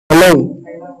Hello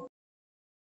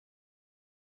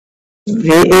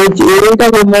ଏଇଟା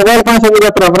mobile କଣ ସବୁ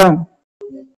ଯାତ୍ରା ପରା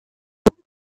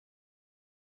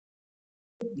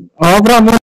ହଁ ପରା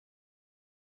ମୁଁ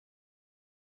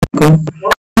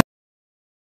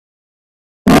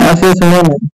ଆସି ଶୁଣ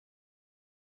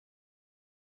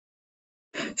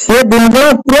ସେ ଦିନ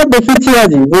ପୁରା ଦେଖିଛି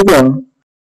ଆଜି ବୁଝିଲ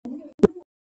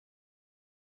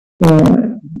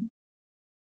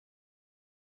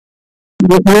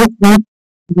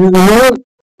ମୁଁ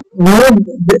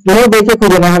ଦେଖେ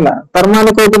ଖୋଜେ ନା ହେଲା ତାର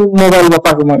ମାନେ କହୁଛି ମୋବାଇଲ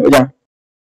ବାପାକୁ ଯା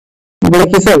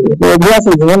ଦେଖି ସବୁ ଅଭ୍ୟାସ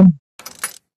ହେଇଯିବ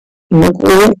ମୁଁ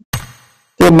କହୁଛି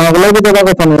ସେ ମାଗଲା ବି ଦେବା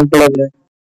କଥା ନୁହେଁ ବେଳେ ବେଳେ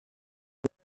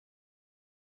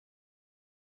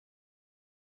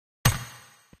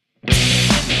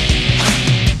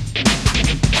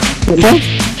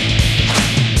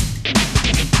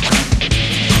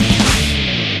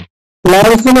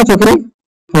ଲାଇଭ ଶୁଣ ଛୋକରୀ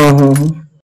ହଁ ହଁ ହଁ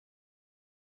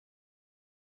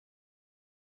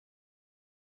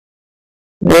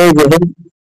ଏଇ ଯେ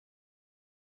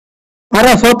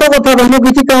ଆରେ ସତ କଥା ତ ମୁଁ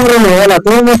କିଛି କାମରେ ନୁହେଁ ହେଲା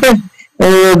ତୁମେ ମତେ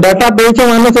ଡାଟା ଦେଇଛ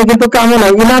ମାନେ ସେ କିନ୍ତୁ କାମ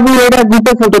ନାହିଁ ଇନା ବି ଏଇଟା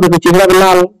ଗୋଟେ ଫଟୋ ଦେଖୁଛି ଏଇଟା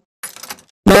ଲାଲ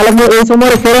ନହେଲେ ମୁଁ ଏଇ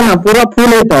ସମୟରେ ଖେଳେ ନା ପୁରା ଫୁଲ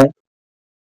ହେଇଥାଏ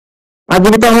ଆଜି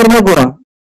ବି ତ ଆମର ମେଘୁଆ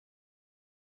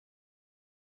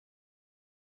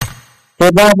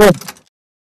ହେବା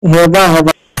ହେବା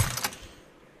ହେବା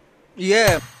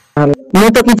ମୁଁ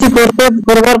ତ କିଛି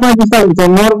କରିବାର ପାଇଁ ଚେଷ୍ଟା କରୁଛି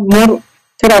ମୋର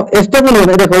ସେଟା ଷ୍ଟେବଲ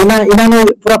ହଉନି ଦେଖ ଇନା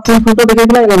ପୁରା ଫୁଲ ଫଟୋ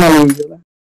ଦେଖେଇଥିଲା ଏଇନା ନାଲି ହେଇଗଲା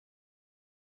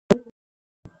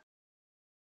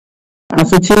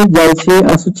ଆସୁଛି ଯାଉଛି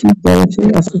ଆସୁଛି ଯାଉଛି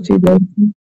ଆସୁଛି ଯାଉଛି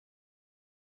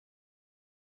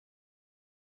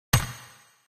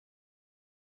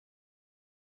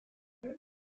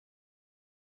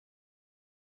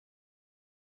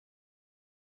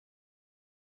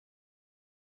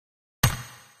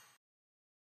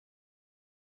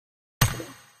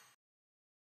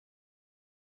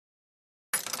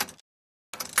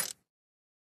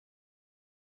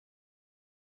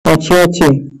ଅଛି ଅଛି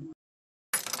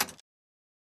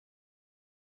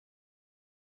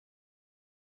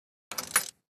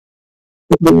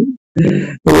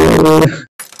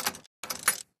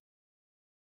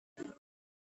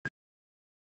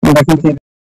ଦେଖିଛି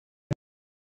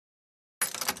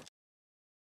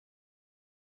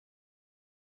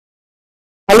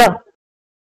हेलो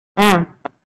हाँ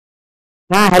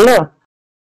हाँ हेलो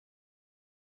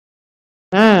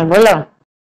बोलो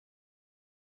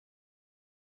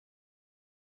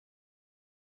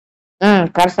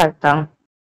कर सकता हूँ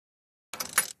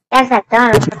कर सकता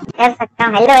हूँ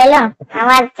हेलो हेलो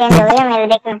आवाज चेंज हो गई मेरे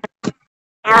देखो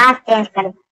आवाज चेंज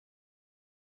कर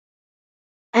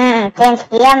चेंज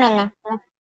किया मैंने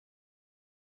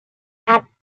अब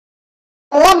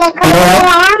ये देखो हेलो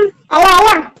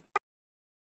हेलो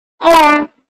हेलो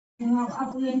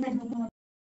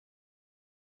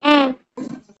हम्म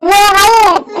ये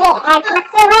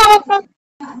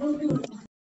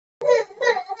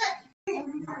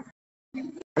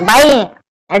भाई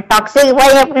भाई टॉक्सिक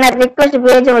भाई अपना रिक्वेस्ट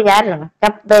भेजो यार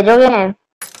कब भेजोगे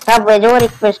कब भेजो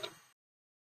रिक्वेस्ट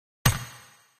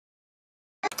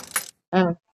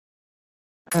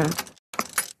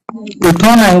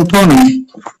उठो ना उठो ना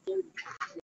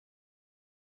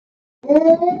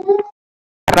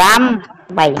राम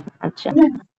भाई अच्छा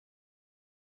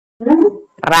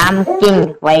राम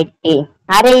किंग वाइट टी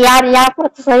अरे यार यहाँ पर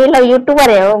तो सभी लोग यूट्यूबर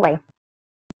है हो भाई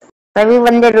सभी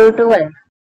बंदे यूट्यूबर है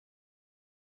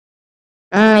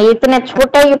इतने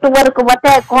छोटे यूट्यूबर को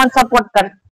बताए कौन सपोर्ट कर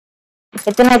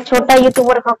इतना छोटा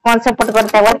यूट्यूबर को कौन सपोर्ट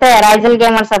करता है बताए राइजल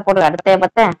गेमर सपोर्ट करते हैं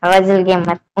बताए राइजल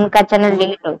गेमर उनका चैनल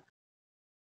डिलीट हो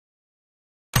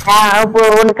हाँ अब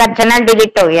उनका चैनल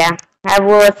डिलीट हो गया अब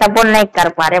वो सपोर्ट नहीं कर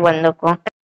पा रहे बंदों को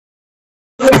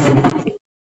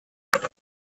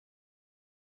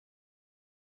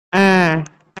हम्म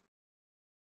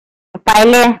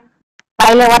पहले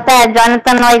पहले होता है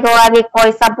जोनाथन भाई को अभी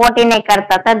कोई सपोर्ट ही नहीं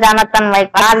करता था जोनाथन भाई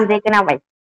को आज देखना भाई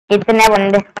कितने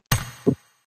बंदे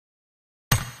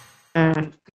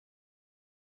हम्म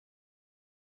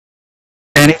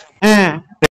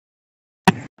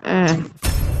हम्म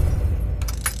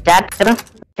स्टार्ट करो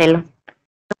चलो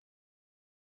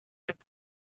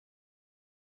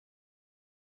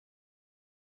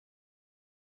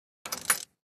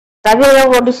सभी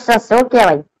लोग ओडिशा से हो क्या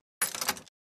भाई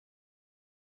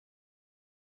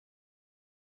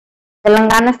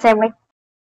तेलंगाना से भाई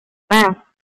हाँ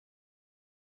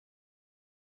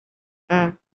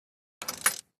हम्म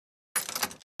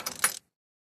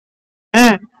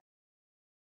हम्म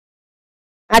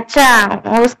अच्छा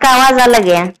उसका आवाज अलग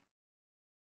है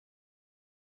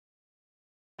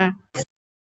हम्म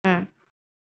हम्म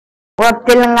वो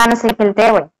तेलंगाना से खेलते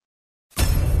हैं भाई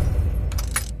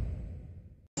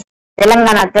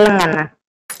तेलंगाना तेलंगाना।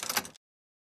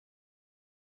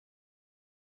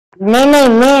 नहीं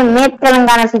नहीं, मैं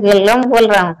तेलंगाना से खेल रहा हूँ, बोल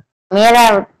रहा हूँ। मेरा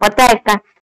पता है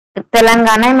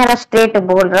तेलंगाना है मेरा स्टेट,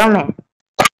 बोल रहा हूँ मैं।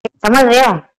 समझ रहे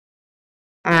हो?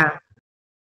 हाँ।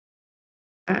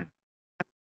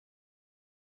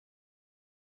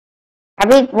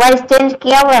 अभी वॉइस चेंज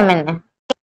किया हुआ है मैंने,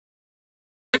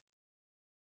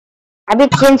 अभी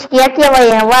चेंज किया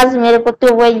वही आवाज मेरे को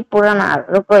तो वही पुराना।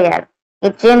 रुको यार, ये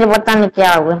चेंज बता नहीं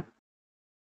क्या हुआ।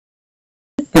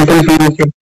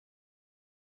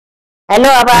 हेलो,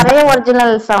 अब आ रही है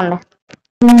ओरिजिनल साउंड?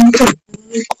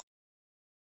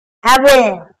 अबे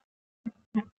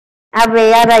अबे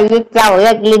यार, ये क्या हो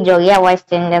गया, ग्लिच हो गया वॉइस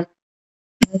चेंजर।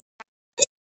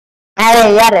 अरे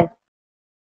यार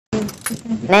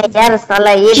नहीं यार,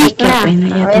 साला ये दिखना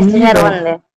वॉइस चेंजर बंद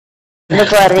है।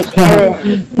 देखो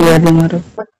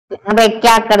अबे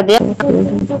क्या कर दिया।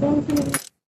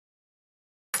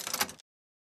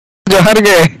 जोहर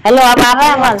गे हेलो, अब आ रहा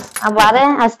है आवाज? अब आ रहे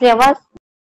हैं असली आवाज?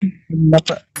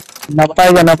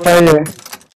 नपाएगा नपाएगा।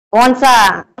 कौन सा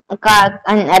का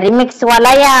रिमिक्स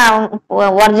वाला या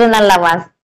ओरिजिनल आवाज?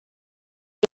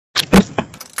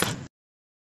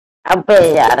 अबे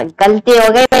यार गलती हो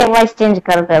गई वॉइस चेंज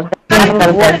कर कर।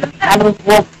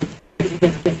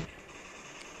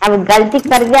 अब गलती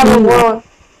कर दिया, वो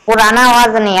पुराना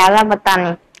आवाज नहीं आ रहा, पता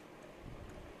नहीं।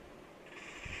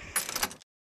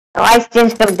 वॉइस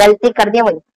चेंज कर, गलती कर दिया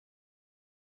वही।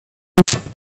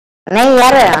 नहीं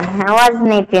यार, आवाज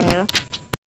नहीं थी।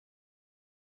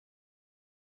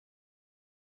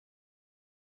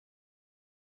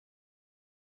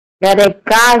 अरे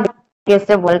कहा,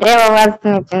 कैसे बोल रहे हो, आवाज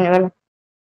नहीं चेंज वाला?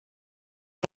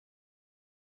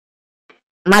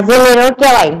 मजे ले रहे हो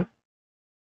क्या भाई?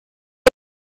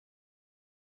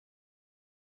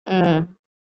 हम्म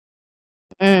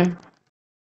हम्म।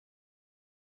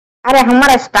 अरे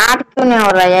हमारा स्टार्ट क्यों नहीं हो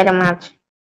रहा है यार मैच?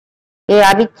 ये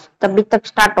अभी तभी तक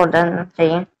स्टार्ट हो जाना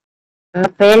चाहिए।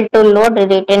 Fail to load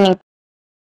returning.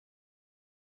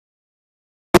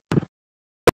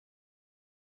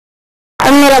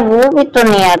 अब मेरा वो भी तो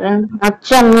नहीं आ रहा।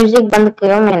 अच्छा, म्यूजिक बंद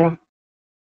किया मैंने।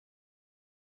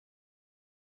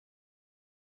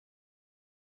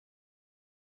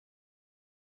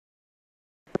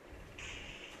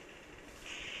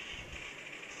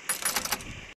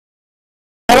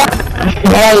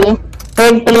 मेरा ये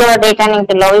fail to load returning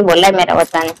to low भी बोला है मेरा,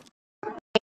 पता नहीं।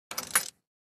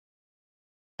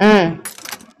 हम्म।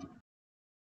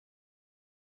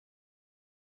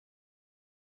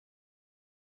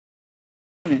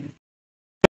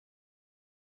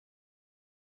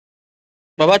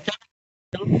 बाबा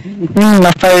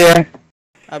नपाएगा।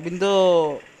 अभी तो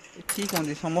की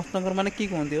कहती समस्त माने की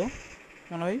कहती हो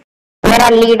कौन भाई? मेरा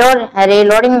लीडर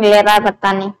रीलोडिंग ले रहा है,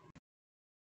 पता नहीं।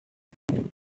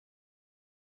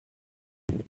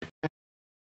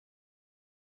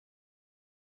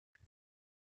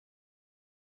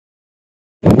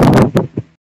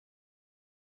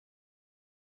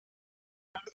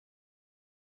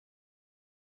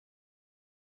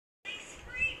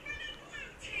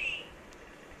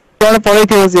 कौन पढ़े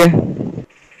थे उसे?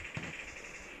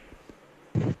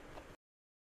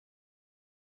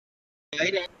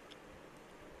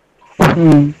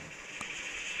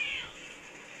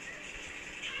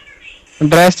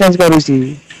 ड्रेस चेंज करी थी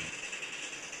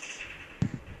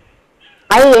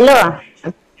भाई हेलो,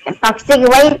 टॉक्सिक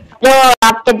वही जो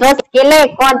आपके दोस्त केले,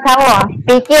 कौन था वो?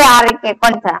 पीके आर के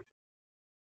कौन था?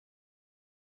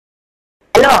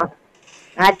 हेलो।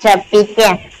 अच्छा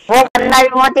पीके, वो बंदा भी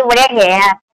बहुत ही बढ़िया गया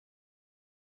यार।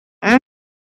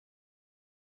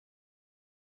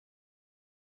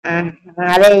 हम्म?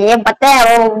 अरे ये पता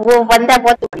है, वो बंदा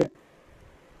बहुत बढ़िया।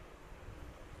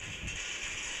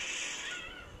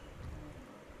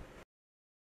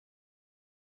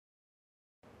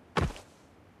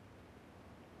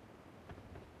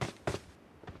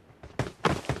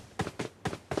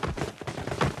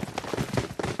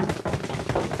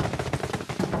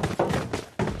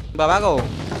 बाबा को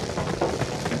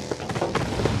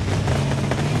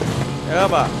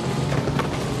बाबा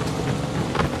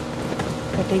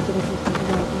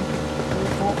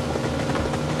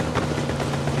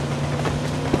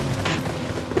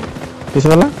किस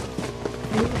वाला?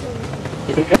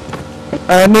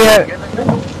 नहीं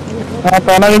हाँ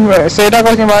तो ना सेटा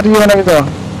करके मारी हो ना तो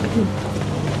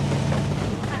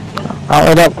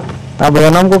अब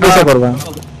नाम को कैसे करवा?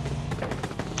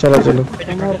 चलो चलो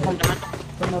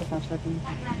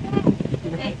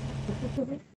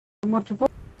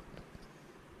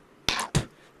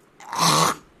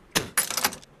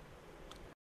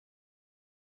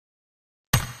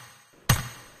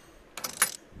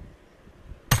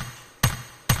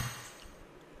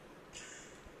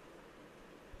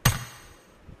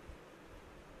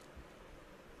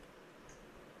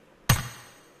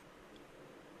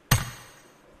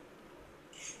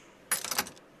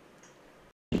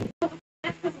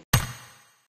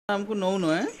हमको नौ नो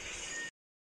है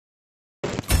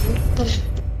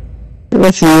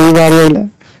बस यही बात है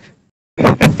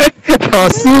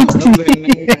हसी हसी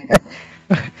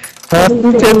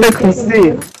चलते खुशी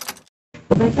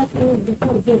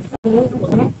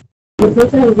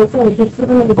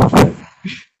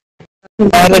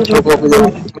अरे छोको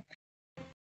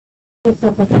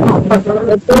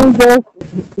तुम जो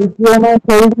इतना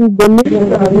सही की गली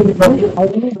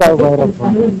आदमी जाओ बाहर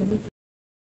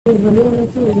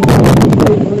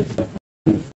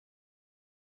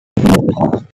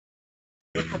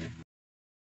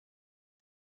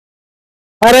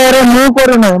अरे अरे मु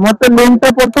करने मत लिंक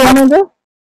पठो दे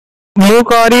मु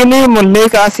करिनी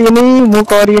लिंक आसीनी मु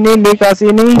करिनी लिंक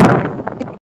आसीनी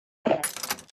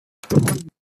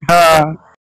हाँ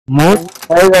मु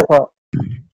होई देखो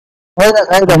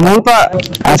मु तो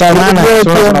अच्छा ना ना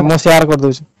सुन मु शेयर कर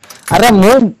दूछ अरे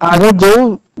मु आगे जो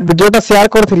वीडियोटा शेयर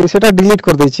करथिली सेटा डिलीट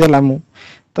कर देछि हला मु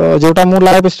तो जोटा मु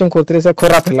लाइव स्ट्रीम करथिली से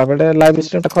खराब हला बटे लाइव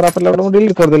स्ट्रीम ता खराब हला बटे मु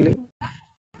डिलीट कर देली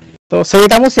तो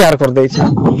सेटा मु शेयर कर देछि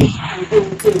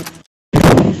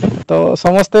तो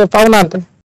समस्त पाउना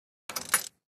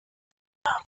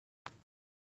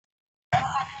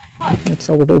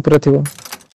सब गोटे ऊपर थिबो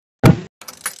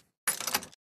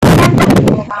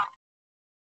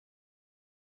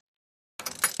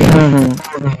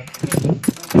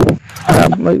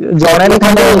जणे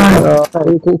खाली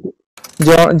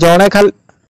जणे खाली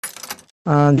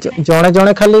जणे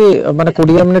जणे खाली माने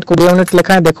 20 मिनिट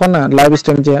लेखा देखो ना लाइव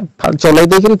स्ट्रीम जे चलै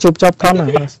दे कि चुपचाप था ना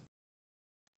बस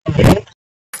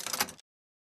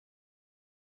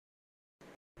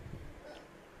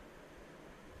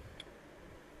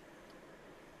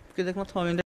के देखो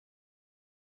थमिन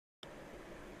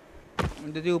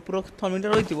जदि ऊपर थमिन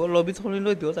रहिथिबो लॉबी थमिन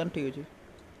रहिथिबो तान ठीक अछि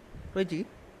रहिछि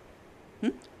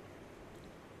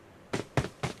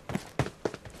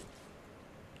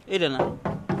एटा ना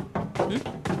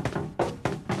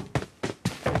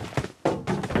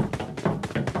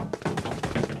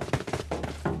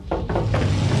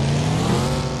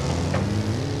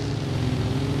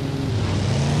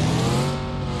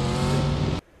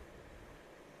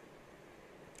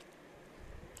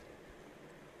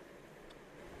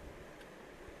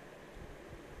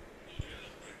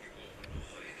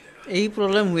यही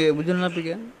प्रॉब्लम हुए बुझल ना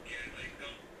पिके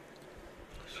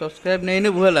सब्सक्राइब नहीं ने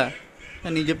भला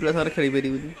निजे प्ले सारे खेली पारि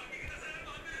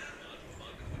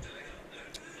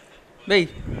भाई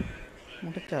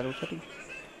मोटे चारो छाटी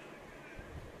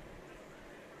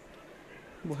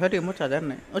बुहाटी मो चार्जर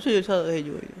नहीं अच्छे हे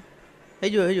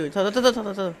जो था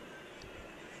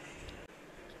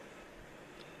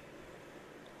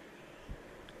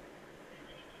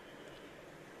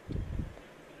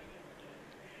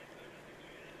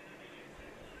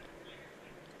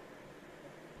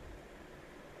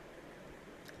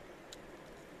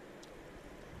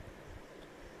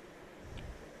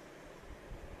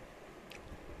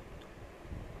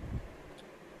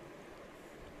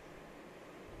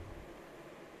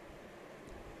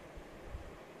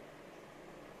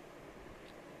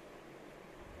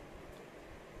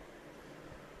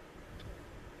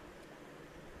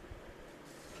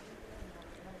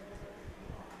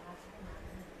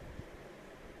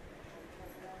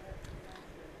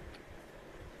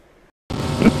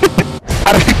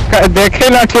देखे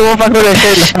ना कि वो पाखरे देखे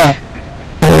ना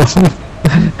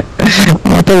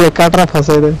मते बेकाटरा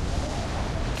फसे दे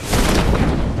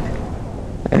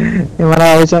ये मारा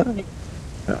आउछ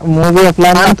मूवी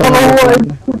अप्लाई ना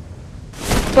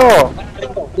तो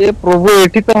ये प्रभु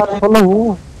एठी तो बोलो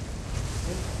हूं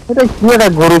अरे किएडा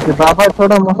गुरु के बाबा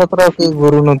छोड़ा म सतरा के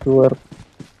गुरु न तू यार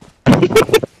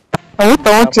अब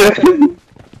तो छे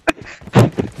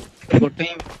गोटे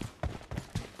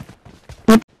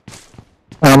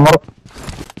हमर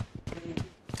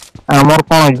हमर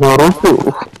कोन गुरु तू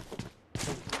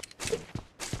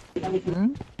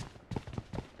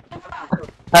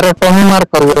अरे तुम मार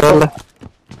कर बोले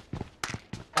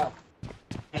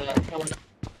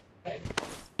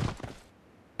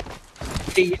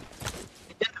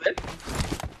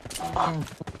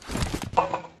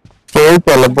कोई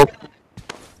चल बुक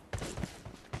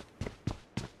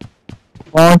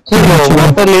पहुंची गो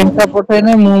मते लिंक का पठाई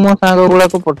नै मु मो सांग गुला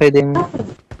को पठाई देमी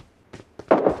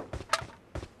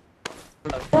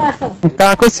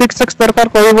ताको 6 दरकार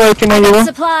करबो कि नै जीवो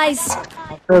सप्लाइज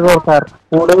दरकार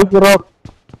कोडे गिरो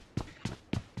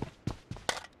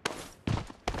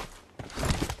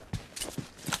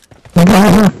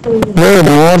ए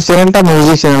मोर चैनल ता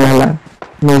म्यूजिक चैनल हला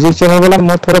म्यूजिक चैनल वाला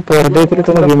मो थोड़े पढ़ दे कि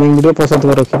तुम गेमिंग वीडियो पसंद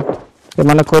कर रखे ये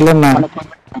माने कहले ना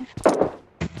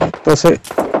तो से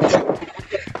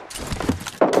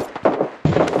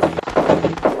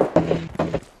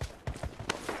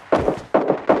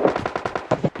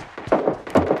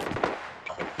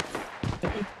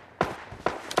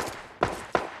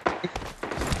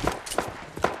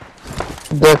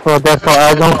देखो देखो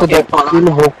आज हमको देखो किल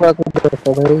भोका को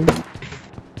देखो भाई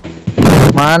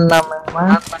मान ना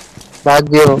मेहमान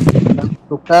भाग्यो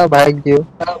तुका भाग्यो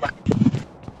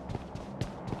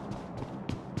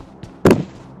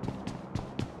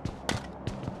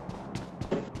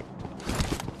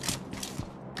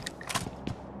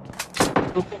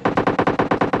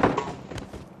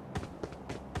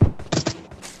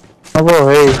हबो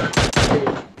हे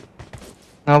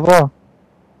हबो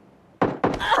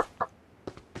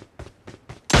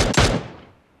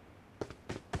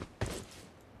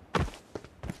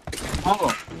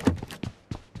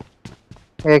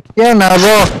क्या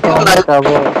नबो क्या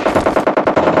नबो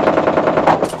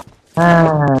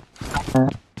हाँ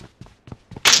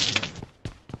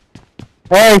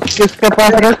किसके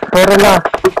पास रे छोरेला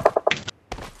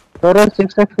छोरे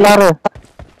 6x रे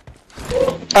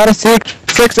अरे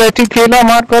 680 खेला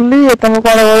मार कर ली तुम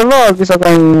कौन बोलो किस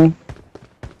कहीं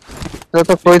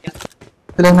तो कोई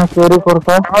लेना चोरी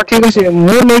करता हाँ ठीक है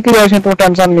मुझे नहीं किया है तो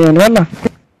टेंशन नहीं है ना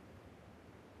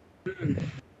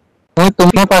नहीं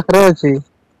तुम्हें पाखरे अच्छी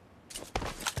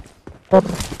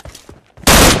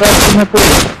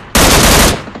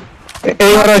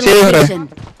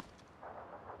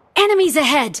Enemies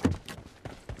ahead.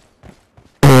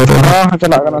 हाँ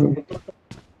चला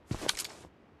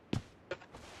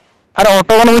अरे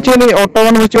ऑटो वन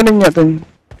मुझे नहीं आते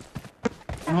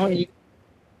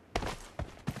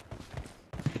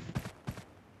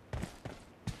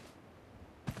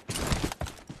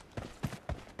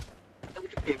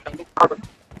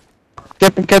क्या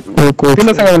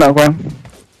किलो से ना कौन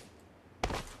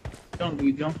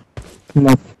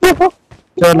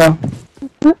चलो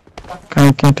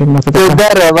कहीं क्या टीम मत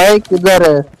किधर है भाई किधर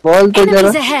है बॉल तो जरा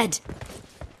Enemies ahead.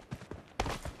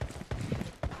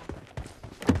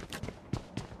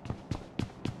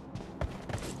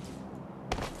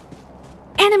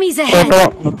 Enemies ahead.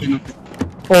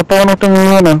 Auto नहीं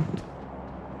है ना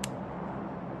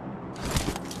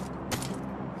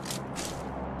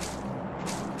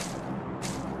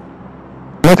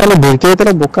मैं खाली भेजते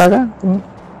तेरा बुक्का का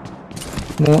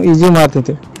मु इजी मारते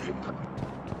थे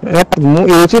मु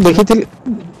एची देखी थी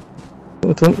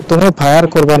तुम्हें फायर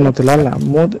करबार नथिला ना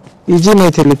मु इजी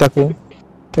नहीं थी ताको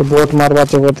ते बोट मारबा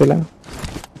चबतिला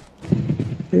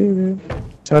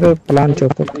सारे प्लान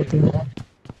चौपट करते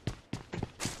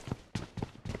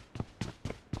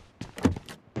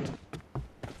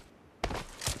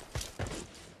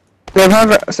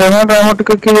सेवन राउंड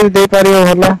को कि दे पारियो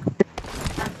होला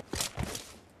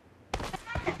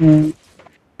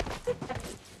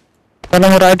चलो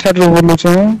मैं राइट साइड रे बोलू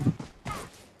छे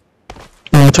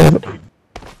अच्छा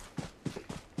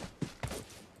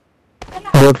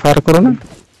बोट फायर करो ना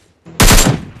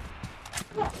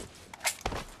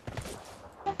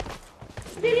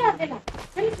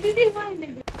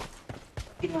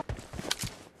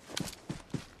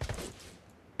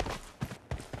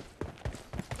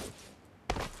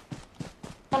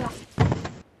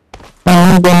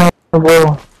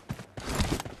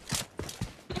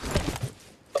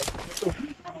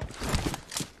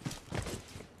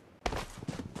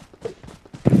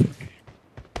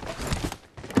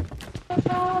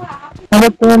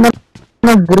वो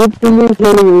मैं ग्रुप टीम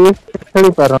खेली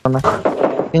पर ना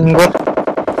सिंगर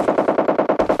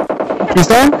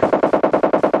किसा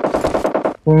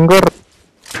सिंगर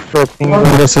तो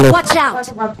सिंगर से Watch out.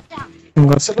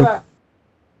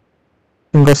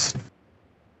 सिंगर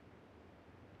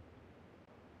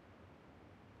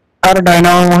अरे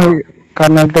डायनामो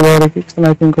करना तो बाहर की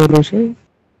स्नाइपिंग कर लो से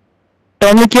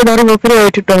टॉमी के धरी बकरे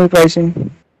 80 टॉमी प्राइसिंग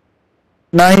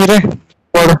नहीं रे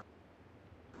और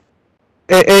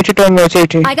 80 टॉमी আছে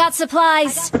 80 I got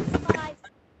supplies.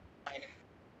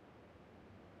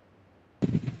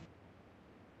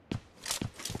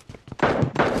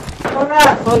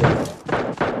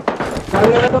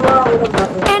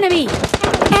 Enemy.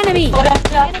 Enemy.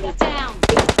 Enemy down.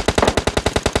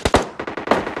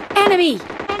 Enemy.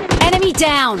 Enemy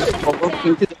down.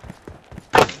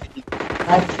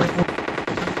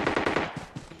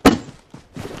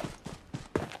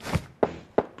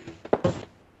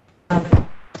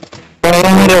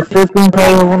 मेरे टीम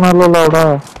फाइव बना लो लौड़ा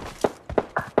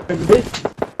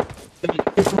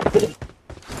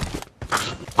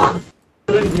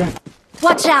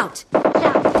Watch out.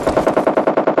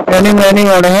 एनिमी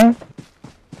आ रहे हैं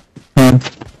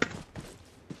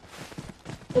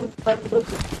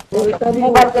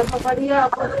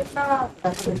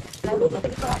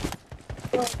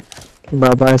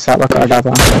बाबा साला काटा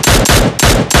था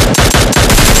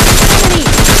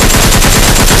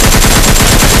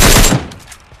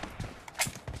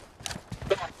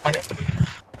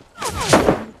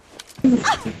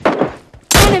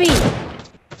Enemy.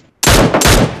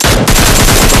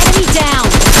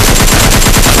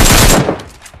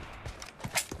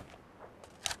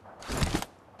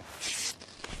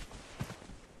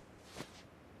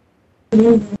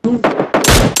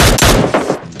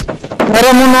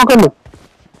 अरे मुंह न कलु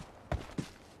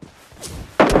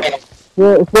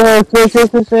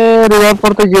से रिवाइव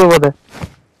करते जियो बोधे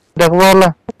देखबो होला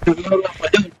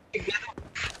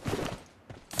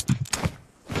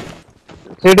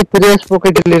सेडी फ्रेश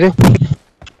पॉकेट ले रे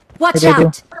Watch रेडियो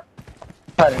out!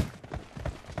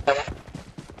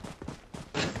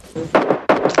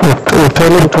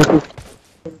 ଉଠେଇଲେ ଉଠେଇଲେ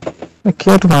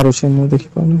କିଏଠୁ ମାରୁଛି ମୁଁ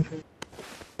ଦେଖିପାରୁନି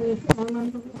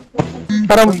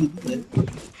अरे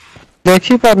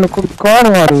देखी पारनु कौन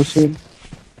मारुसी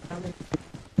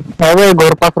अबे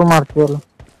घर पाखरु मारती होला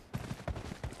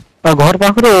घर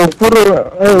पाखरु ऊपर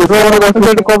रोड बस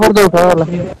सेडी कवर दउ था होला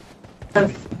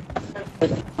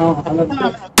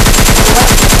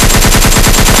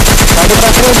गाड़ी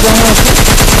पाखरु जण अछि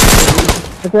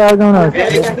एते आ जण अछि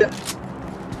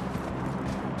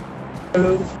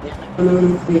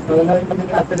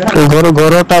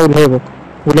ଘରଟା ଉଲେଇବ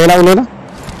ଉଲେଇଲା Enemy!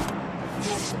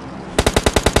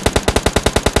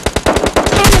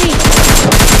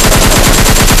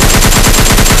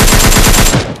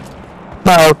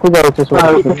 ना को जाउछे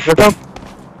सब बेटा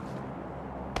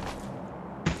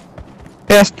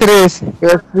S3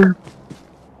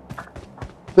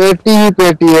 पेटी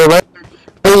है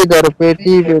भाई इधर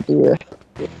पेटी है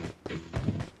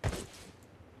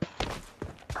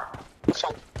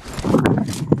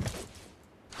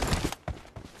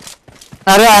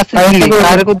अरे आसिली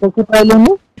कार को देखि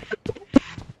पाइलुनी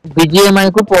बीजीएमआई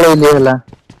को पळैली होला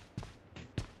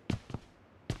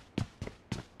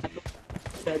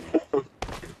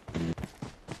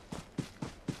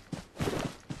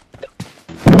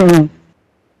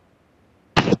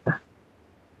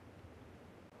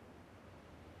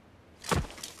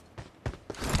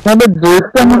अबे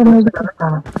दोस्त हमर म्यूजिक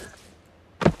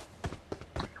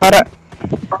अरे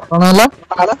कोन होला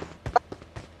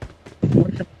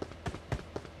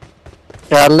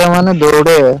चाले माने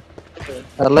दौड़े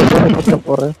चाले से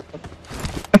परे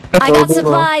I got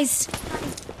supplies!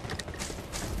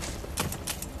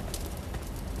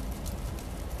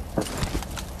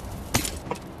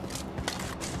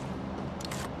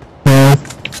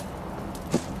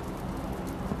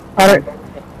 अरे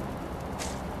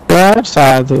यार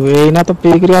साधु एना तो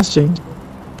पीकरी आछे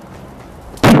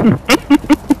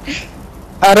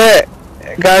अरे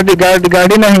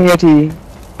गाड़ी नहीं एठी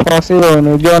फसी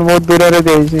होनु जोन बहुत दूर रे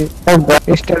जाई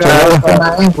छी स्टेट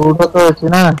नहीं बूढ़ो तो अछि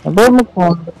ना अबे मु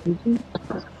फोन करछी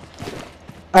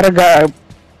अरे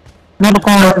मोर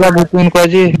कोन होला बुकिंग को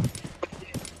जी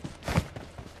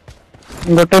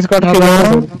गोटे स्कॉट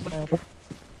के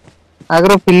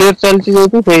आगरो प्लेयर चलची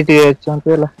जाई सेठी अछि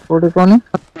होला कोडी कोनी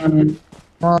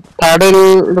third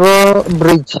row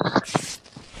bridge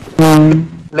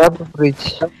left bridge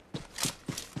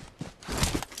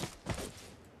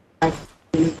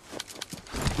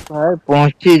भाई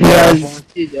पहुंची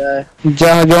जाए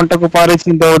जहां जोंटा को पारे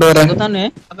छी दौड़ रहा है ताने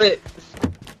अबे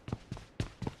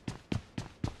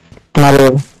मारे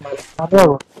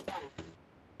हो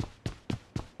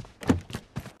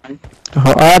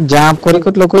आ जाम करी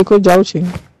को लोग को जाउ छी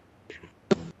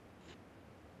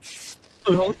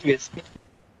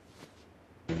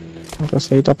तो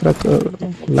सहीटा पूरा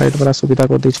लाइट वाला सुविधा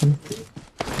कर दी छी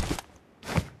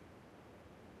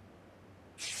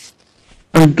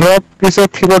ड्रॉप किसे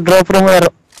थिबो ड्रॉप रे मोर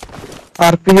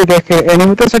आरपीजी देखे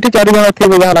एनिमी तो सेठी चारि जण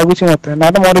थिबो जहां लागु छी मते ना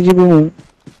तो मरि जीबी मु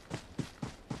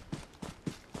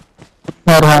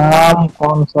और हम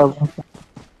कौन सब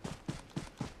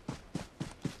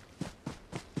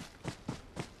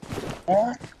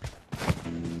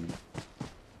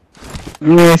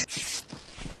यस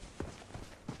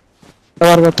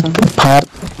और कथा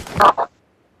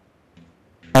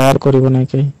फायर करिवो नै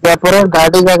के या पर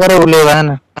गाड़ी जगह रे उलेबा है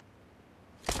ना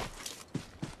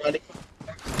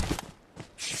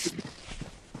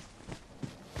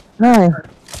नहीं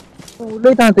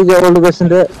उले तांती जो लोकेशन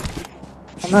रे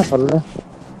ना करले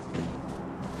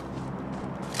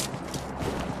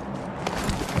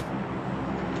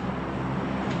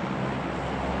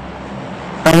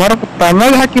हमारा तमे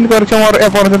हाकिल कर छ मोर ए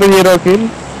पर से ये रखिल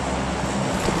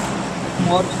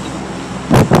मोर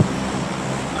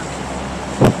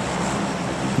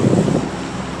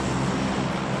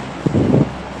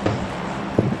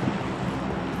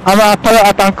हम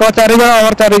तांको चारि जण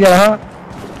और चारि जण हां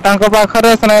तांको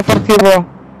पाखरे स्नाइपर थिबो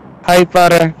हाई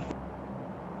पारे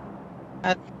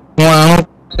मु आनो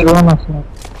सिरो ना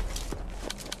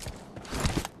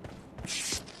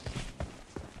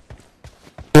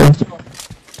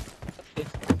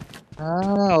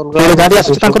हां और गाड़ी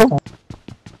असिस्ट करो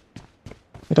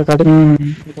एटा गाड़ी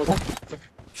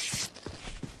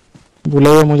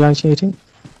बुलाओ मु जान छी एठी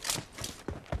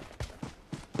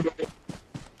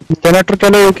जनरेटर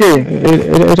चलो ओके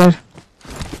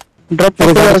ड्रॉप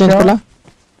गाड़ी कर चेंज कला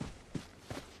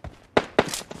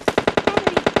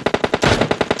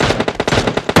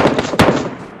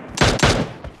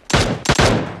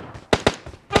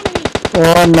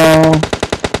ओ नो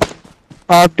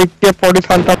आप टिक पड़ी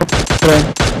था मारो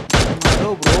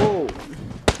ब्रो।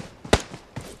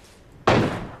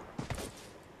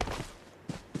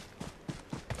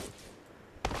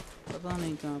 पता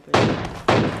नहीं कहाँ पे।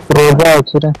 रोजा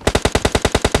अच्छी रे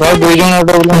भाई दो जन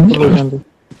ऑर्डर बोलते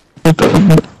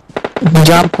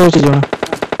जाम कोच जण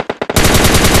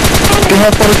टीम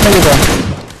अप कर खेलिबा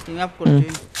टीम अप करछी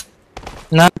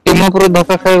ना टीम अप रो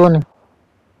धक्का खाइबोनी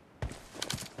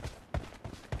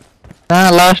ना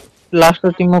last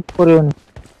team up करियोनी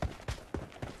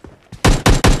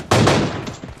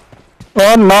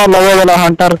oh no लगे वाला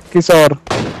हंटर किशोर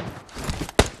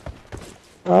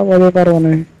आ बजे पारो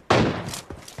नहीं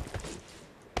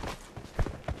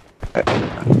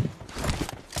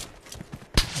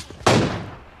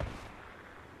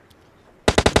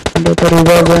तो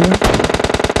रिवाइव है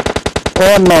ओ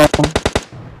नो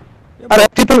अरे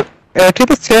एठी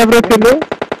तो सेव रे थिलो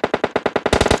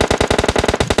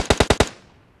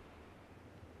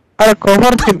अरे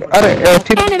कवर थी अरे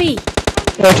Enemy!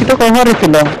 एठी तो कवर रे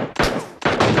थिलो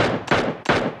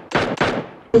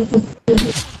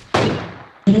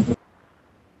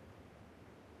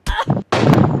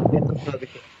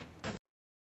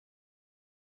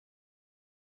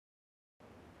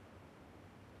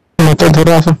मते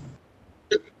धरा आस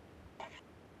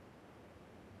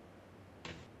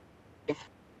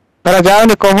अरे जाओ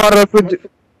नि कवर रे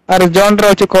अरे जॉन रे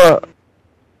अछि को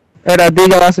एरा दी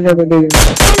जगह से जाते दी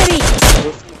Enemy!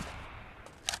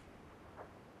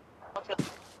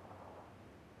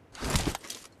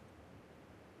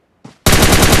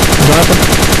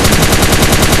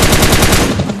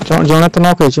 जण तो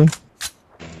न कहै छी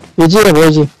इजी रे भाई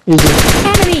जी इजी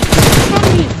Enemy!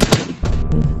 Enemy!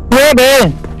 ए बे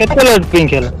केते लट पिंग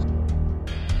खेला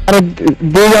अरे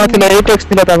दी जगह थिला एटेक्स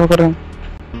थिला ताको करे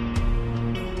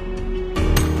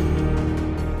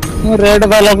मैं रेड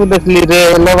वाला को देख ली रे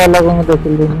येलो वाला को मैं देख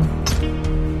ली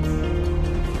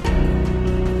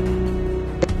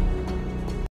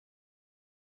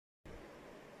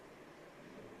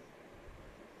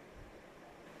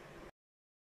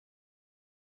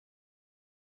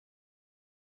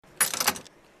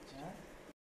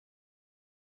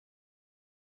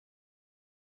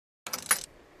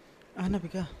आना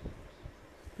पिका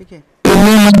पिके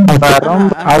बारम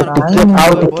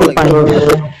आउट पाई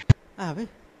आबे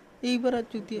एई बार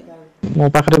चुतिया मो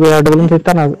पाखरे भी डबल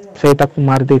थेता ना सेटा को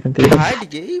मार दे थंती हाइट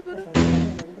गे एई बार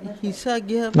हिस्सा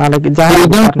गया ना लगे जा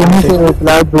तुम से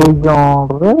फ्लाइट दो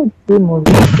जन रे तू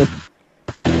मुझे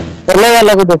येलो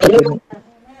वाला को देख ली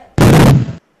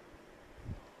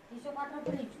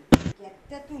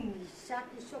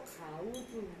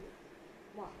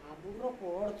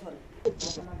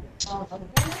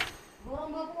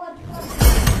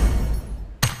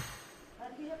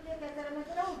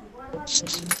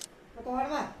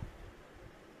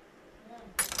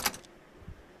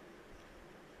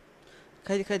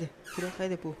खाई दे पूरा खाई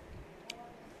दे पू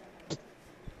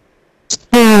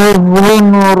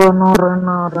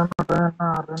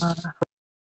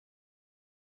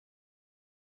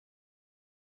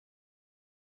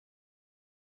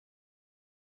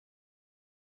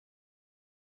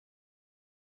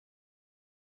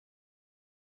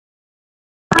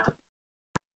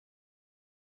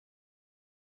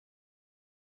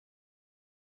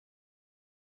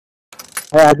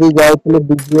आज जाऊले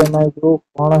बीजीएमआई को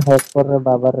कौन हैकर रे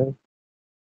बाबा रे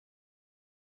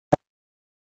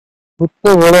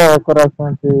गुट्टे बड़ा हैकर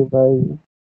आछंती भाई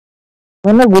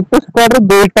मैंने गुट्टे स्क्वाड रे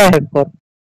दुईटा हैकर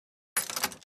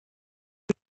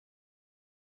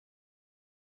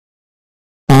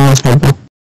हां सब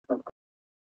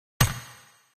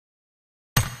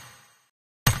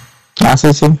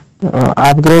आसे छी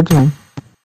अपग्रेड नहीं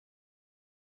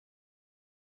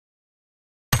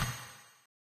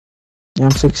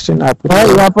M16 अपग्रेड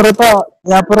भाई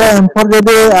यहाँ पर M4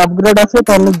 यदि अपग्रेड आसे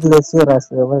ताले ग्लेशियर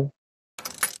आसे भाई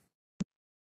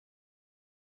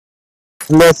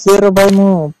ग्लेशियर भाई मु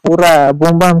पूरा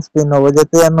बम स्पिन हो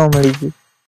जते न मिली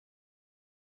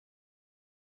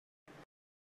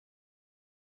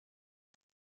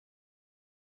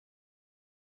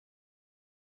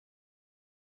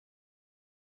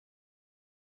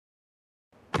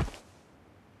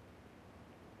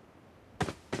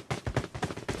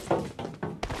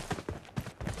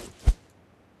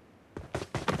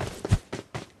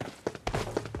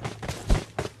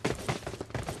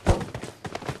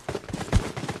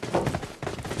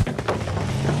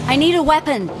I need a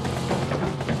weapon.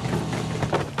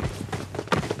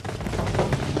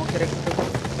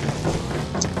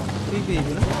 Coffee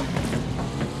है ना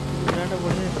डाटा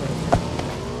बढ़िया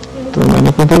है तो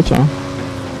मैंने कह दउछ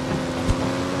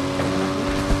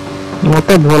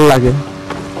मते भल लागे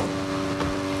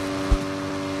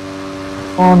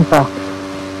कौन सा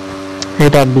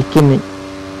एटा बिकिनी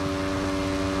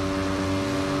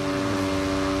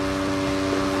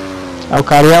आ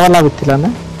कारिया वाला भी थिला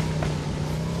ना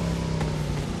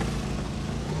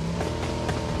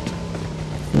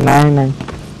नहीं नहीं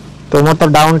तुम तो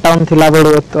डाउनटाउन थिला बेड़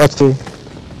अच्छी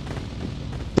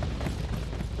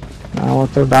वो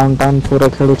तो डाउनटाउन पूरा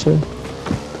खेलु छे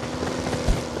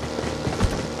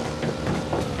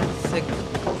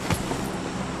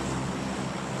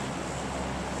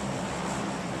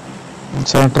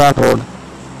सेंट्रल रोड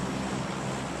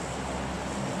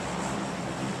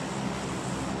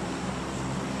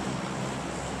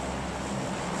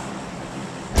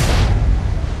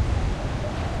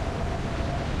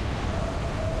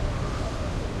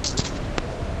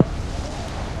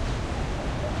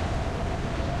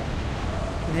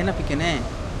देना पिकने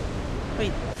ओए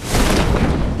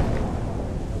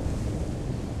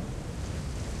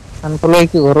अनपलाई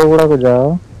की घर गुड़ा को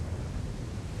जाओ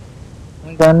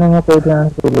जाने में कोई ध्यान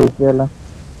से ले चला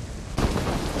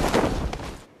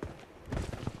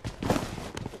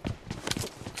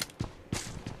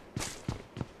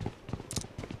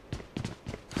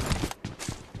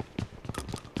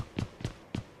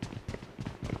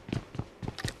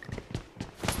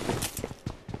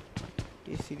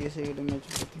ये सीरियस है गेम मैच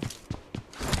होती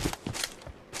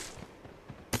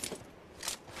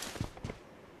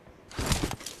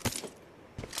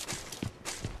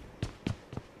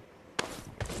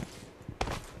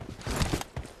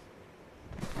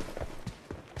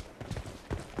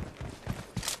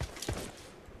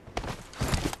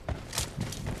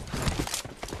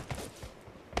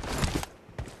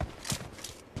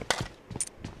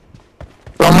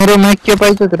तमरो मैच के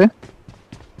पाइछ रे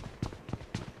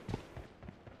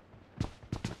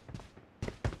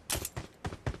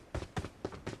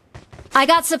I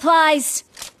got supplies.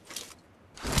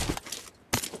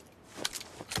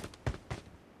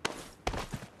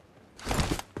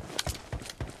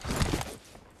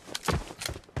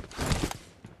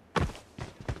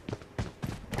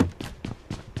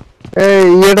 ए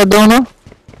येटा दोनो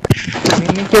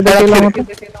मिनी के देखेला मत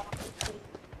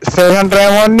 7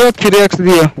 रैम ने 3x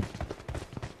दियो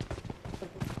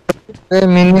ए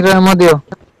मिनी रैम दियो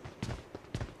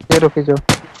ये रखी जो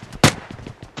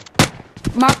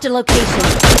Marked a location.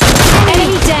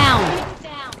 Enemy down.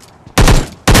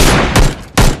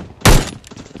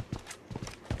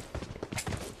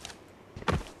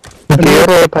 दियो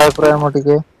रे 5 रैम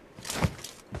टिके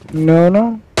no no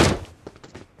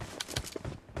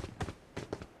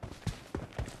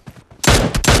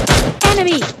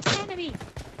Enemy.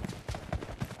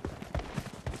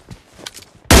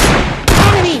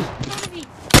 Enemy.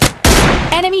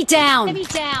 Enemy down. Enemy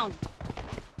down.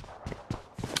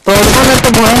 तो ने तो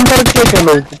भयंकर के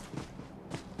चलो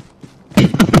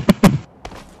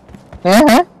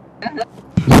हैं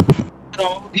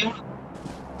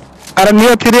अरे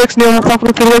नियो 3x नियो मुका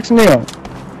प्रो 3x नियो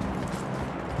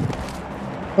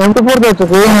M24 दे तो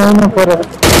कोई है ना पर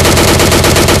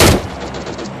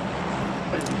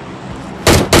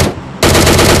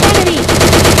Enemy.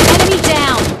 Enemy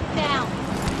down.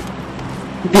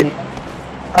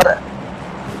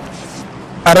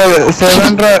 अरे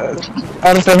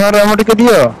अरे 7 रेमोट के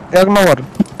दियो एक नंबर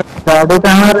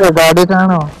गाड़ी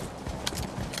टाणो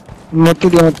मत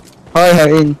दियो हाय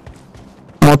हाय इन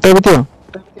मते भी दियो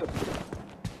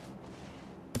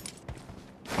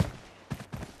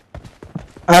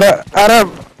अरे अरे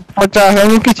 50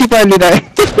 है किसी पाइली रे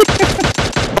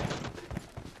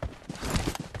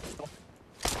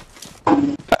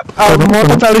अब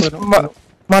मोटर 40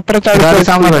 मात्र 40 गाड़ी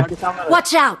सामने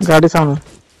Watch out. गाड़ी सामने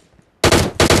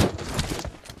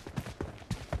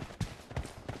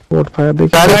बोट फायर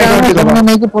देखिए गाड़ी सामने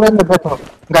नहीं कि पूरा देखो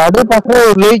गाड़ी पासे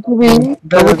ले की भी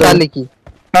तो चाली की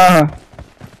हां हां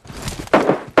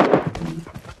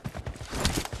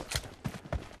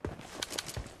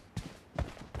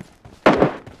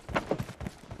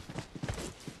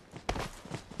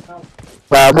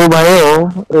बाबू भाई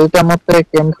एटा मते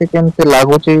केमसे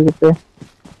लागू छी ते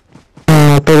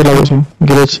मते भी लागू छै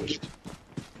गिरे छै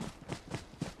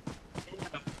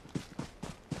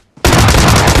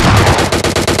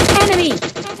Enemy.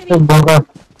 बंगा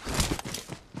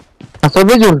सब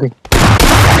भी जल्दी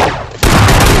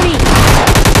Enemy.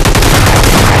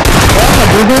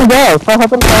 दूर जाओ साथ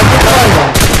पर जाओ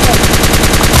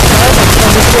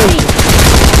Enemy.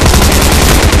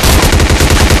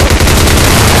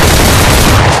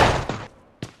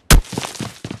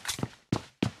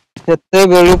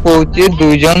 ସେତେବେଳୁ କହୁଛି 2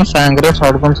 ଜଣ ସାଙ୍ଗରେ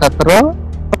ସଡଗୁଣ ଛାତ୍ର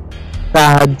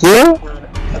ସାହାଯ୍ୟ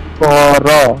କର।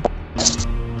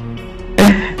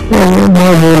 ମୋ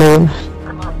ଭୁଲ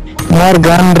ମୋର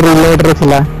ଗାନ୍ ରିଲୋଡ ରେ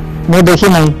ଥିଲା ମୁଁ ଦେଖି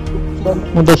ନାହିଁ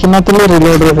ମୁଁ ଦେଖି ନଥିଲି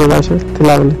ରିଲୋଡ ରେ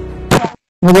ଥିଲା ବୋଲି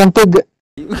ମୁଁ ଯେମିତି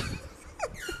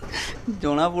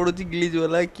ଜଣା ପଡୁଛି ଗ୍ଲିଚ୍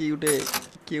ବାଲା କିଏ ଗୋଟେ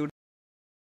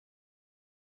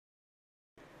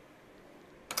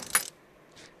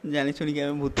ଜାଣି ଶୁଣିକି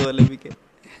ଆମେ ଭୂତ ହେଲେ ବି କେ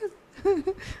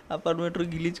ଆପାର୍ଟମେଣ୍ଟରୁ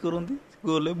ଗ୍ଲିଚ୍ କରନ୍ତି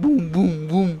ଗଲେ ବୁମ୍ ବୁମ୍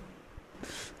ବୁମ୍।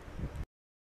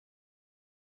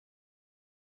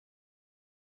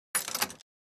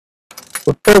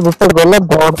 ଗୋଟେ ଗଲେ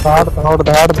ଧଡ଼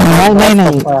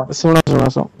ନାଇଁ ଶୁଣ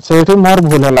ସେଇଠି ମୋର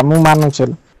ଭୁଲ ହେଲା ମୁଁ ମାନୁଛି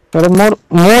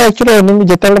ମୁଁ ଆକ୍ଚୁଆଲି ଏନିମି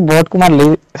ଯେତେବେଳେ ବୋଟ୍ କୁ ମାରିଲି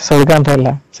ସଳିକାନ୍ତ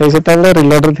ହେଲା ସେତେବେଳେ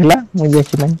ରିଲୋଡ ଥିଲା ମୁଁ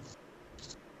ଦେଖି ନାହିଁ।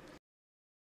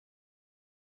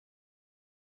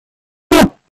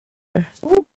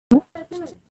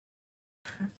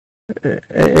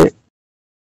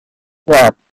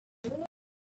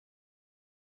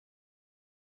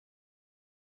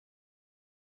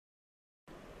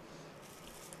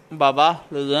 ବାବା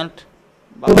ଲେଜେଣ୍ଡ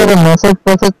ମେସେଜ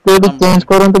କୋଉଠି ଚେଞ୍ଜ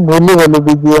କରନ୍ତୁ ଭୁଲି ଗଲି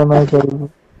BGMI କରିବୁ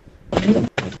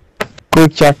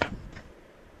क्विक चैट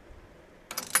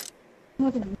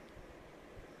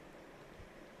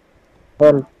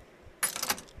ହେଲ୍ପ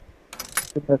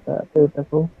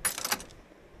ଏଇଟାକୁ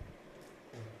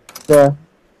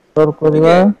ତୋର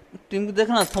କରିବା टीम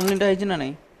देखना थंबनेल है ना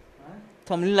नहीं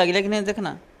थंबनेल लगे कि नहीं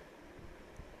देखना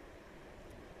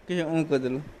कि कर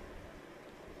देलु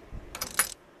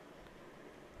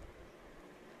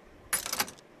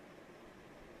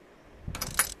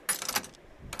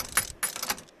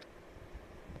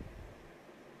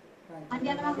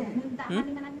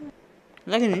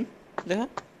लगे नहीं देखा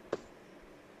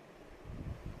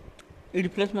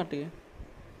रिप्लेस मार टिके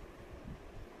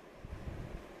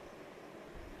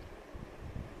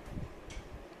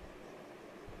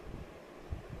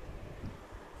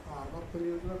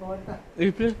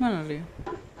रिप्लेस मार ना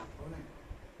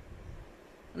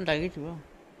लगे छुआ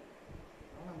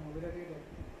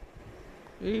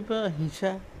ये बा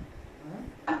हिंसा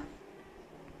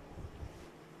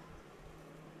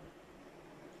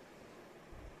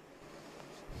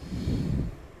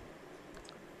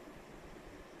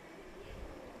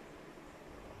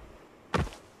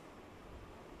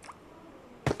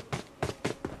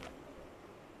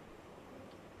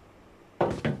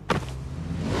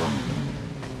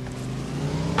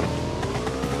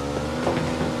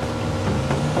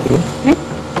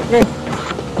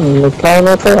लिखा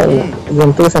है तो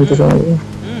जंतु संतु समझिए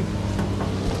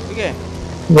ठीक है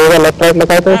जो लेफ्ट राइट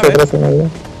लिखा है तो सेपरेट समझिए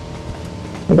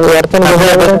तो यार तो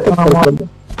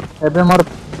ଏବେ ମୋର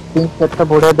ପିଙ୍କ୍ କେତେ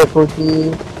ବଢିଆ ଦେଖଉଛି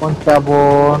 55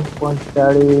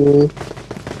 45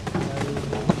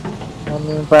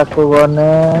 ଏନି ପାଖକୁ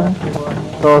ଗନେ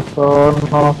 100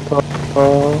 900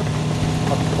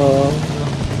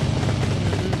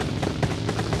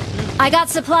 I got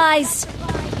supplies.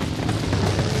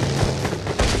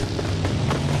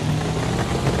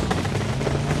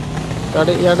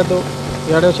 याडे तो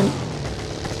याडे अछि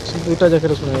दुईटा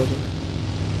जगह सुना जाଉଛି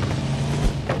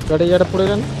याडे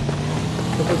पड़ेला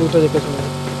तो दुईटा जगह सुना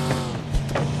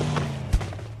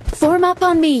Form up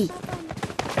on me.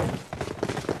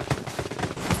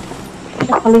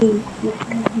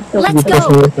 Let's go.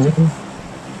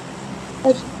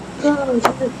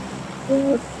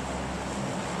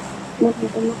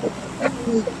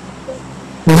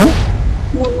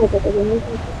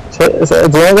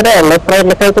 जो अगर लेफ्ट राइट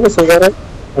लिखा है तो सीधा राइट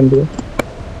इंडिया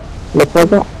लिखा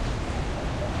तो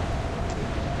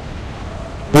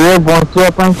ये बंचिया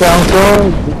ପାଇଁ ଚାହୁଁଛ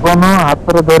ଜୀବନ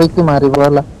ହାତରେ ଧରିକି ମାରିବ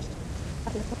ହେଲା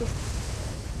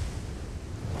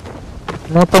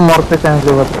ମୁଁ ତ ମରତେ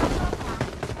ଚାହିଁଲି ବୋଧେ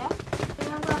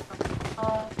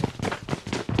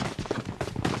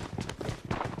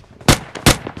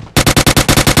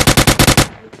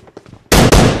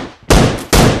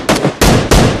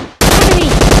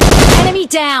Enemy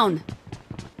down.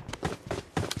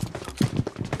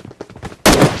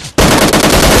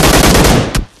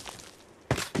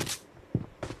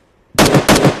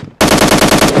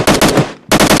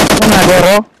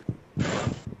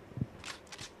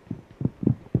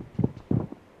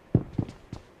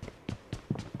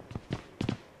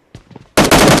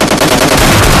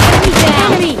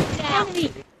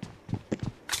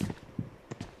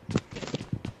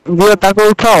 दियो ताको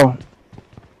उठाओ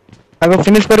ताको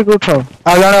फिनिश करके उठाओ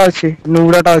आ जाना अछि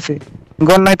नुबड़ाटा अछि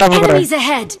गन नहीं ताको करे Enemies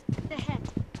ahead.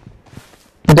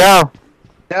 जाओ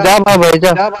जा भाई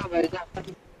जा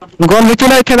गन बिचु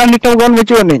नहीं खेला निटल गन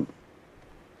बिचु नहीं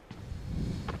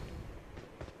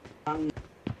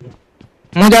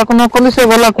ମୁଁ ଯାକୁ ନ କଲି ସେ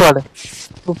ଗଲା କୁଆଡେ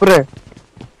ଉପରେ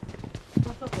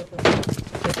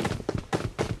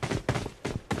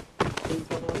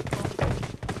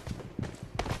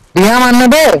ଦିଆ ମାନେ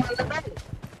ବେ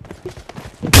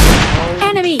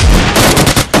Enemy!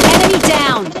 Enemy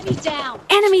down!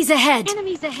 Enemies ahead!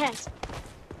 Enemies ahead!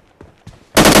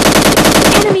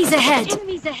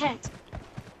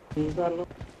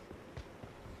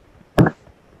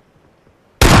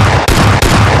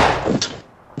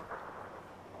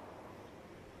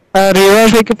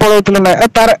 Revive ହେଇକି ପଳଉଥିଲେ ନା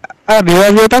ତାର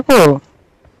ରିଭାଇଭ୍ ହୁଏ ତାକୁ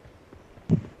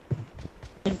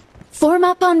Form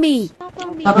up on me!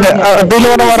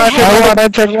 ଦିଲର ମାରା ଅଛି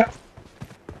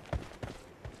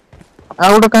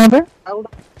ଆଉ ଗୋଟେ କାହିଁ ବେ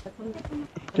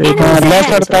ଲେଫ୍ଟ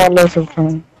ସାଇଡ୍ ତାହେଲେ ସବୁ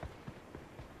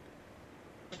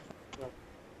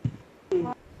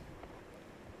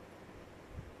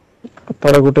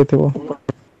ତଳେ ଗୋଟେ ଥିବ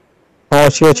ହଁ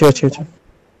ଅଛି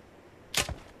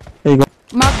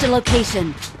Marked a location.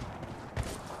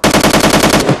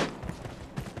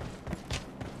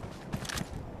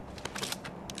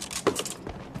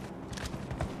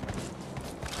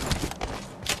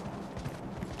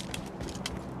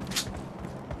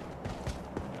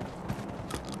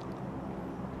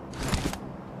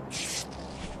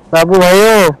 बाबू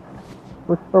भाइयों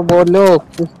कुछ तो बोलो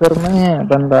किस घर में है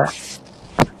बंदा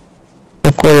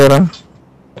कोई जरा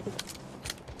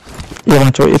ये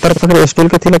माचो इतर पाखरे एसटीएल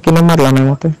के थिला किने मारला नै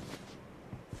मते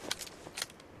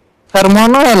सर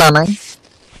मनो होला नै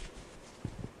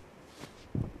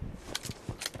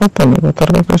पता नहीं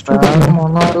तर का एसटीएल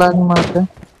मनो होला नि मते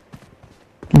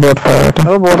बोट फाइट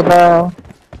ओ बोर्डा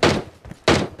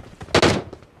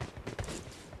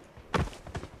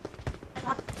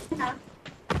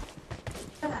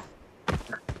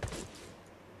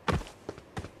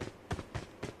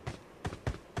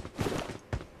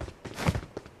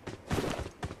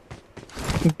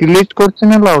डिलीट करछ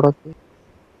ना loud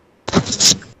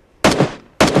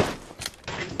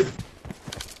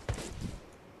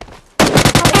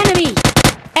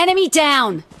Enemy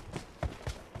down!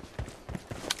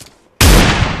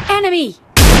 Enemy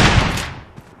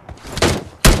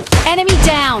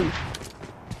down!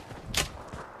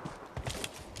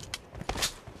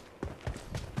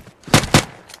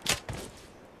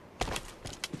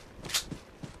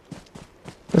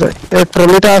 ए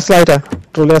ट्रॉली टा असला इटा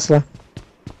ट्रॉली असला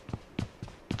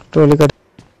ट्रॉली कर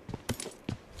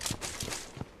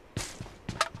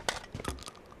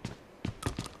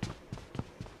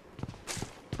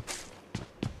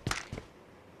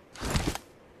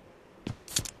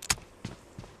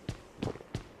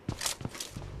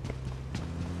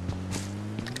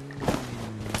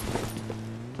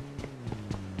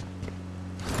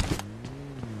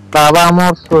बाबा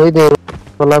मोर सोई दे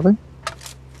बोला बे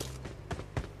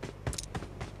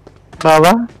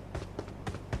बाबा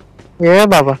ये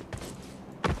बाबा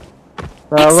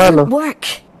बाबा लो Excellent work!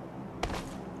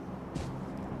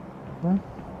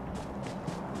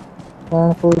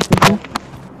 कौन कोई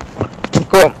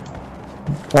को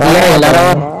ले लगा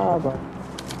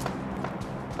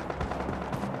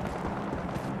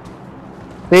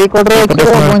ते कोड रे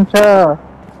पंचा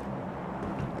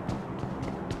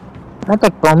मत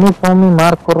टॉमी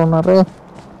मार करो ना रे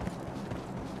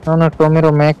ना टॉमी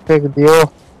रो मैक पैक दियो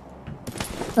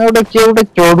गोटे किए गोटे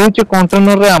चढ़ुचे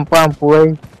कंटेनर रे आंपा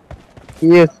भाई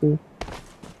किए से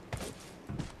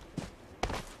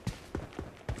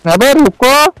अबे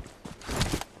रुको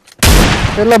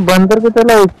चलो बंदर के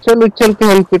चला उछल के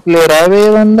हेल्प किट ले रहा है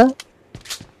ये बंदा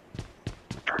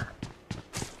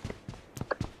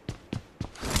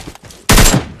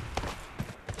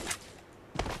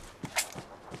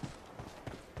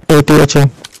अच्छा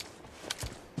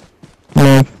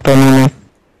नहीं टॉमी नहीं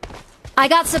I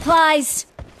got supplies!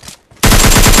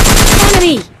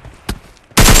 Enemy!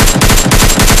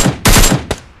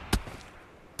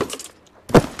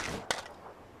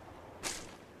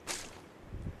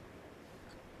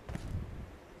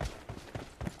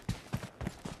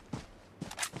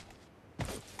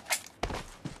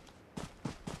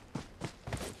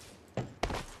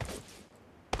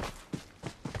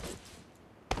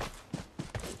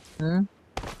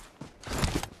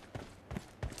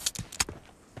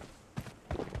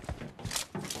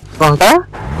 कौनटा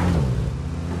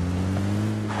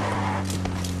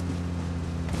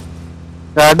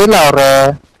गाड़ी लाओ रे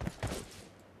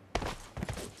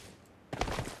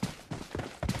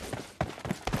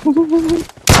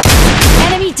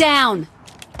Enemy down!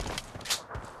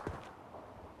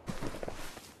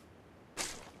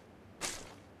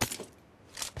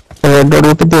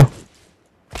 रुक दो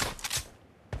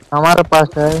हमारे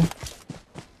पास है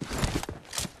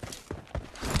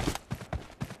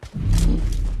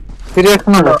फिर एक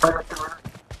मिनट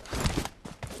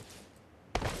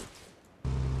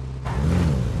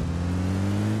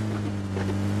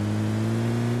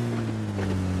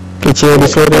କିଛି ଏ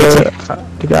ବିଷୟରେ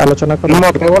ଟିକେ ଆଲୋଚନା କର।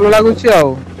 ମତେ ଭଲ ଲାଗୁଛି ଆଉ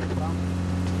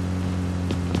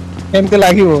କେମିତି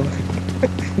ଲାଗିବ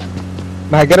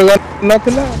ଭାଗ୍ୟରେ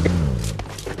ନଥିଲା।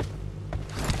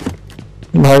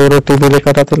 ଭାଇର ଟିଭି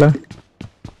ଦେଖାଟା ଥିଲା।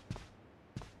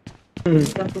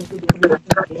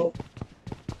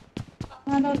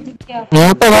 ମୁଁ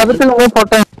ତ ଭାବିଥିଲି ମୁଁ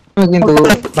ପଟାଇବି କିନ୍ତୁ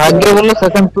ଭାଗ୍ୟ ଭଲ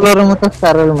ସେକେଣ୍ଡ ଫ୍ଲୋରରେ ମତେ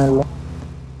ଷ୍ଟାର ମିଳିଲା।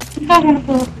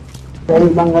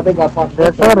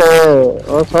 देखो रे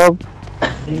वो सब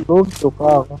टूट चुका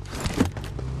होगा।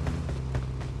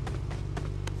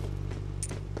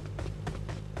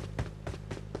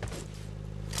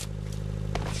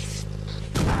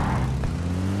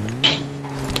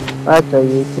 क्या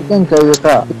चाहिए चिकन चाहिए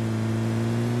था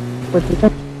तो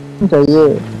चिकन चाहिए।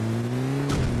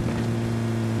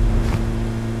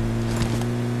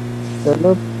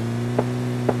 चलो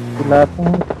खिलाते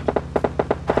हैं।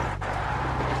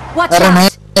 Watch अरे नहीं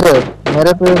out! रे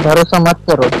मेरे पे भरोसा मत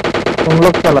करो तुम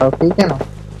लोग चलाओ ठीक है ना।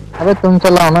 अरे तुम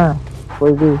चलाओ ना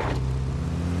कोई भी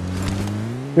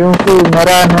क्योंकि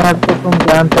मेरा नेट तो तुम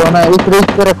जानते हो ना इस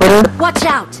रिस्क पे रखो। Watch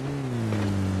out!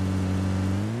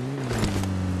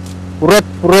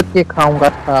 पूरत के खाऊंगा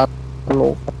साथ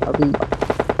लोग अभी।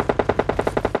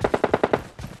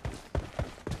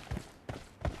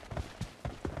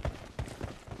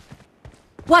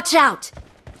 Watch out!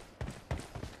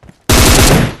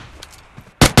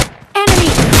 Enemy!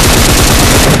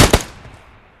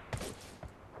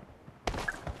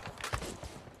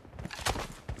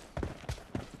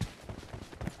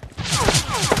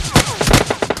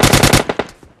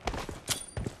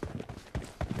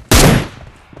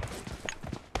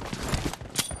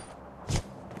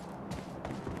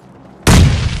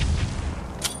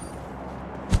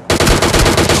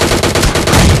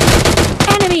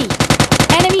 Enemy!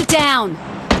 Enemy down!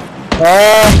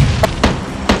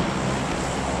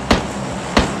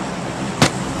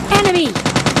 Enemy!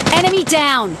 Enemy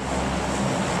down!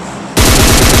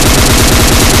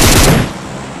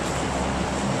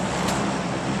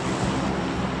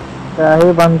 क्या ही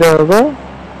बंदे हो गए।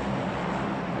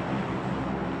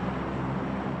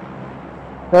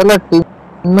 चलो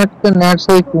टीममेट के नेट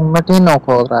से ही टीममेट ही नॉक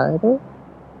हो रहा है रे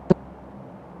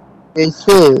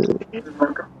कैसे।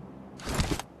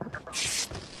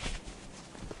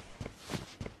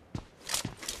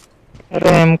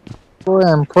 अरे हमको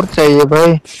M4 चाहिए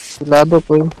भाई दिला दो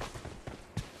कोई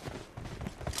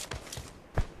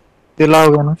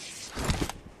दिलाओगे ना।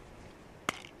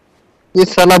 ये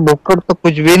साला बुक्कड़ तो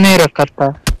कुछ भी नहीं रखा था।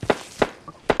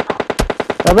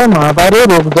 अबे महाभारी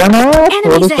रुक जाना थोड़ी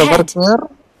Enemies सबर ahead! कर।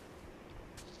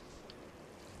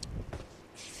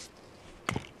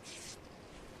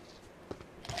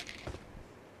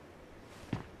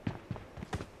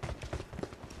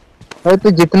 भाई तू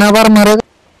जितना बार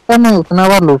मरेगा मैं उतना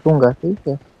बार लूटूंगा ठीक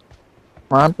है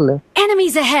मान ले।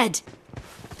 Enemies ahead!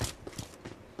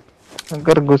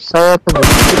 अगर गुस्सा आया तो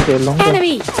गुस्से से खेलूंगा।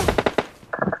 Enemy!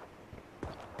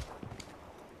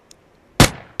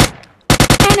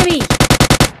 Enemy!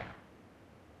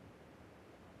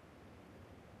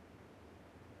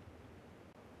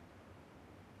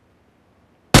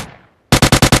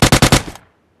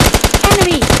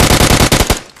 Enemy!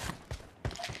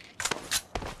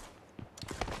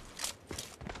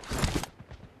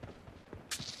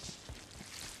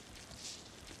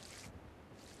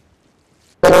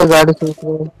 अरे गाड़ी से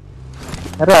उतरो।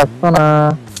 अरे हंसो ना।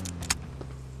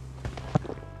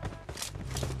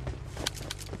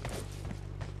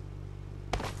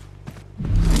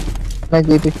 मैं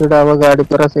जीती छुड़ावा गाड़ी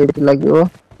पर सही लगी हो।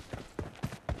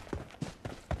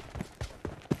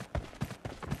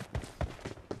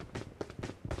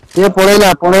 ये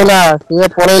पड़ेला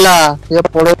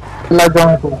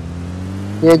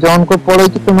जोन को पड़े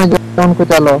कि तुम्हें जोन को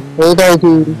चलो এইটা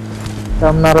কি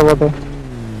সামনার বটে।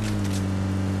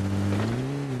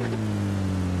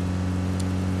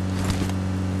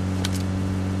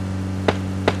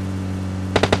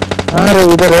 अरे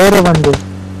इधर है रे बंदे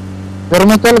घर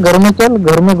में चल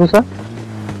घर में घुसा।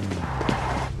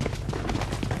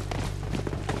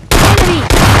 Enemy!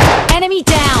 Enemy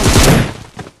down!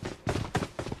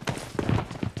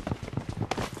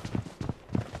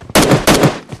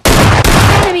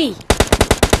 Enemy!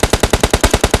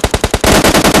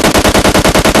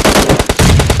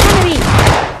 Enemy!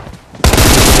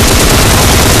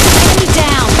 Enemy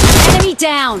down! Enemy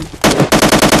down!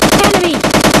 Enemy!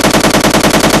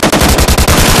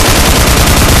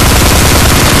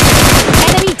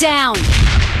 Enemy down!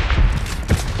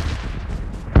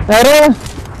 अरे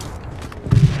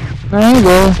नहीं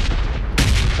गो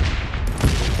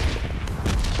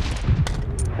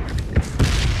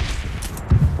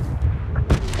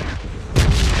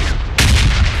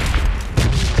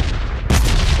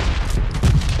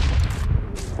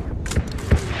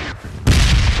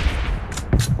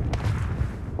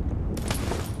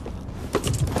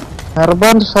हर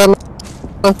बार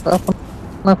साला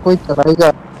अपना कोई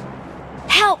चलाएगा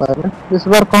Help! पहले। इस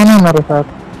बार कौन है मेरे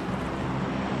साथ?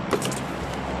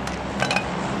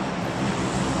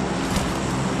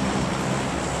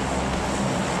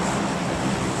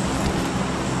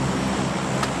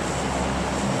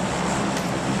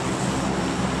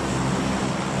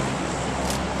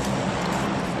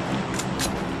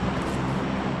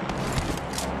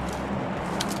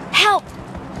 Help!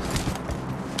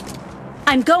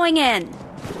 I'm going in.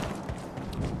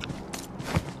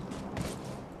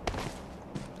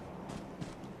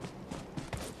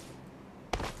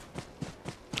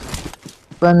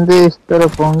 बंदे इस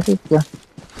तरफ होंगे क्या?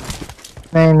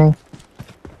 नहीं नहीं,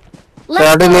 Let's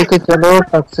गाड़ी go. लेके चलो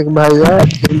टॉक्सिक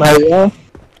भैया।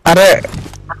 अरे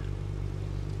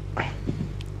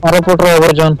अरे पुट रहा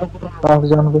है जॉन, पास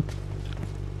जॉन भी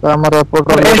हमारा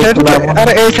पुट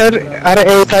अरे ए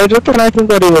साइड तो स्नाइपिंग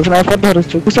करियो, स्नाइपर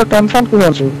धरछु किस टेंशन को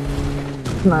हरछु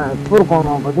ना पुर कौन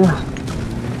हो बजे।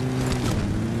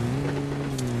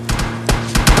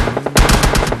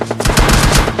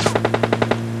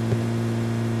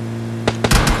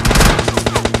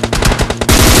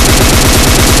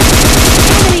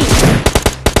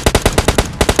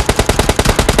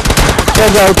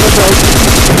 Enemy! जाओ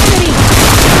Enemy!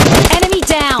 Enemy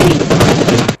down!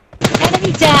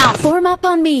 Enemy down! Form up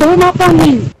on me! Form up on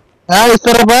me! हां इस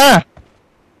तरफ आ।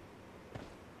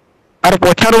 अरे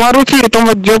पछार मारुछि तुम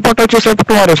जो पट छ सब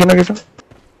पट मारुछि ना किस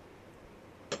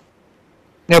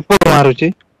ने पुट मारुछि।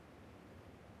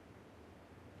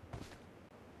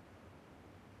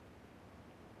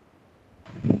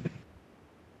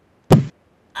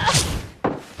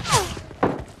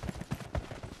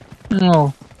 नो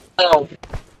बहुत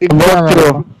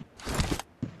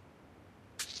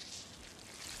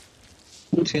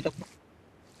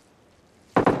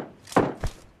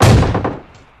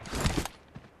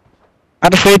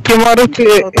अरे सेठी मारुछि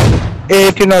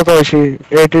एटी न कहछि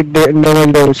एटी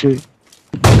लेवल दउछि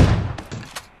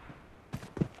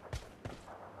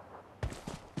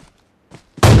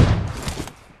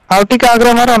आउटी का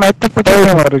आग्रह मारो ना एते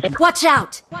पछार मारुछि Watch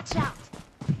out! Watch out!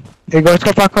 ए गछ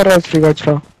का पाखर अछि गछ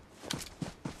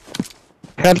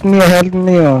हेल्प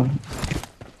नियो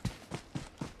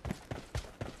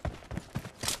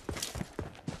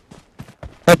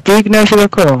ठीक नहीं से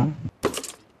देखो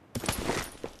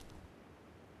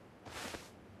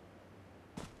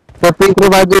तो पीक रे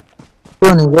बाजू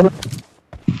कौन है?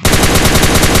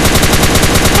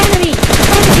 Enemy!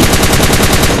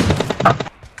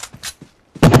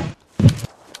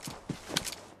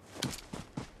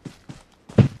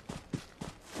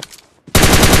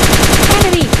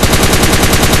 Enemy!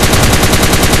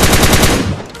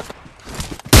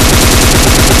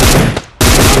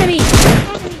 Enemy!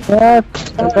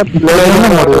 लेने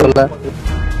मर वाला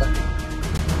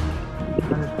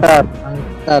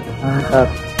अंतर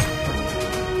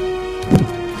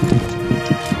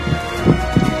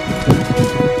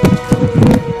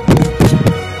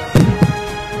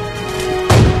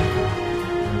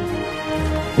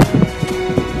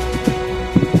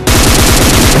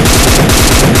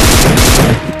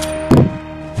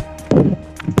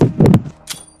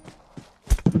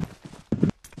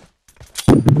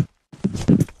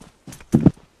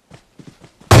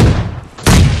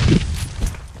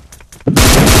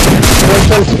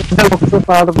मुक्त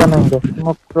पहाड़ बनेंगे,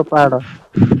 मुक्त पहाड़।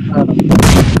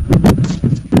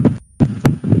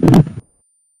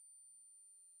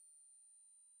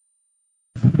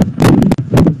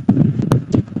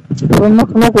 तो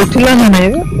मुख उठिला ना नहीं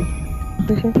रे।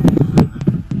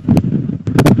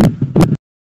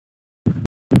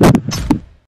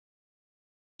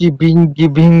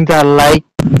 giving the like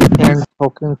and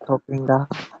talking the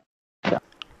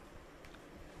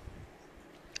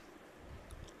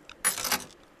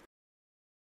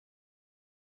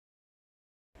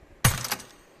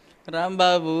Ram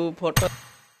Babu photo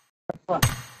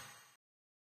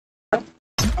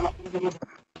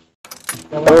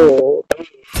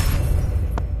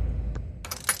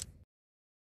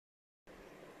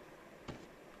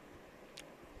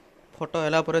photo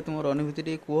हैला परे तुमर अनुभूति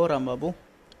टी कुहो राम बाबू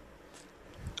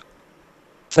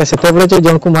सेते बळे जे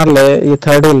जणको मारले ये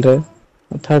थर्ड हिल रे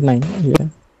थर्ड नहीं ये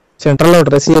सेंट्रल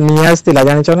रोड रे सी नियास तिला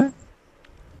जानि छ ना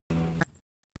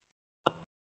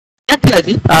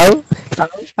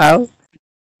आउ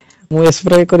मु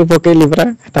स्प्रे करी पकेली परा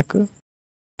ताकू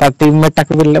ता टीम में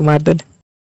ताकू बिल्ले मार दे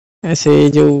ऐसे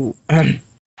जो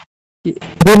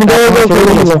दिन दे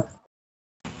जो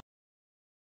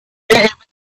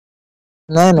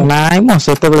नहीं मो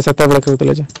सेते बळे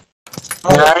खेलतले जे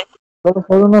तो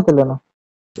खेलु न तले ना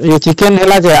ये चिकन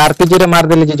हेला जे आरपीजी रे मार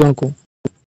देले जे जणको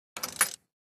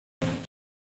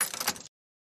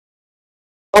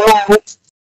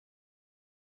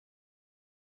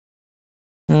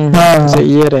से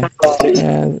ये रे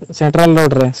सेंट्रल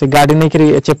रोड रे से गाड़ी नहीं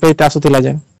करी चेपे आसुतिला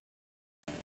जे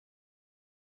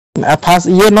फास्ट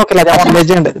ये न केला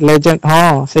जे लेजेंड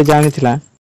हां से जानी थिला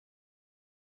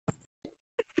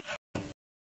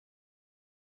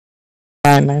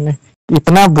नहीं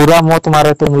इतना बुरा मौत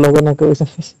मारे तुम लोगों ने कोई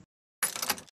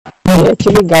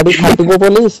एक्चुअली गाड़ी फाटिबो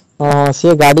बोली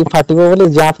से गाड़ी फाटिबो बोली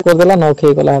जांच कर देला न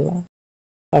खे गला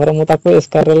तापर मु ताको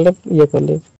स्कारल ये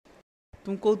करली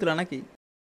तुम कहूला ना कि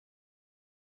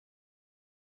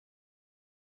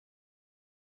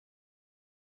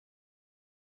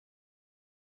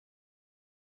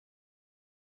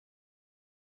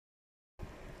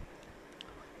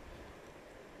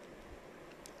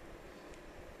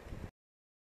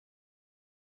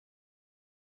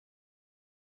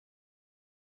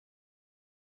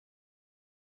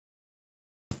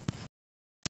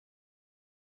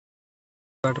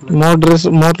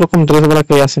मोर रकम ड्रेस वाला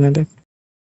कई आसे ने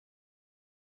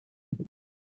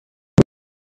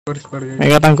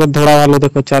एगा तांको धोड़ा वालो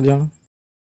देखो 4 जण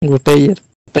गोटे ईयर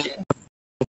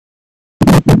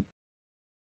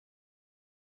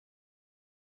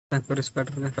तांको स्क्वाड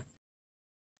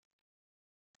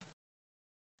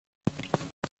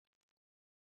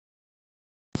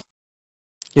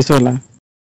किस वाला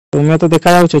तुम्हें तो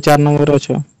देखा जाउछो 4 नंबर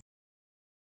अछो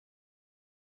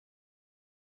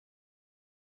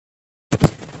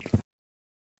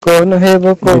कौन है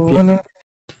वो कौन है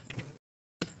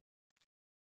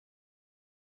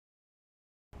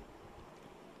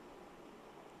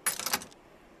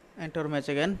एंटर मैच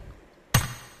अगेन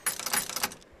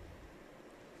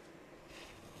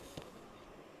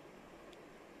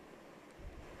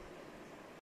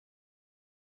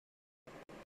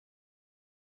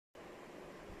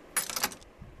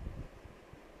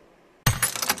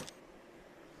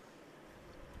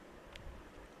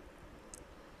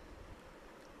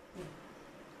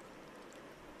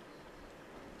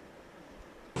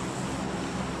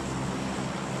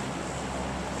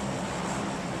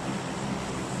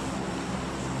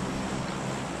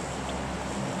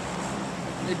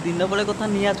दिन बड़े कथा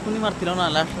नियाज को नहीं मारती ना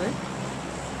लास्ट रे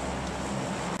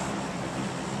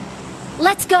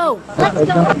Let's go.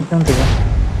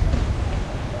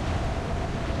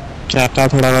 चाटा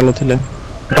थोड़ा वालो थिले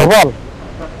डबल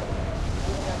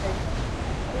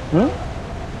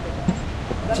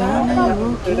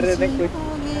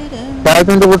काय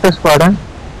तुम गोटे स्क्वाड है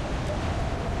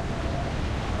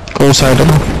को साइड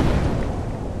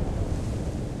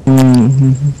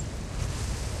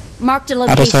Marked a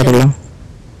अरे साइड location. वाला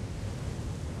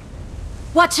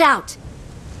Watch out.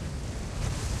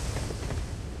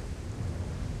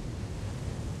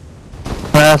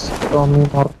 बस टॉमी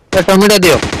मार टॉमीटा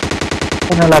दियो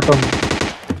नेला टॉमी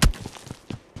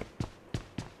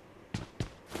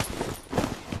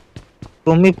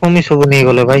टॉमी फॉमी सब नहीं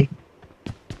गले भाई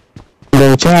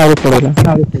देखो आरो पड़ेला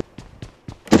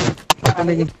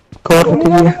कर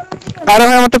अरे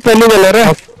मैं मत पहली गले रे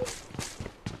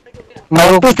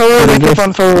मारो तो सब देखो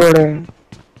 500 बड़े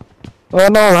ओ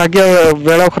नो भाग्य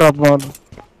बेड़ा खराब मोर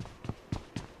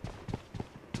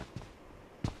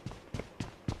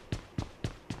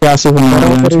आसे बना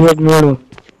परिवेट मोर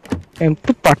एम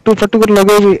तो पाटू पाटू कर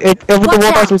लगे एक तो Watch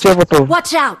बोटा out. सोचे पटो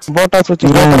Watch out. बोटा सोचे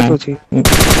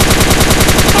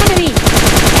Enemy.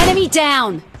 Enemy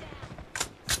down.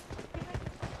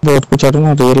 बहुत कुछ आ रहा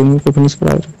है रिंग को फिनिश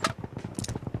करा रहे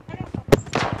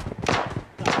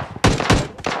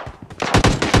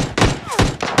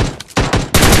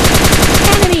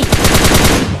Enemy.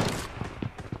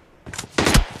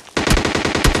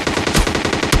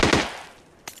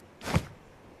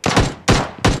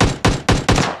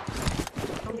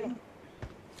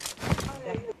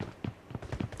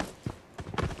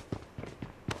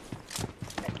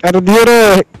 अरे दियो रे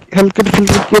हेल्थ किट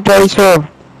के प्राइस हो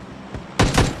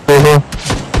ओहो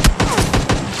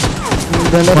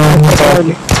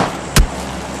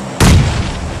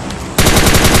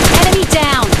Enemy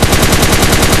down.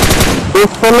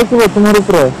 इस पहले की तुम्हारे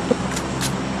ऊपर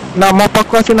ना मो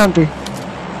पक्का आसी नांती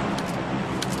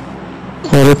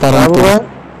खोरे पारंते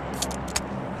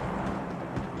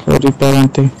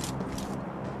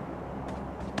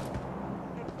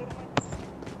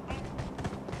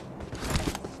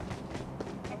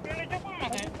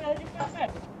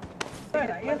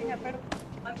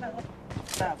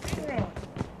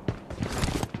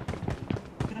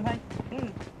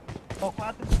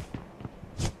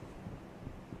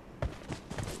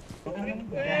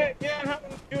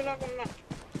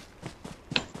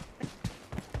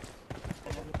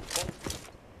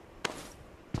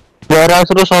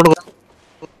रो शॉट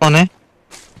कौन है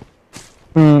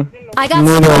I got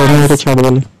मेरे supplies. छोड़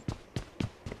वाले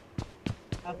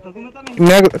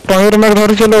मैं टॉयर में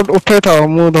धरि चलो उठे था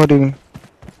मु धरि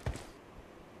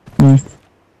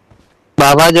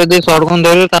बाबा जदी शॉटगन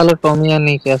धरे ताले टॉमिया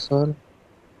नहीं के सर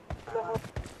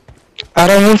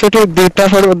अरे मु सेठी दुटा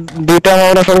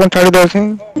मावला शॉटगन छाड़ी देछि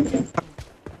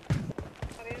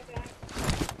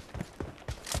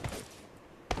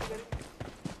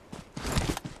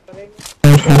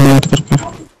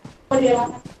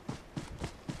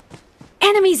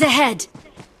Enemies ahead!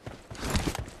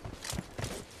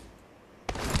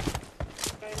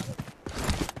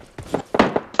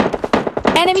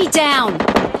 Enemy down!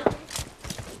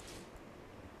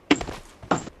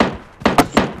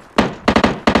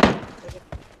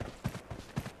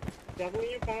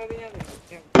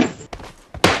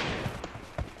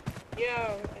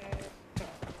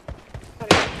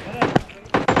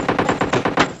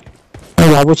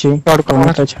 ଭାବୁଛି କଣ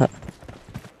ଛା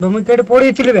ମୁଁ କେଡେ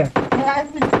ପଡିଥିଲି ବେ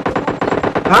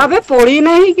हां बे पड़ी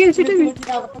नहीं कि सिटी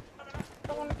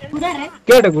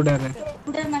केडे गुडारे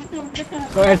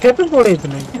तो एठे तो पड़ी थी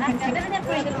नहीं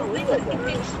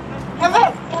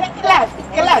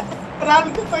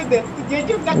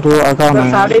रो आगा में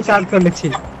 7.5 कर लेछि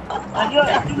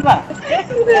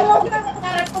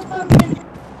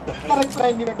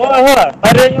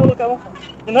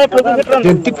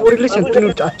जंती पड़िले सेंती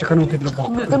अच्छा खान उठे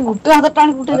गुटे हाथ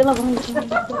टाणी उठे देला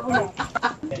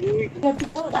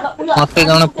मते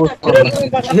जने पोस्ट कर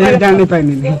ये जाने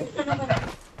पाइनी नहीं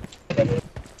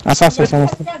आसा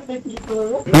समस्त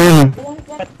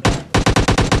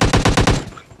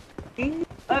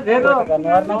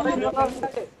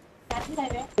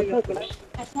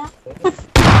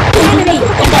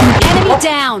Enemy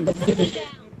down!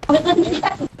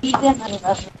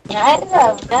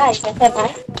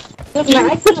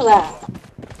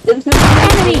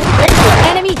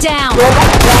 Enemy down!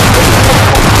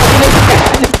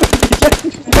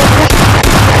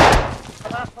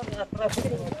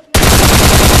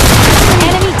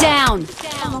 Enemy down!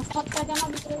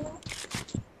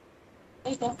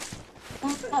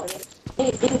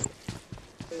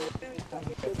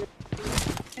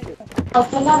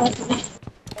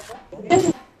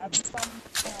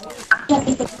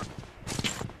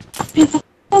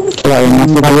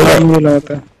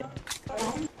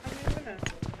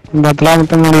 बदला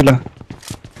मत मिला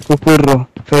कुकुर रो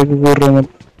से कुकुर रो मत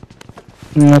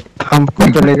हमको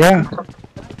चलेगा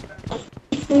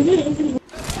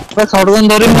बस शॉटगन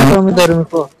धरि मैं टॉमी धरि में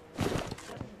को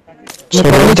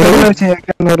चलेगा छे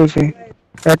क्या धरु से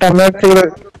एटा मैच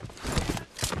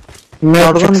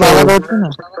शॉटगन बाबा होती ना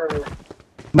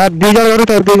ना दी जण धरि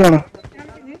तर दी जण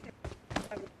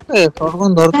ए शॉटगन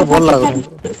धर तो बोल लग रहा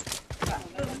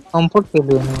कंफर्ट के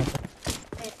लिए ना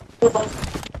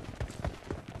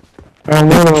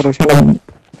मैं धरु से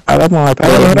अरे माता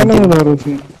अरे मैं धरु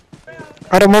से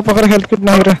अरे मो पकड़ हेल्थ किट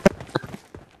नहीं रे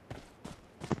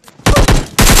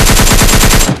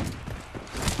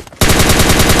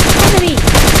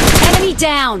Enemy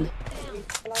down!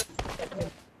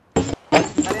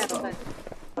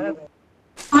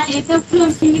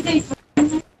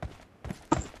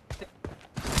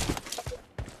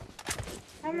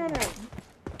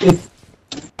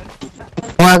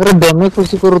 ମୁଁ ଆଗରେ ଡେମେ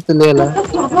ଖୁସି କରୁଥିଲି ହେଲା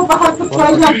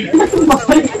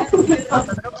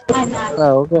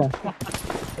ଓକେ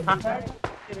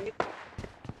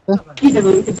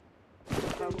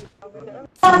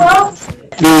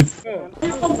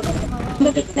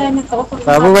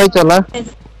बाबू भाई चला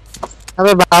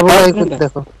अबे बाबू भाई कुछ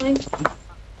देखो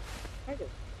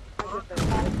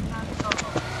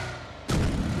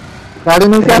गाड़ी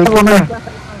में क्या बना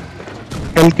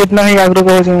हेल्थ किट नहीं आगरो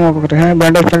को जो मो पकड़ है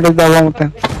बैंडेज बैंडेज दबा मत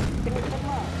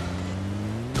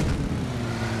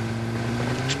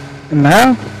ना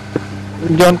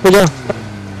जॉन को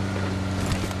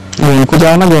जा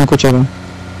ना जॉन को चलो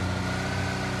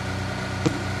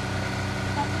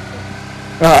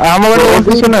आम वाले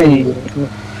ऑफिस नहीं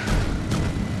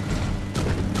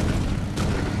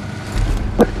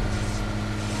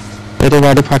एरे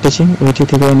गाड़ी फाटे छी ओठी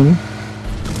थे एनिमी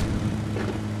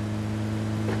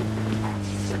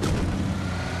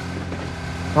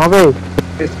हां भाई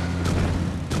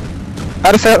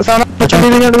अरे सामने चली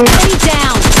नहीं Enemy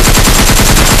down!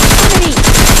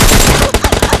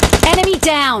 Enemy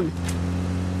down!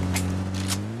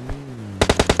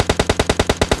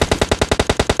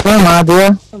 मार दिया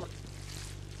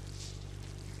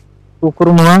कुकुर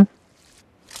मुआ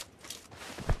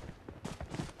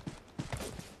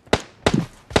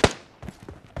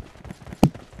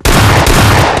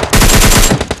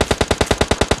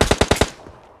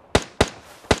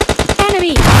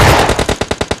Enemy!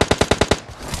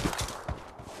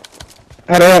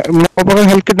 अरे मो पकड़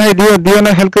हेल्थ किट नहीं दियो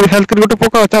ना हेल्थ किट गोटे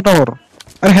पका अच्छा तमर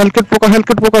अरे हेल्थ किट पका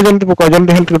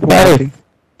जल्दी हेल्थ किट अरे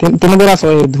पका तीन बेर आसो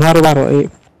ए धुआं रे बाहर ए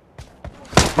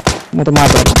मत मार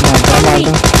Enemy!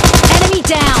 दो Enemy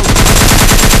down!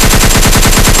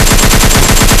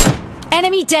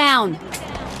 Enemy down!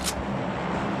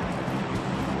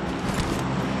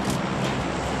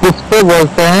 किसको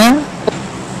बोलते हैं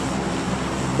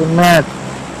टीममेट?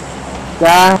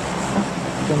 क्या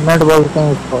टीममेट बोलते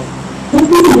हैं इसको?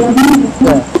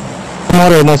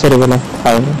 मोरे नो सरे बोला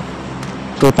खाओ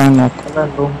तो टाइम ना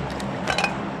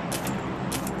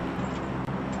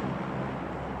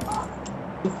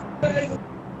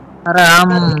अरे हम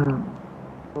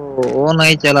तो वो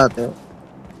नहीं चलाते हो,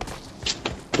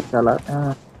 चलाते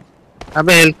हैं।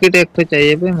 अबे हेल्थ किट एक तो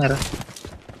चाहिए भी मेरा,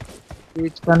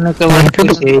 स्विच करने के बाद कुछ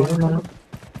है ही नहीं।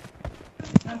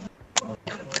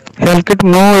 हेल्थ किट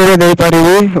नो एरे दे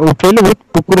पारिबे उठेले बहुत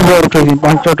कुकुर बार उठेसी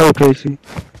 5-6टा उठेसी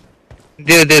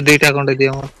दे दुईटा खंडे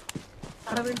दियो मत।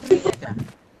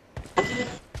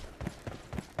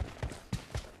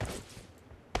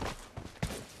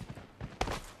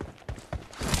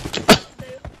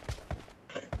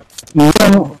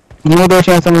 नो दोष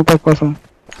असं मत कसं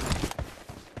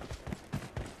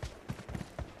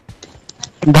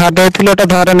धार ଦେଇଥିଲଟା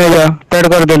धार ने जा पेड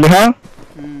कर देली हां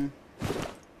हम्म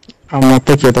हम मत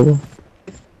के दबो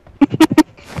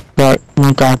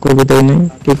मैं का को भी दे नहीं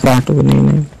कि काट भी नहीं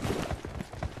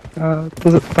तू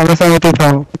तमे संगति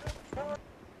थाओ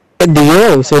दियो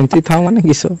सेमती था माने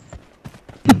किसो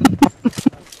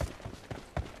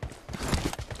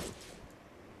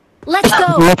Let's go!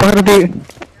 ମୋ ପାଖରେ ଦି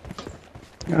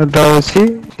ଦଉଛି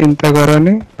ଚିନ୍ତା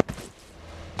କରନି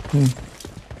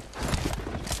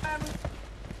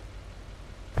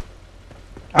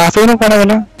ଆସୁନ କଣ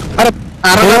ହେଲା ଆରେ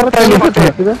आरो ପାଇଲି मत है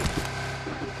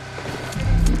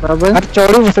बाबा। ଆରେ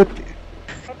ଚଢି ବସ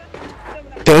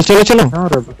चलो हां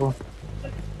रे बाबू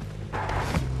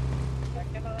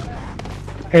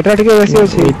ଏଟା ଟିକେ ବେଶୀ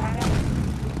ଅଛି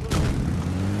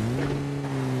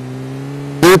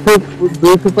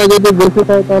ଦୁଇ ଫୁଟା ଯଦି ବେଶୀ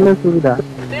ଥାଏ ତାହେଲେ ସୁବିଧା।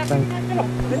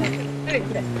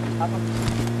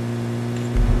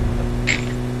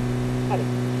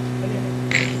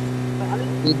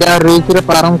 सीधा रीच रे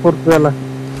प्रारंभ करते वाला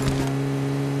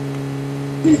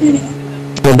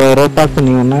तो डरो पाक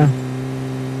नहीं हो ना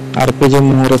आरपीजी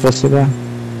मुहरे पसिबा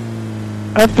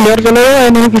आ प्लेयर चले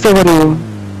एनिमी किसे करियो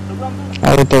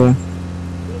और तो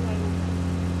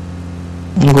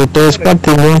गोटे स्क्वाड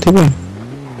तीन थिबे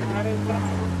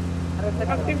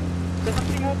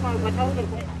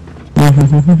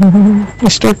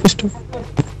स्टॉप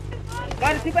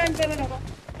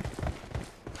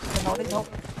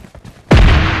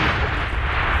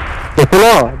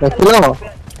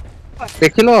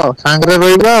ଦେଖିଲ ସାଙ୍ଗରେ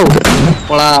ରହିବା ଆଉ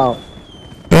ପଳାଅ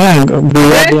ए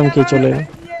बिया डीएम की चले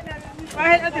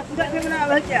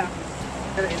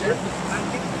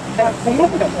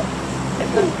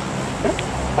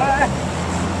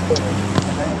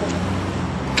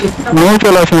ମୁଁ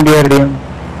ଚଲା ସିଡିଆର ଡିଏम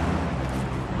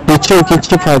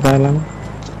किछि फायदा है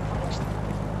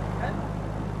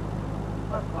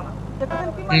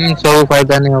ସବୁ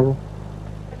फायदा नहीं हबो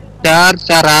 4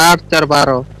 4 8 4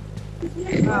 12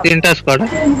 तीनटा स्क्वाड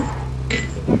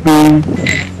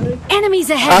Enemies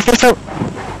ahead! आसे सब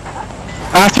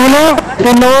आसुनो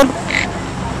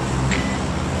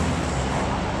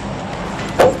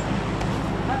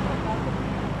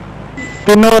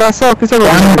तीन नंबर आसो किसे बोल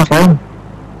ना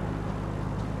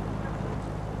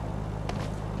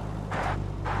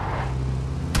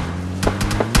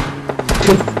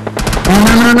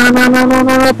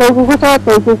तो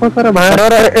को रे भाई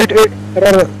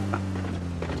अरे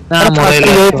ना मोबाइल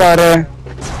ये पारे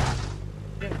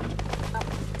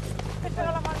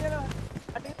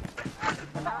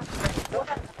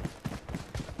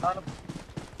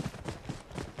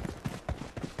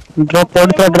ड्रॉप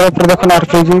पर देखो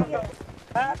आरपीजी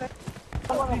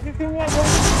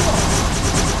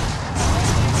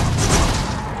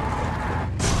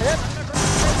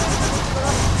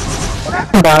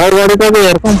बाहर गाड़ी का भी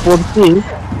एयरफोन पड़ती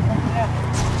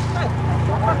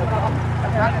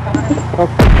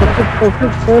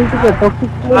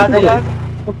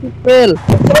फेल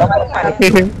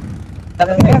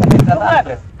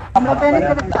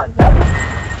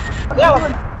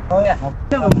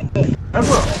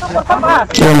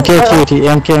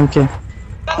एमके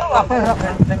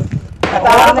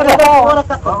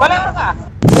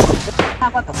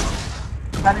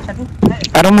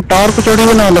अरे मु टावर को चढ़ी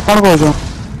ना कौन कहू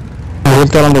भूल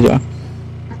तरंग जा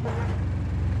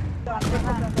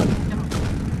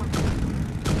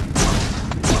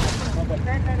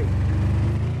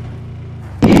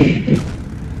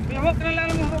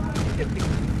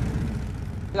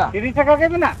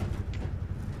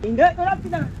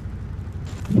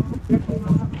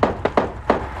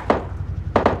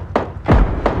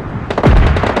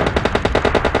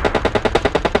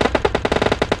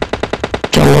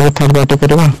चलो थर्ड पार्टी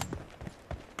करवा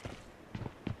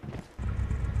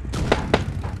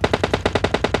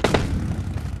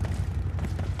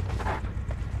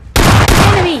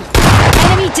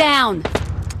Enemy down.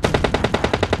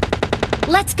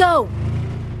 Let's go.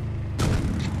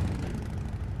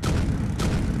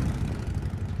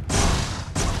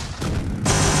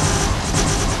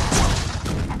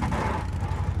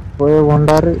 कोई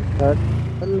wonder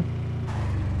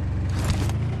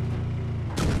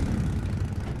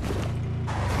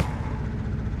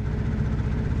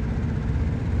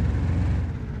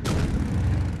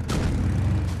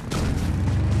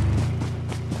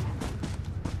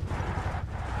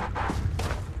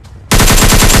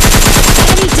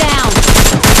Enemy down.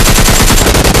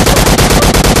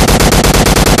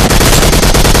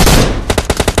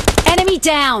 Enemy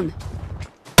down.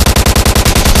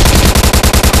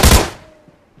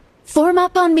 Form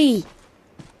up on me.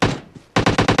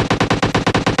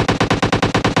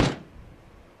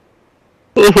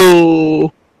 ओहो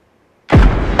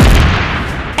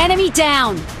Enemy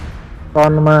down.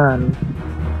 सम्मान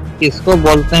किसको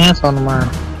बोलते हैं सम्मान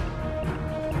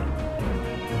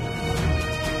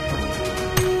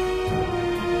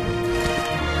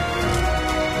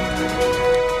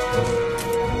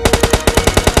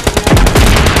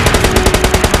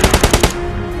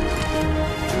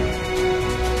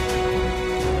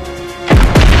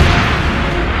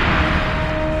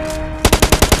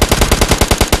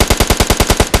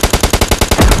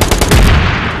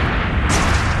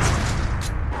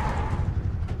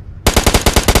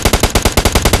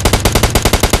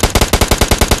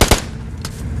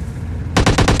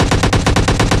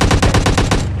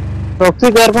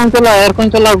टॉक्सिक एयरकॉन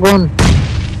चला गोन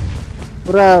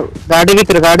पूरा गाड़ी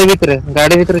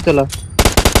भीतर चला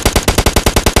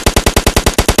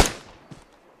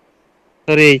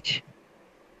सॉरी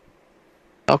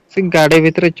टॉक्सिक गाड़ी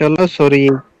भीतर चलो सॉरी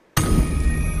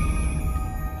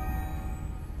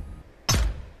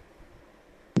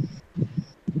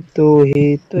तू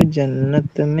ही तो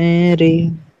जन्नत मेरी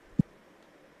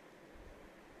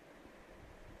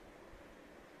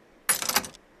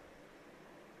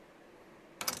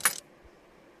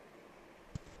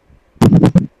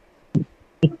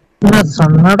इतना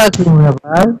सन्नाटा क्यों है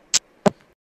भाई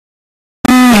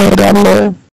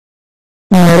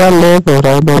मेरा लेक हो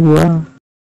रहा है बबुआ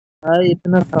भाई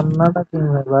इतना सन्नाटा क्यों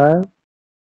है भाई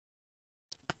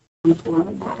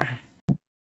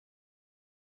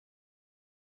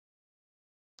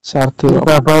सार्थी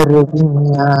बाबा रेडी में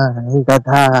है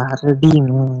गधा रेडी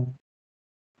में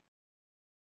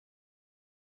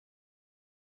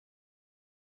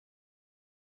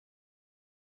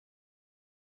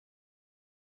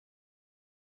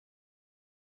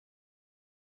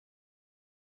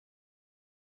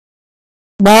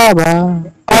बाबा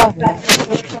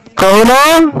कहू ना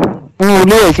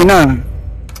भूली जाइছি ना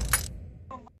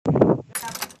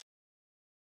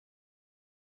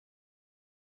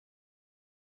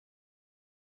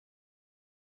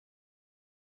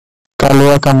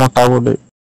कालुआ का मोटा बोले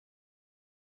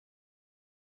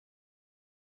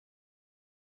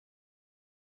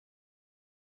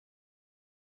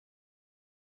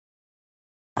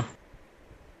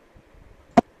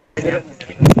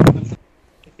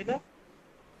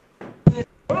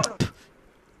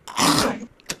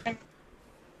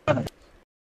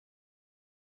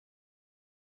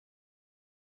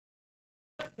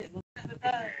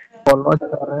बोलो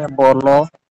चले बोलो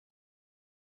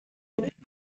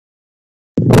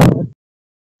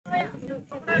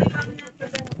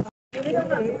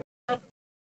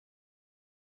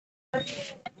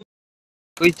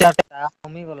कोई चाटा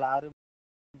मम्मी को ला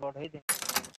बढ़ई दे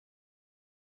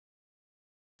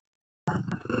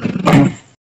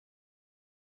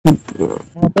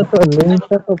तो लिंक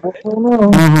तो बोलो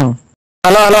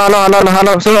ना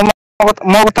हेलो सुनो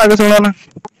मो कथा के सुनो ना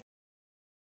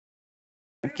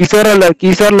किशोर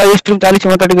लाइव स्ट्रीम 40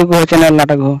 मत को चैनल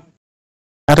नाटक हो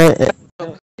अरे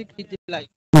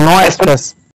नो एक्सप्रेस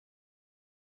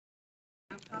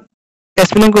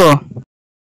स्पिनिंग को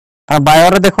बायो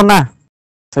रे देखो ना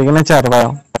सिग्नेचर बायो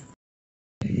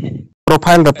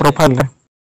प्रोफाइल रे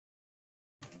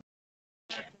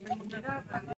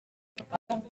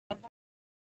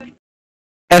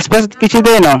स्पेस किछि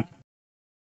दे ना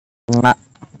ना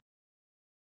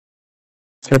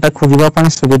सेटा खोजिबा ପାଇଁ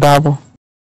सुविधा हबो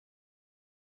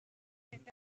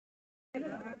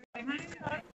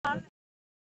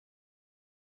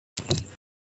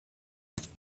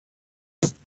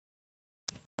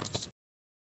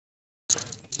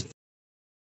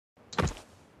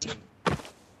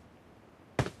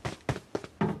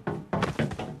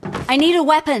I need a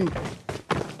weapon.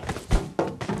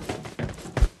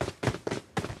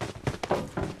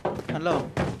 Hello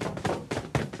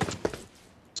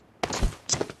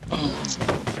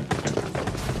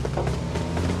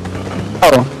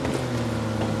आओ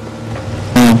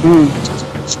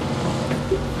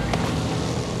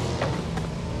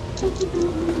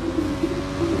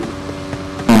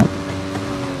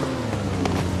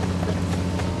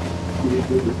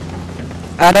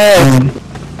अरे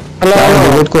हेलो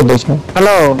रिलोड कर दे छे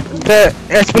हेलो ते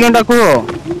एसपी डाकू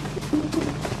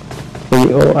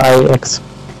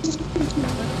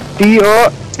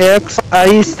TOIX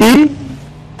IS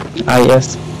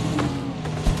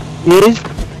इज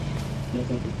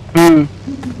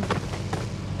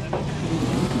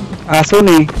आसू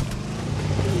नहीं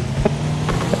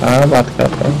बात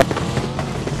करता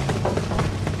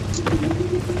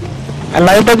है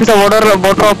लाइट तो किसी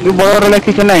बॉर्डर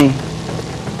लिखी के नहीं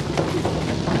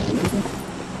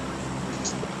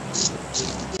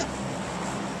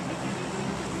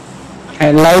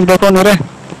लाइव देखो मेरे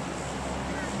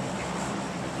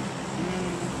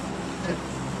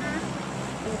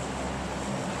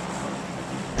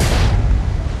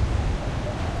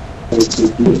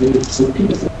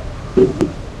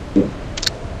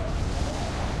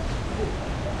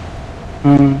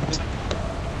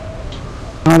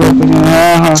हाँ देखो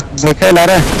हाँ देखे ला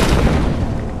रे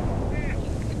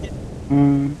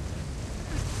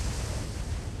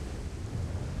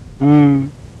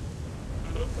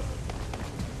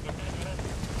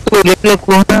तू देख लो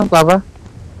कौन है बाबा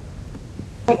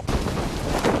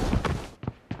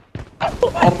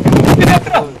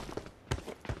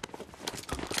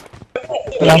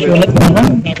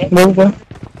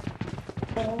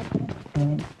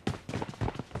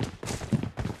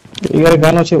इगर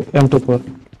गान আছে M24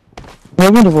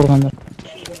 होगी तो बोल अंदर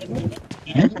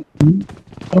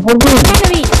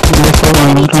Enemy!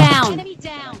 Enemy down! Enemy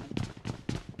down!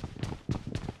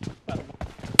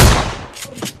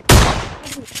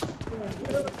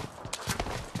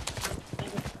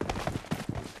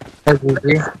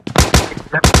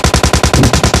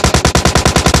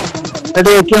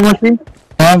 अरे क्या मशीन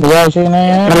हां भैया ऐसे नहीं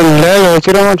है अरे ले लो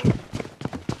चिरा मत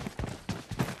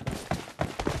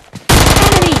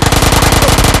Enemy!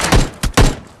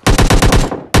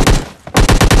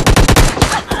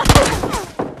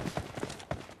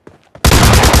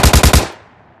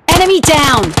 Enemy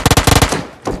down!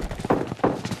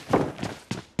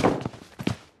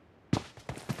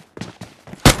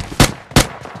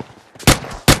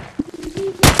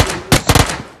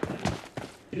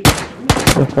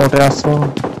 रिपोर्ट आसो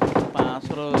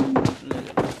 500 ର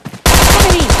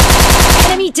Enemy!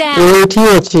 Enemy down! ଏଇଠି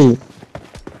ଅଛି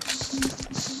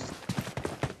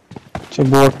ସେ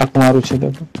ବୋର୍ଡ ଟାକୁ ମାରୁଛି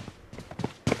ଦେଖ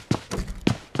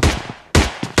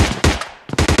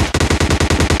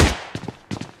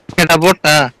केटा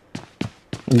बोटा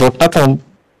बोर्डटा तो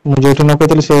ମୁଁ ଯୋଉଠି ନ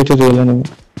କହିଥିଲି ସେଇଠି ରହିଲାନି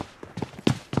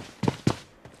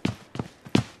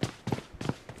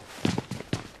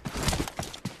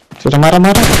ସେଟା ମାର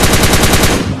ମାର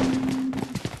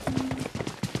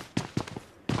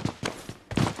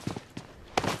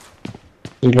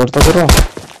रिलोड तो करो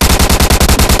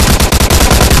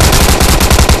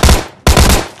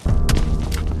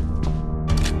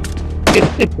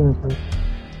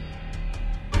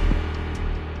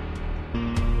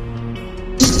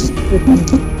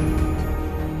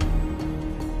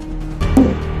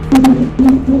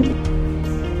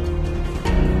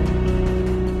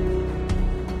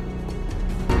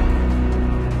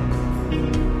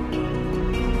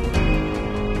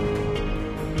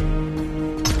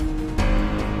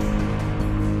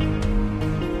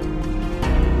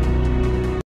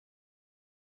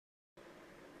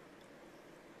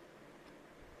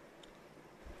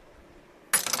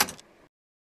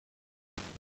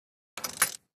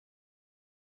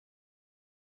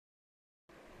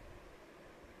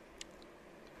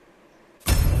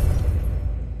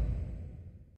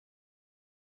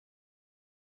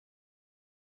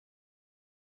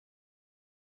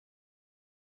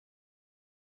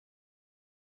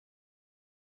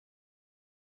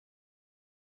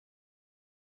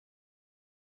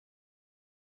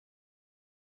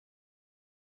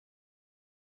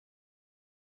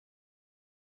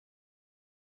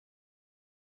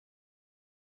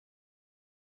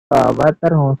बाबा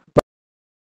तर हो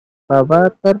बाबा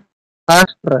तर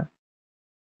फास्ट रहा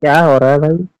क्या हो रहा है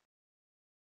भाई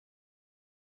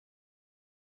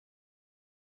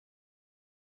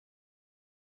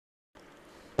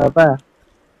बाबा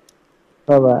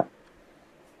बाबा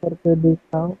करके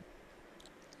दिखाओ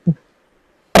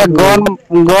गन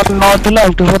गन न थिला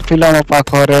M24 थिला म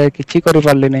पाखरे किछि करि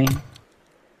पारली नहीं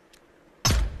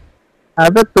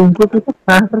अबे तुमको किसी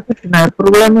खास से स्नाइपर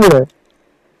गुला मिले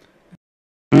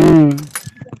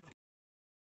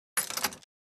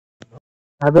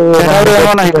अबे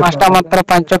नहीं पांचटा मात्र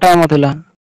 5टा मथिला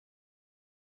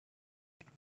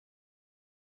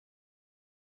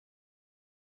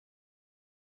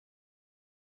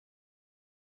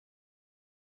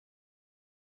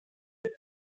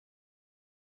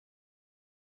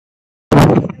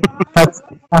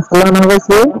असला ना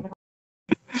वैसे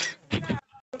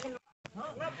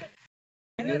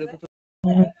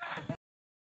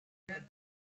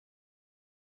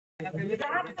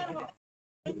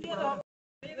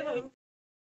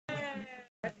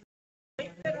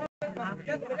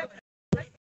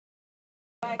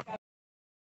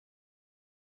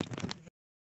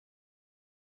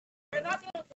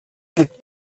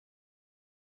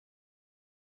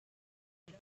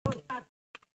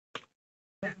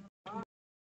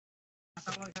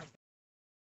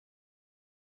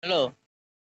हेलो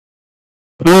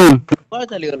कहाँ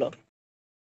चली गलो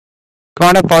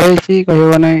कौन पढ़े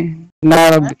कहब नहीं ना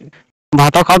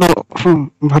भात खाऊ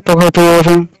भात खाऊ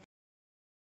बोसे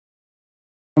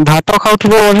भात खाऊ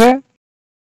बोसे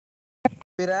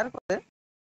पिरार करे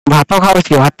भात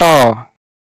खाऊ भात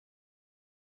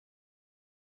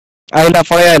आइला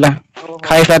पड़े आइला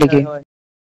खाई सारी की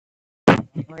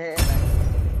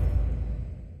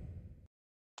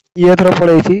ये थोड़ा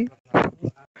पड़े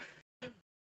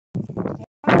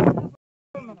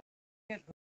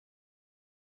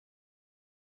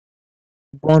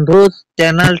बंधु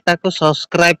चैनल टाको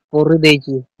सब्सक्राइब कर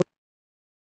देछि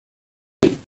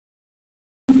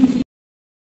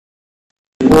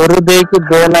कर देछि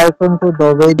बेल आइकन को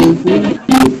दबाई देछि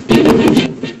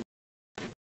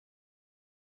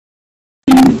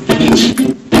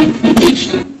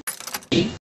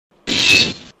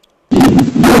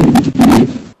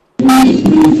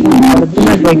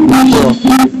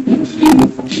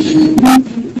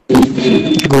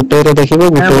गोटे रे देखिबो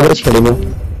गोटे रे छेड़िबो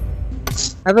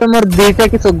अबे मोर दीटा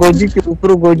कि तो गोजी के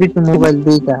ऊपर गोजी के मोबाइल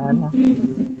दीटा है ना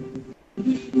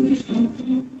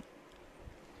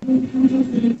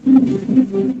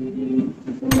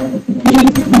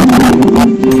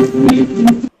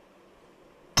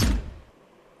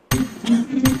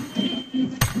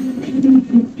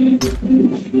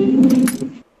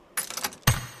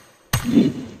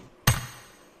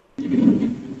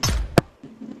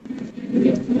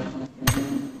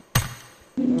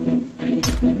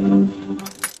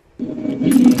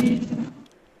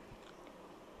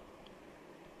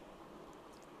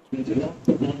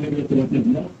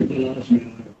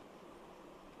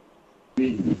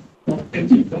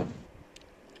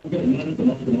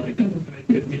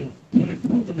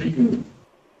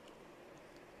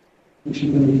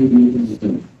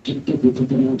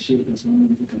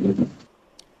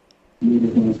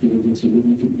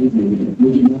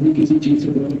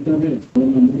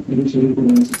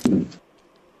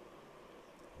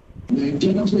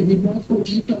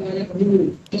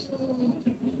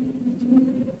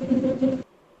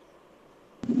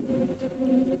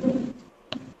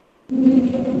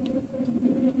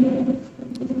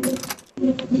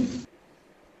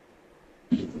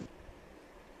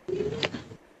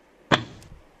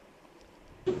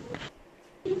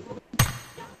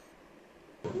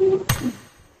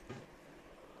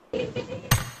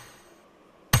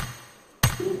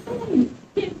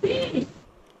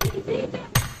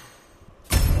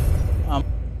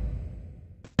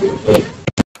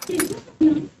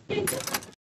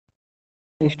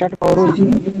स्टार्ट करू जी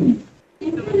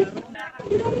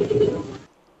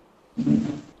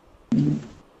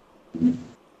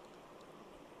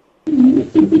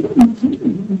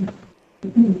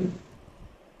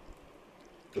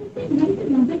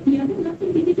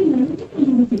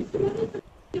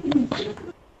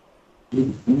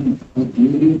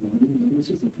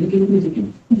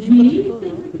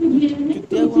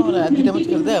कितना हुआ हमारा आधी डैमेज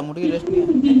कर दे मुड़ी रेस्ट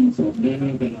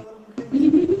नहीं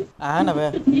आ ना बे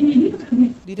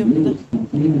दीटे मिलता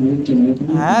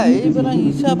हाँ ये बना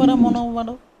हिस्सा बना मनो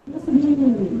मानो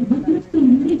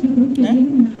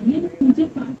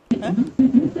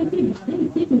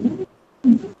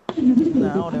ना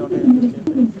ओने ओने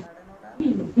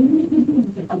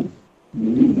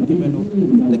मेनू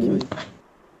देखिए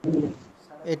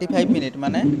 85 मिनट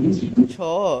माने 6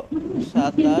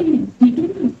 7 8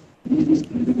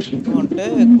 घंटे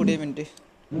 20 मिनट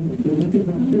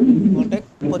घंटे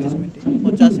 25 मिनट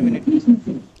 50 मिनट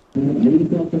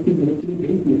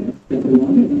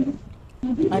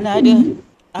आना आइडिया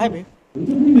आए बे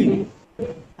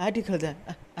आइडिया खेल जा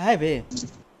आए बे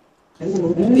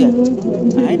दिया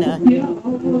आए ना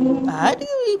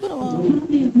आइडिया ये पर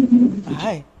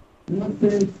आए Tinggal be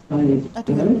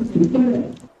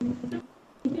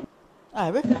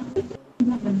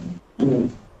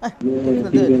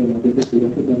खेलते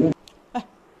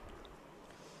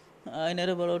आईने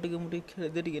रे बड़ा टिके मुटी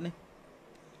खेलते टिके नहीं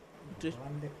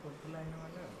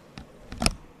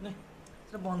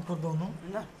बंद कर दो ना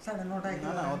 9:30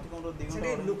 ना ना अति कम रो दिगो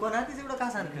सेठी लुको ना कि सेटा का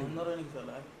सार खेल नर नहीं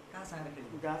चला का सार खेल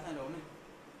जा साइन हो नहीं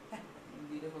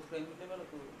धीरे सब्सक्राइब करते वाला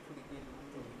तो छुड़ी के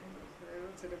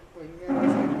सेटा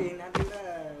पहिने ना दिला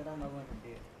राम भगवान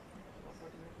के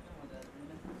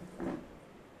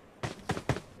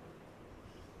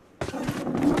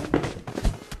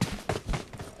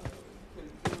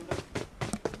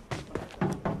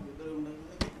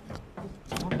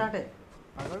मोटाटे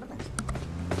पागलटा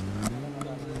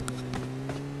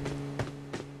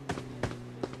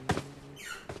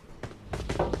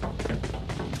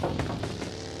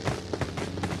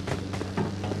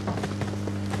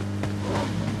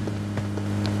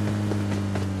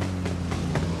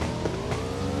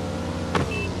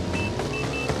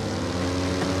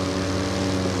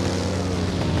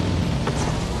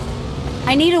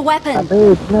I need a weapon. अबे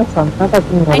इतना संकट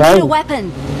क्यों I है need भाई? a weapon.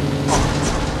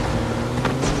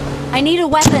 I need a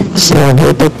weapon.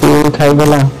 ये तो तीन खाई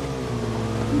गला।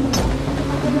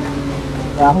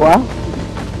 क्या हुआ?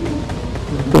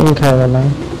 तीन खाई गला।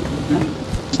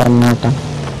 सन्नाटा।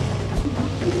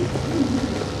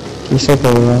 किसे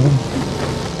करेगा?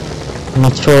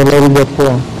 मिचो वाले भी देखो।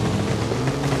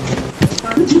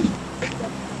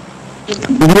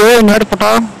 ये नेट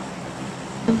पटा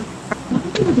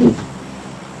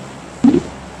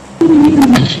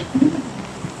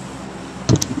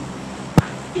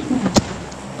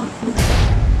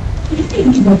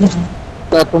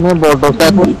क्या तुम्हें बोर्डो क्या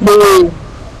कुछ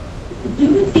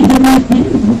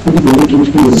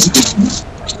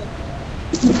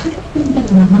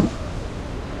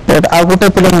ଆଉ ଗୋଟେ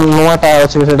ପିଲା ନୂଆଟା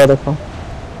ଅଛି ସେଟା ଦେଖ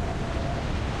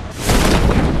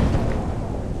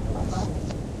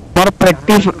ମୋର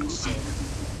ପେଟି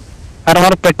ଆରେ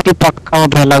ମୋର ପେଟି ପକ୍କା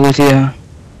ଭଲ ଲାଗୁଛି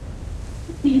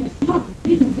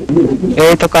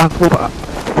ଏଇ ତ କାହାକୁ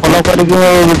ଫଲୋ କରିକି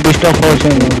ଡିଷ୍ଟର୍ବ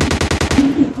ହଉଛି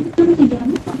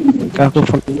କାହାକୁ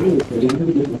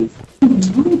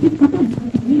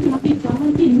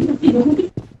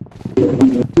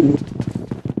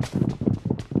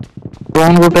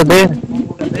कौन गोटे दे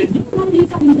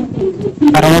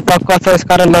अरे मैं पक्का से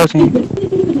इसका लॉस है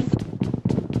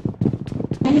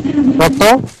तो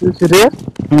सीरियस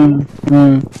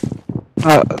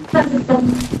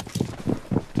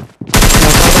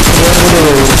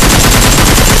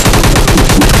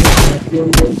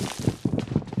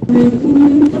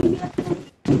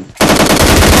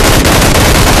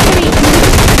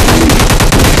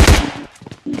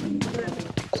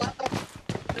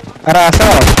अरे आशा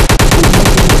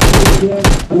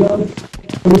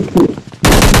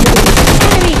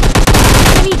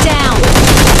Enemy down.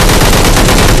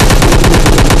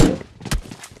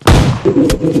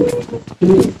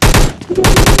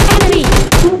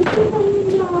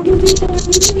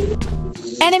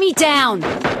 Enemy down.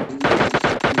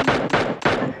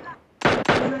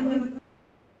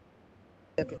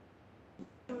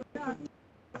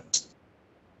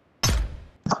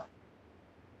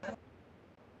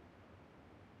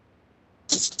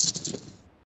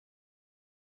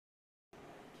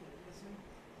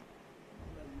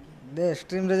 दे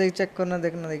स्ट्रीम रे जाके चेक करना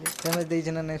देखना देखी डैमेज देई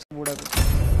छना नहीं बुड़ा को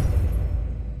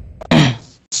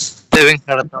सेविंग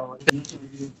करता हूं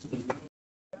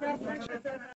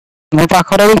ମୋ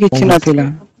ପାଖରେ ବି କିଛି ନଥିଲା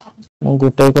ମୁଁ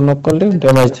ଗୋଟେ କୁ ନକ୍ କଲି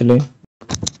ଡ୍ୟାମେଜ ଥିଲି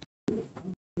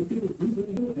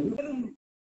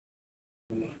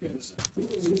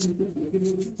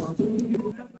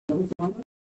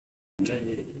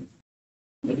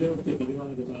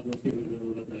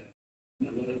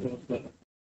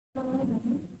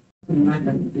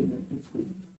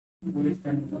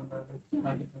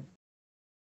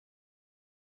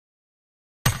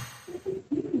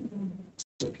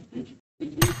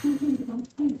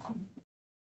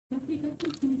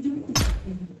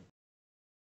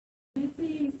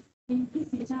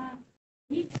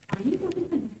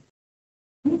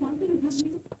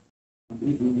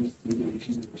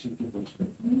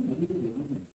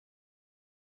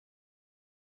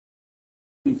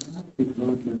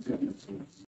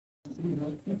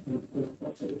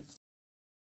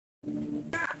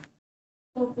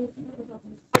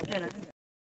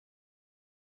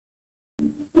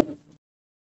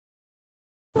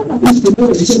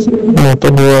ମୁଁ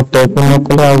ତ ଗୋଟେ କୁ ନକ୍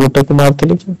କଲି ଆଉ ଗୋଟେ କୁ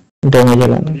ମାରଥିଲି ଡ୍ୟାମେଜ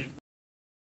ହେଲାନି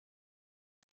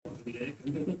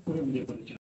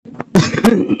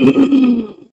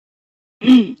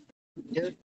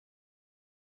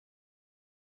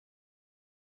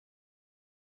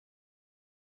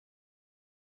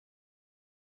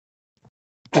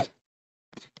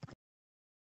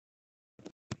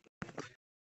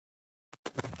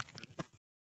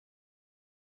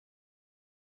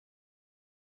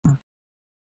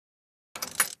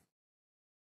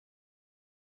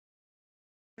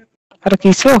अरे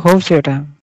किसे हो सेटा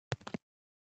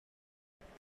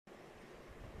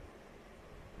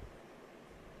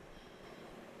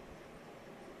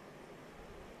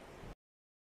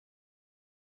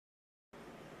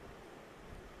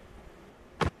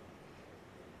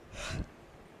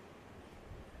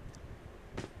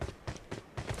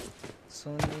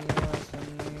सोनिया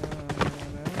सोनिया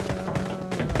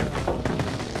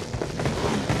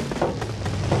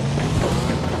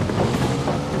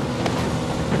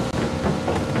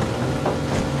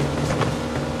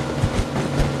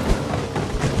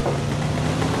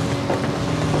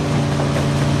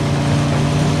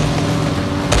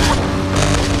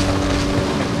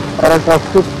अरे सब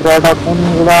कुछ थ्रेड अपन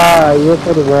गुला ये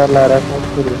कर बोला रे सब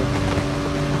कुछ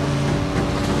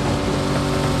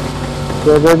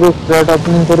जब भी थ्रेड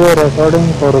ओपनिंग करियो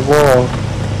रिकॉर्डिंग करबो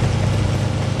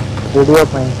वीडियो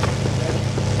पे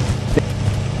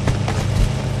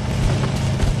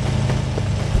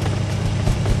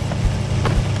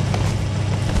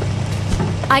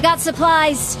I got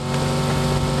supplies.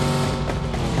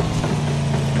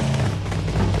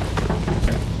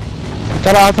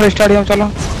 चलो आथर स्टेडियम चलो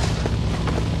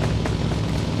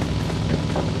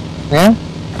हैं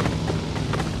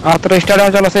आथर स्टेडियम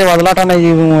चलो से बदलाटा नहीं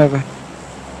जीव मुए पे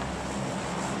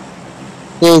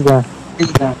ठीक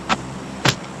है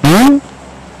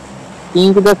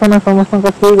पिंक देखो ना समस्त का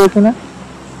ठीक अछि ना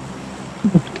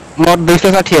मोर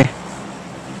 260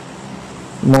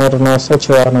 मोर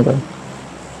 996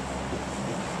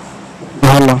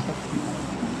 भलो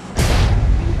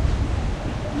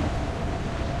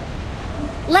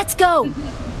Let's go.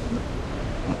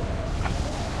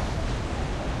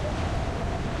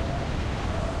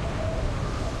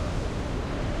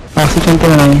 आसी चलते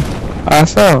नहीं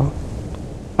आसो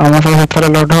आम सब थोड़ा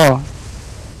लड़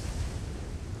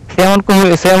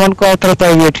सेमन को अथर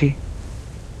पाइबे एठी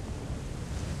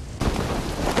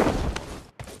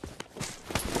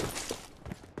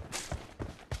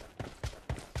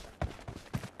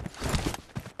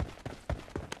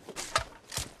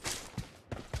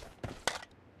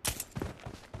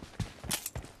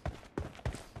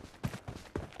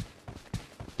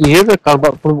ये पे करबा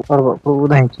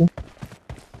उदाई छी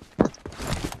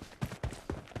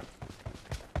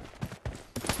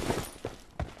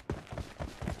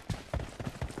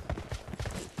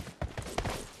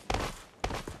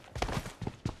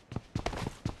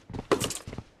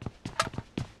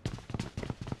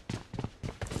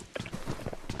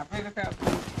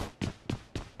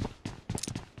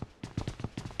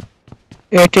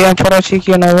एटीएम पर अछि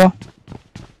कि नबो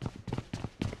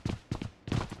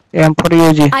M for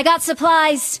UG I got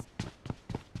supplies.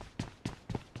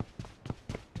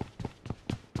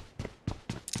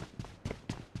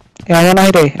 यामा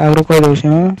नहीं रे आगरो कोई दोछ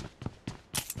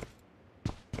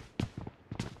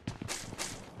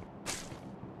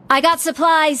I got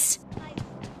supplies.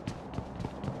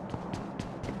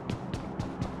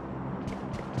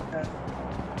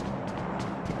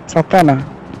 सकता ना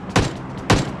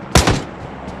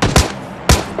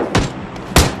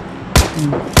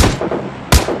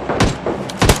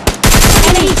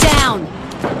Enemy down.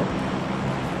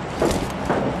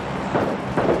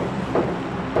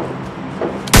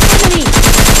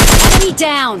 Enemy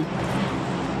down.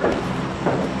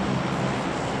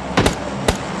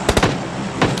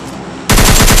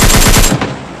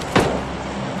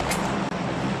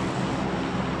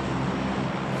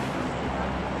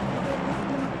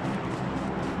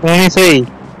 नहीं सही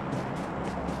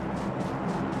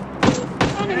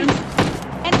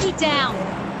Enemy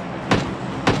down.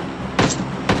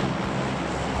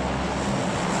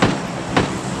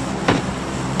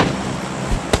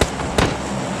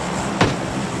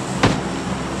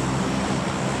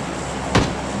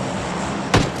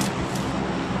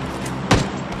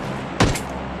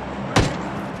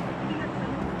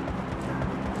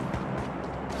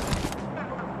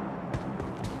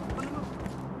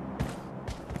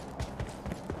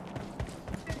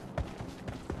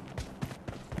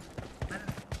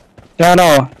 चलो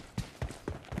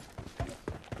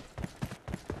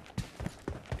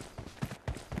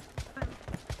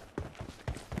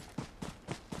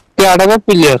क्या आड़ा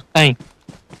प्लेयर नहीं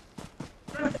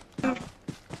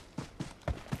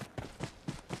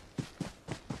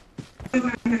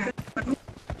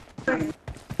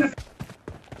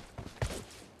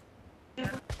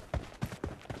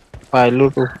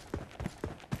पायलट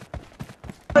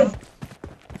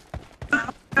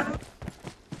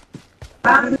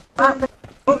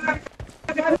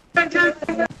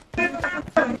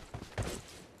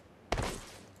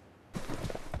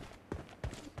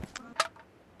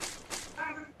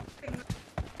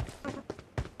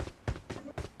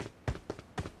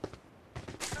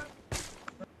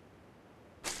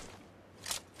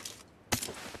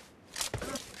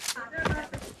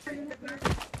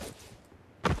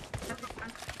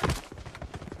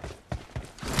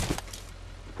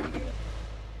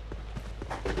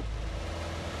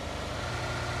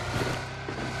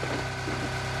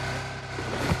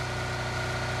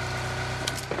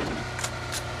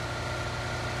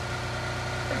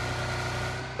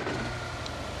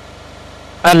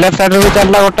लेफ्ट साइड रे भी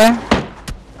चलला गोटे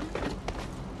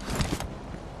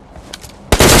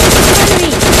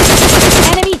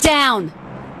Enemy down.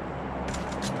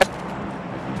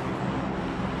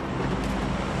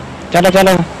 चलो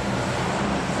चलो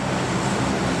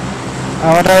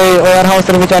और वेयर हाउस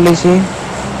रे भी चली सी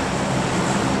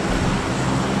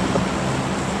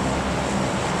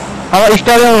अब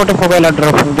स्टेडियम गोटे फोकला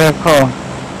ड्रॉप देखो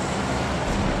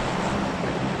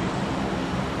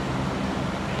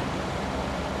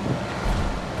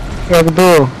 1 2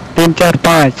 3 4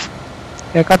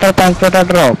 5 एकातर 5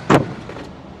 ड्रॉप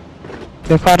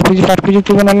देखो आरपीजी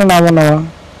तू बनाने ना बनावा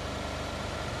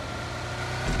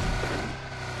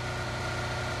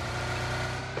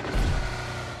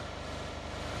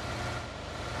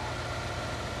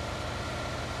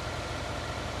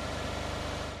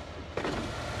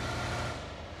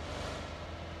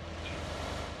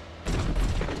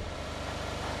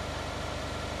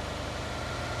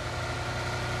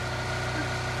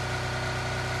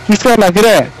किसका लग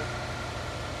रहा है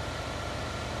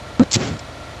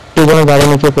तू जन गाड़ी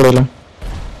नीचे पड़ेला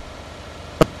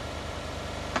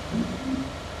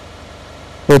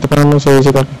ये तो काम सही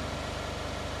से कर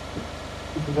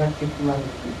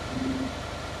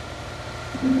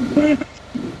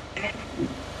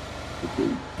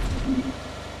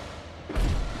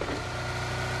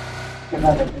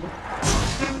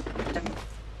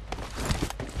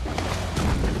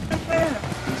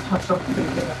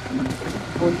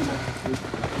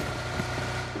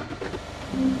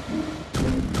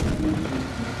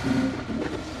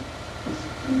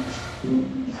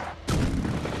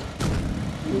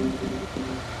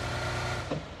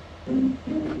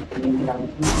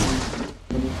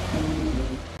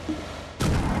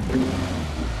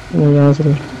यहाँ से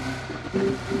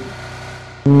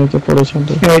नीचे पड़े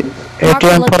छंटे Mark the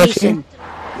एटीएम पर अछि location.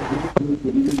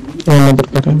 नंबर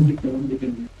पता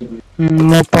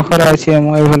मो पखरा अछि हम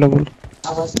अवेलेबल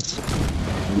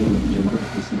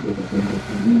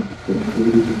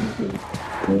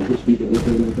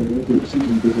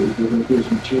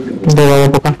देवा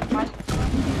पका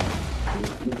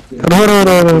रो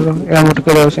या मुट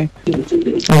करे अछि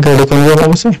गाड़ी कौन जगह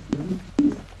में से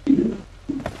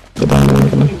पता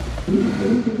नहीं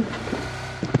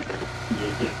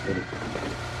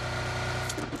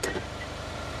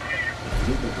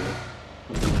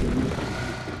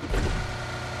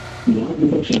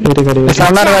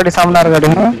सामनार गाड़ी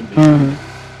हां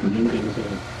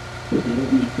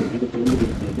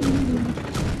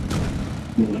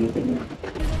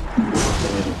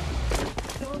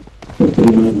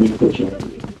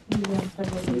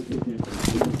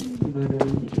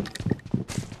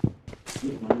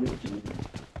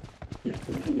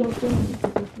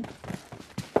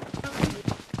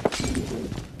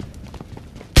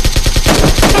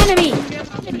Enemy.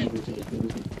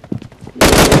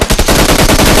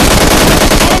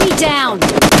 Enemy down.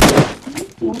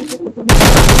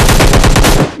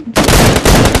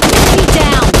 Enemy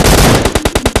down.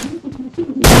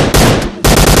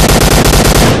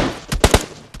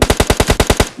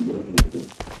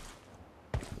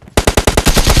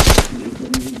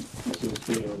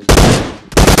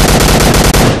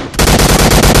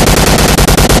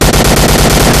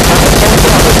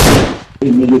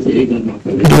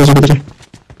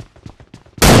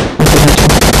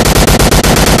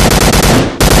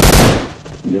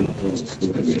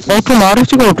 Okay मारू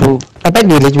छी कोठू आता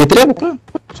गिरेज भितरे बका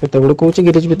सेते बड़ कोची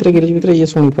गिरेज भितरे ये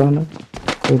सुनी पाना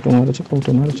कोठो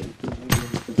मारू छी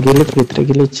गिरेज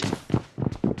भितरे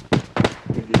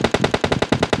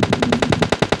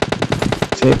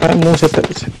से पर मुंह से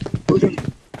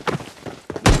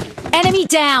Enemy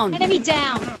down. Enemy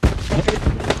down.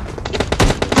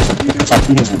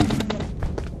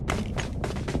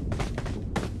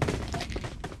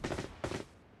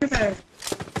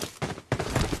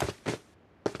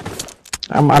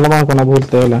 हम अलमा को ना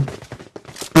बोलते होला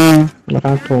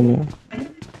लगा तो में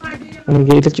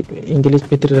उनके इंग्लिश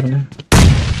भितरे रहना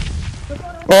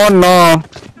ओ नो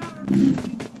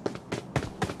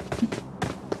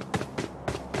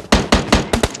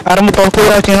अरे मु तोड़ को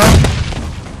अछि हां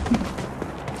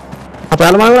अब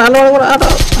अलमा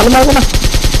को ना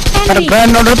अरे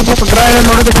ग्राइंड नोड तो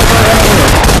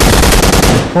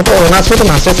वो तो होना से तो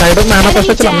नासे साइड में आना Enemy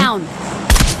पड़ता चला down.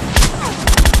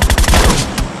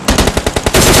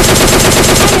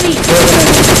 Enemy.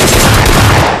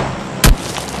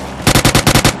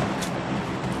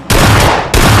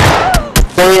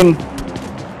 Coin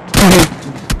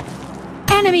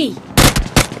Enemy.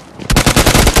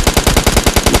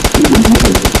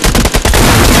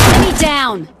 Enemy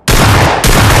down.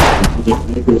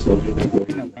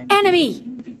 Enemy.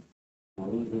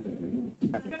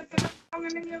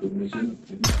 ବହୁତ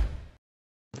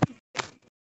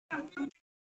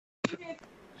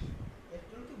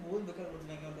ବେକାର କରୁଛି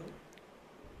ନା କି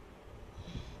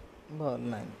ଭଲ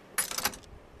ନାହିଁ।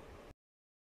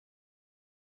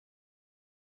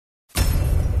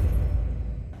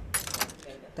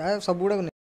 ତା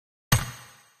ସବୁଗୁଡ଼ାକ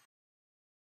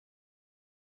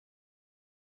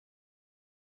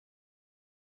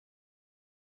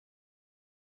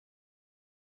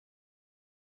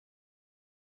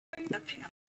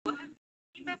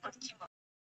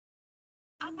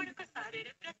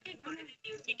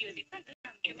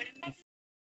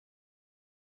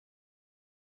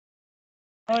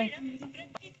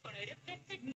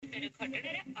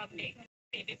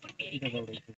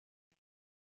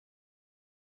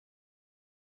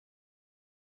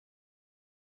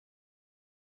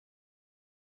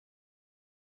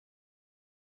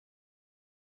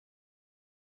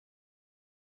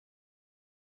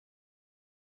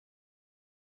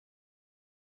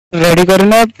रेडी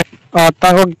करना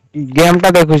ताको गेम टा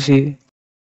देखुसी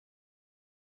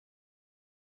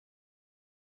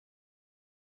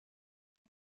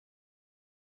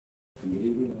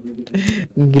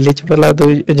गिलिच वाला तो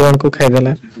जॉन को खाई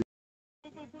देला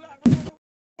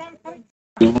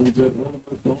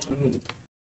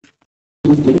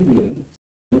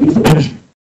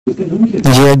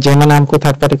जे जे मन हमको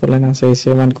थर्ड पार्टी को लेना सही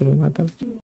से मन को माता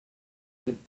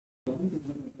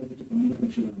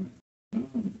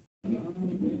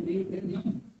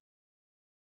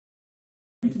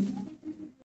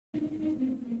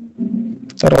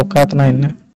सर औकात नहीं ना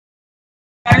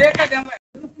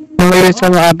मेरे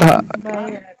सब आधा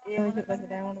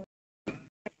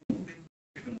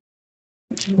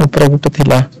ऊपर गुट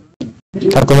थिला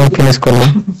ताको मैं फिनिश करला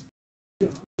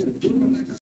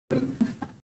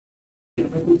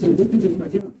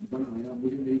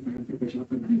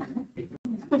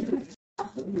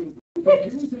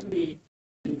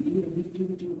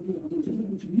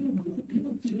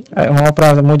हां प्रा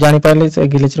मु जानि पाले से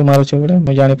गिलिच रो मारो छबड़े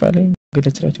मु जानि पाले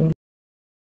गिलिच रो छ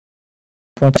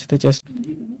पहुंचते चेस्ट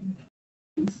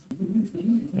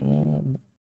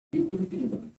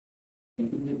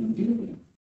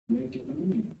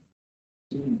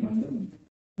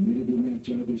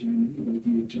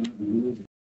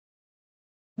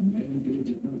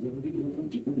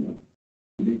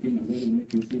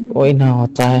कोई ना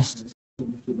होता है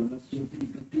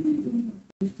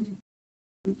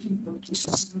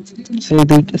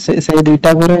से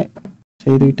दुईटा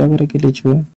घरे गिलिच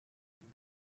हुए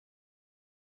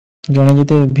जने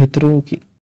जते भितरू की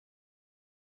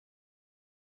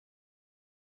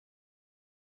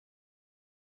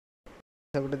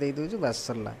सबटे देई दउछु बास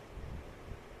सरला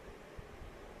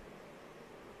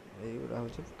एई गुडा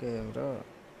होछु गेम रो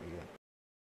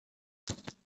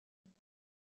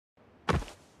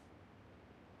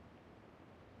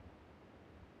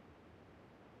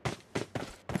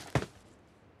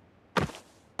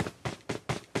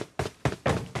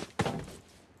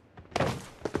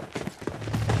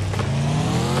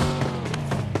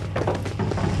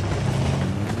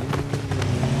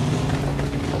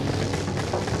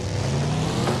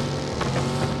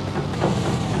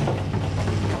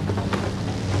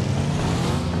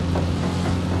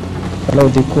हेलो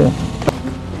देखो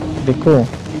देखो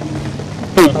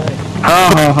हाँ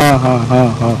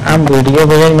हम वीडियो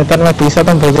भेजे मतलब मैं पैसा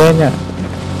तो भेजे ना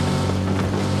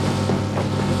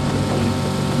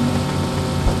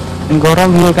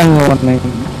गरम भी कहीं हो नहीं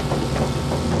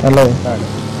हेलो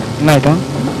नहीं तो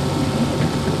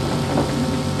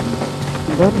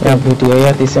या वीडियो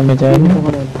या तीसरे में जाए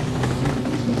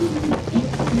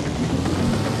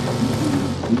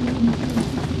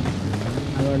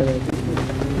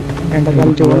एंड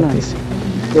कम चलो ना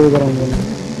कोई गरम नहीं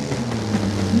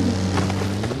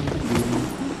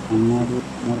हमारे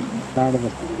कार्ड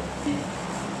बता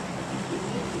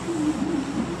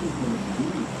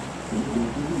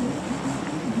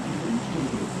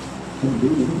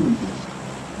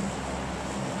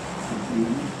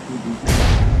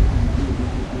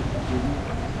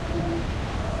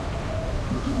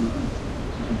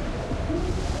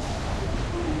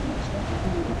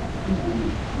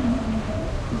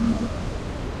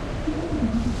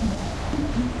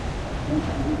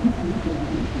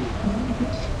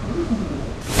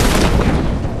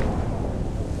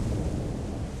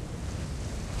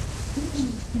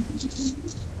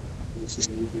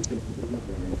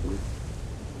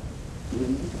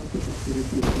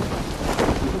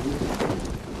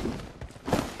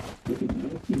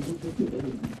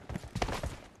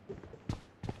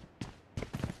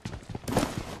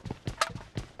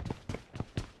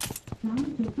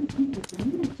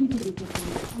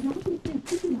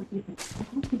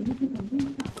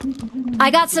I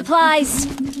got supplies.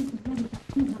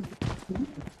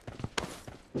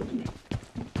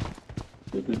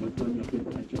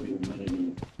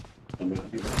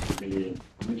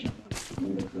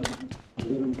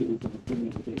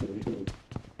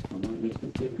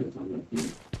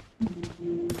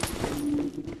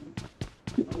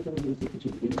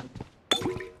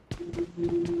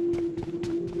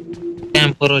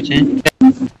 कैंपर होचे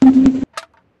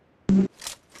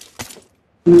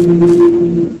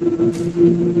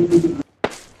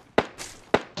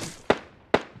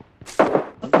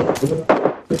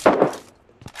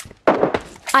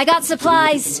I got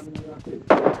supplies.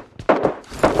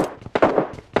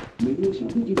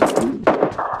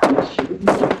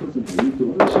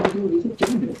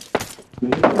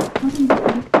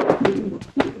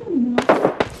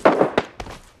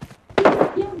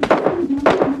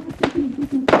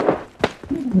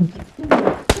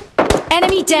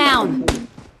 Enemy down.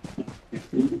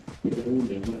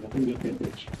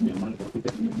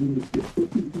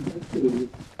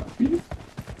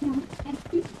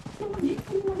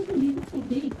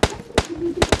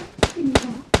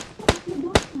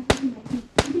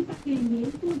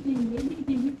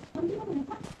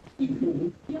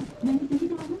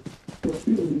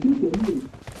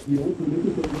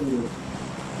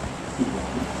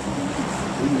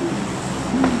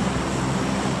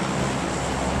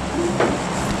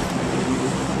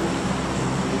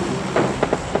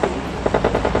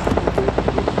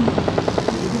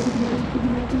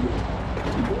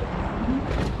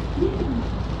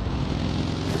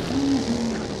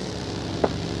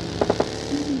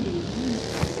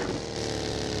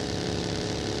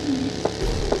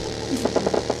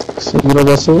 ଶୀଘ୍ର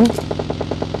ବସିବୁ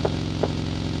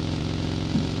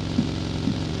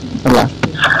ହେଲା।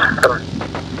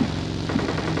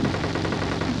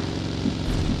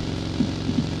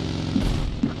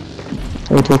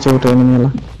 ଏଇଠି ଅଛି ଗୋଟେ ଏନିମି ହେଲା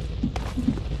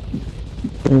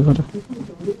ଏଇ ଘରେ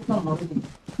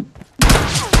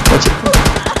ଅଛି।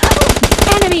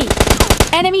 Enemy.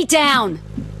 Enemy down.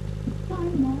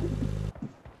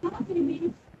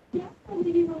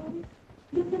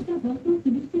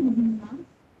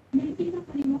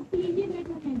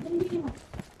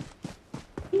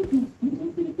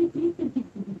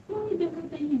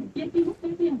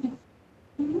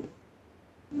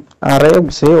 ଆରେ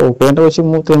ସେ ଓପେନ୍ ଅଛି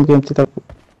ମୁଁ ତ ଏମିତି ତାକୁ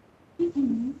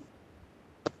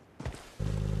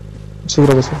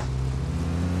ଶୀଘ୍ର ବସ।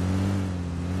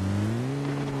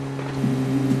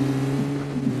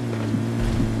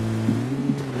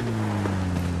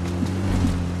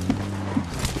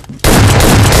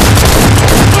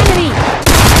 Enemy.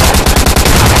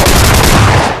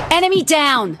 Enemy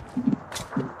down.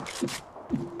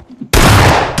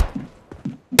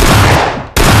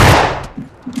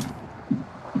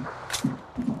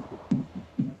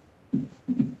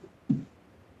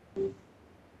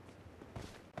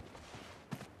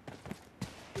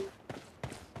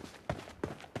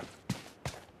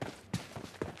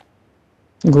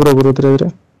 घूरो घूरो धीरे धीरे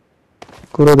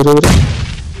घूरो धीरे धीरे।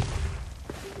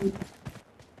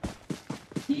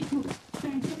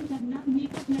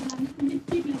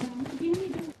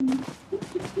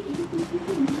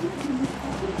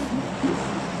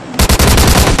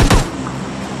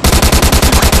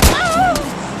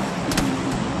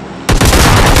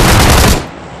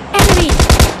 Enemy.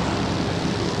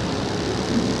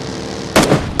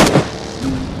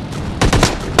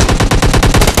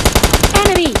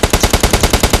 Enemy.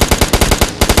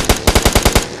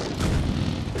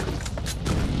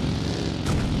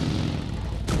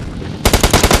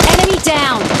 Enemy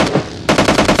down.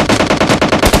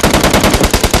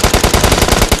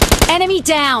 Enemy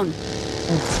down.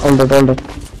 Hold it, hold it.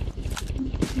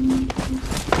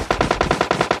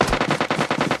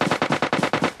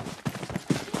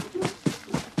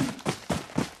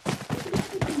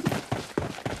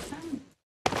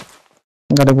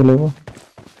 गाड़ी बुलेबो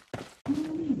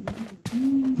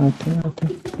आते आते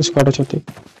स्क्वाड छथि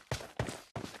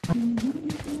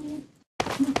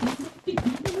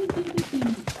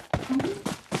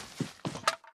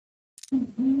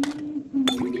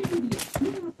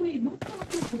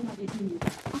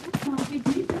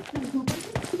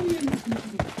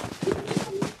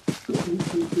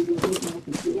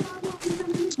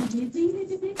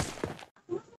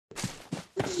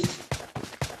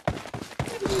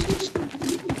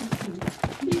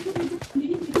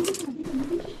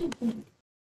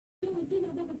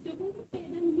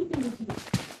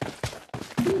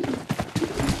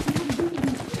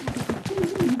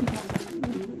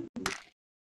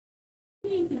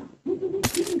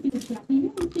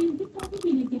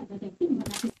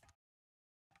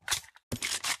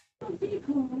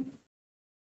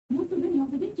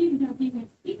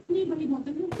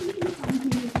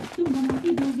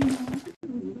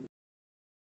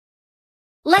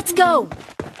Let's go!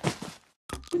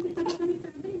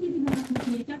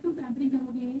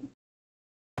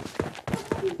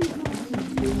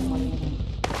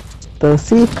 तो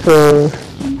सीख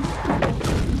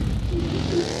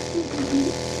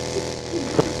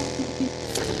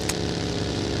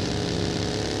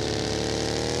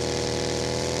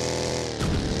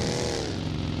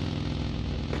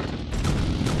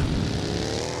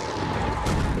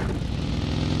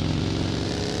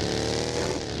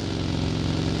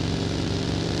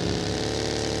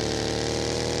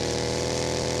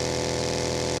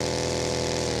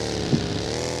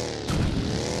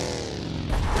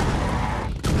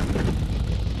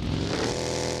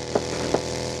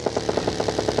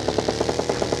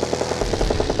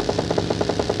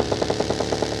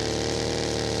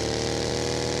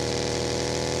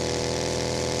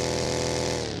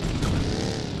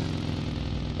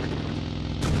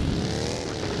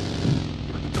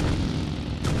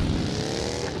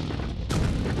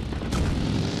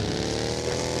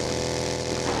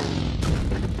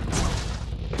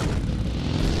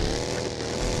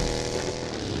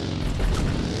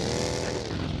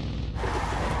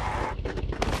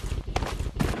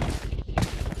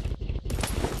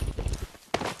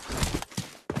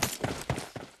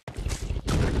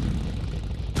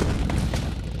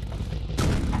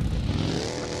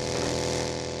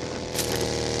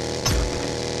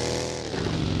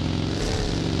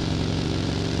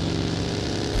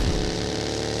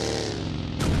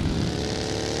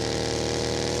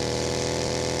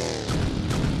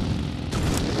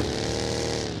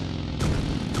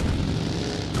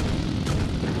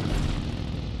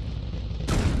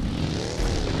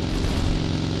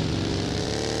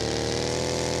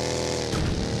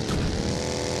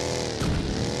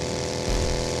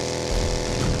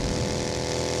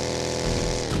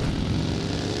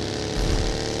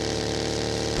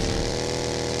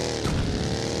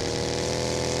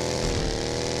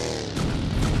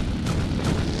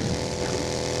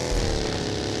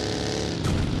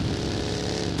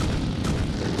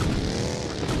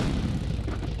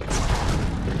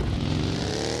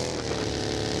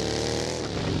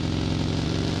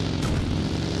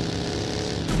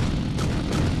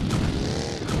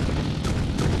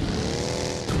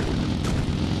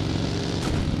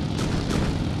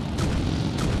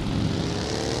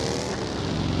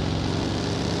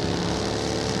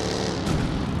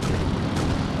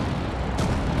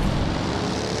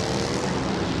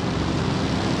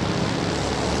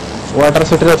water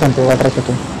city अछंती water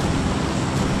city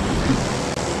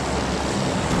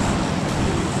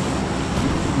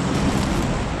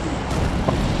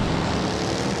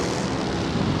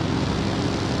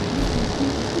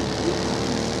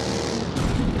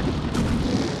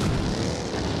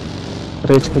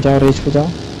reach पे जाओ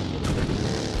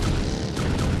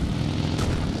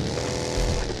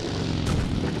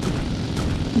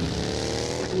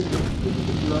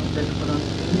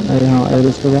हाँ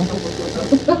रेच पे जाओ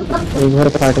एक घर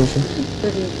फाटे से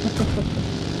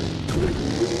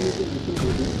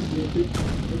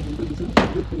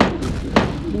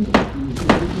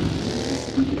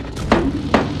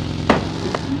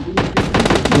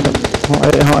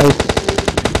हाँ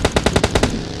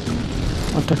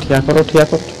अच्छा ठिया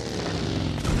करो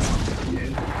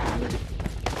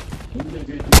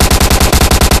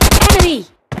Enemy!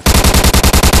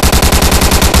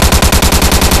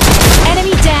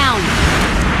 Enemy down!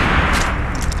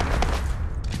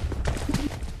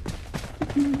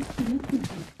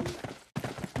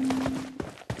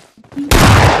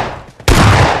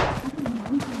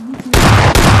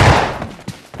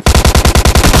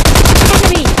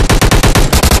 Enemy!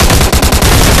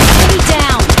 Enemy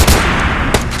down!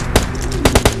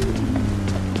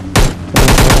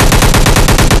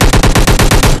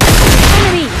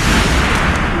 Enemy!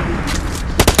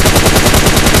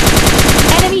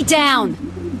 Enemy down!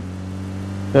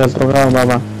 Health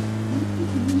रोका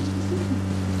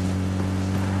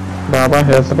बाबा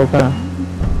हेल्थ रोका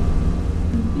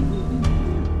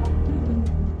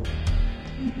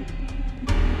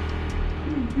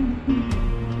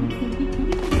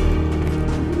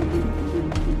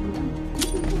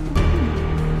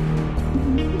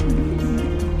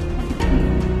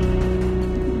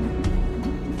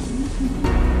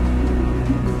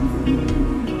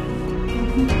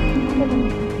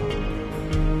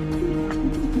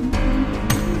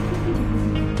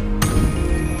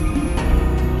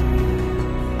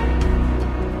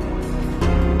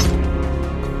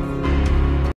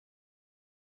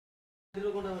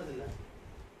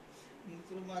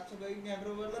ମାଛ ଖାଇକି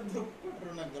ଗାଁରେ ଗଲା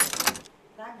ଧୂପ ନା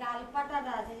ତା ଗାଲପାଟା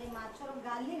ସେ ମାଛର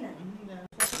ଗାଲି ନା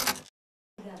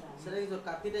ସେଟା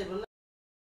କାତି ଟାଇପ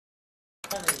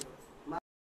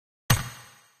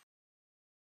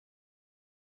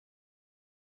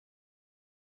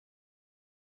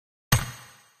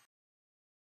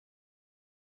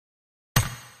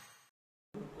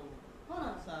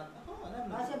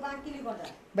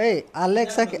भाई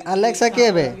अलेक्सा के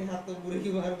बे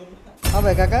हाँ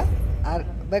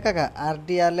बे काका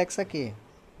आरडी अलेक्सा के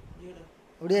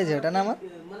उड़िया जेटा ना मत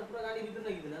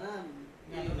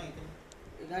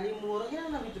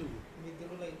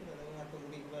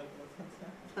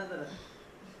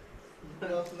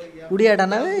उड़ियाटा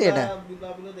ना बे एटा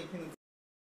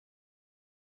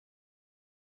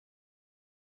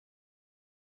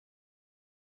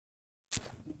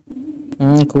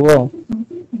କୁହ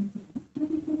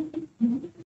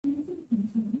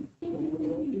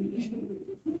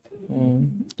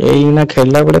ଏଇନା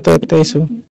ଖେଳିଲା ବେଳେ ତ ଏତେ ଇସୁ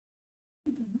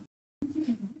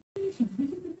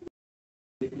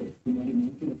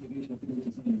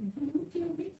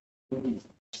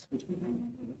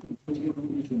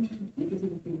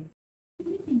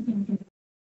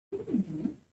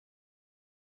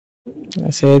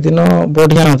ସେଦିନ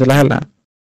ବଢିଆ ନଥିଲା ହେଲା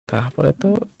ତାପରେ ତ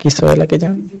କିସ ହେଲା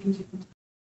କେଜାଣି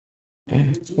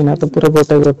ଏଇନା ତ ପୁରା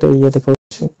ଗୋଟେ ଇଏ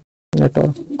ଦେଖାଉଛି ନେଟ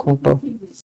ଖୁଣ୍ଟ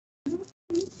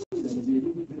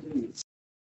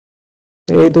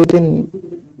ଏଇ 2-3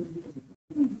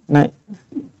 ନାଇଁ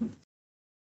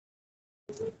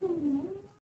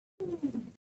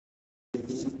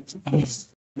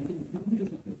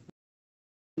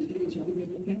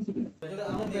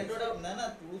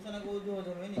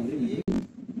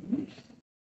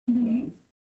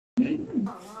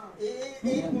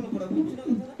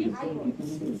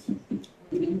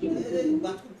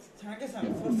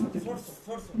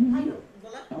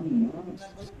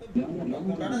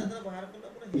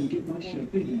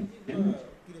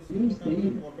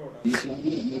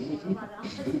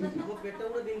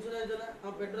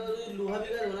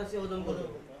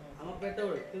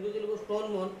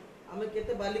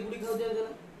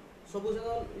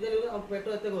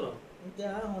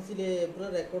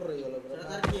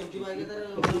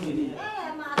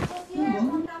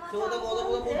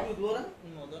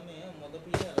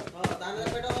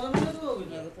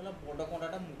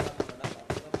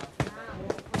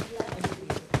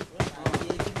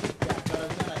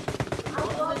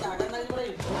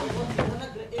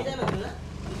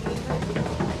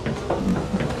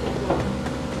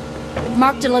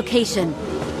Marked a location.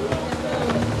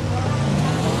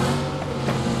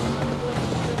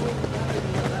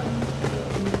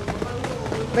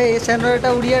 भाई सेनोरेटा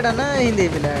उड़ियाटा ना हिंदी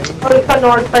पिला हिंदी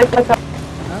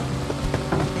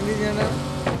जनर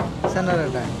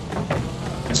सेनोरेटा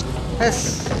हेस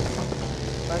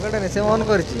पागटा ने से ऑन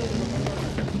करछि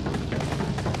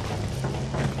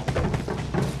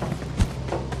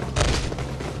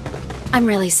I'm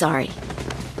really sorry.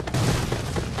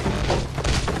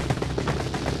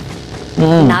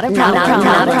 Not a problem.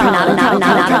 Not a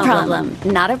problem.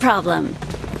 Not a problem.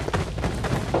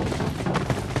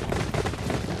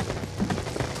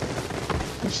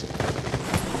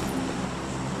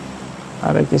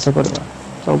 अरे कैसे करवा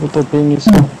सब तो पिंग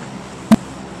इसका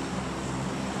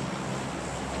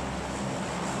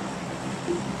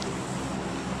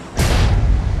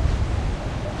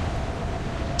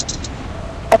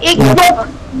एक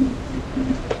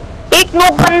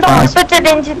नोक बंदा और तो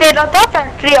चैलेंज दे रहा था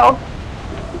फैक्ट्री आउट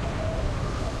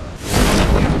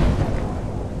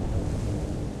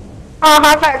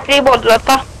हाँ फैक्ट्री बोल रहा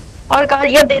था और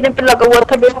गालियां देने पे लगा हुआ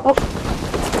था बेवकूफ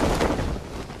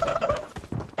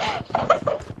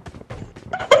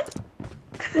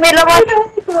मेरा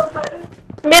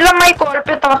माइक कॉल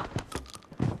पे था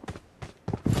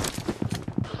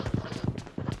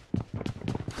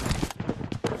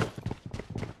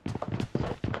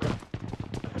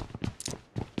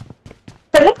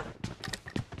चले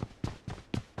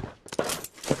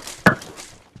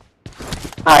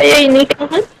हाँ यही नहीं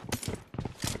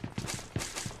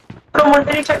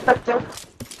कमेंट्री चेक करते हो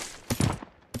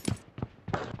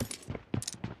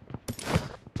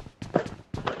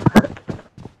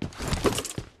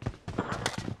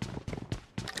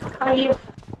आइए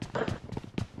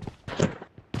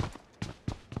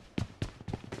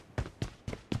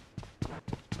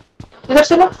इधर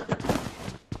से लो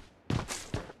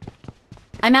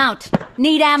I'm out.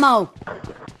 Need ammo.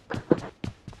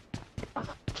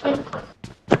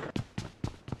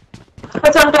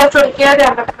 अच्छा हम तो क्या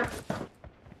ध्यान रखना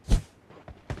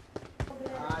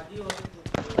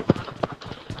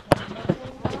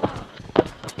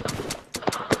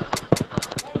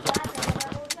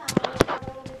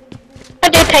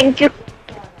Okay, thank you.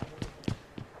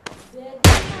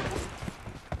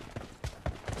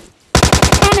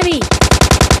 Enemy.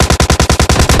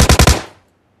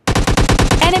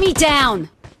 Enemy down.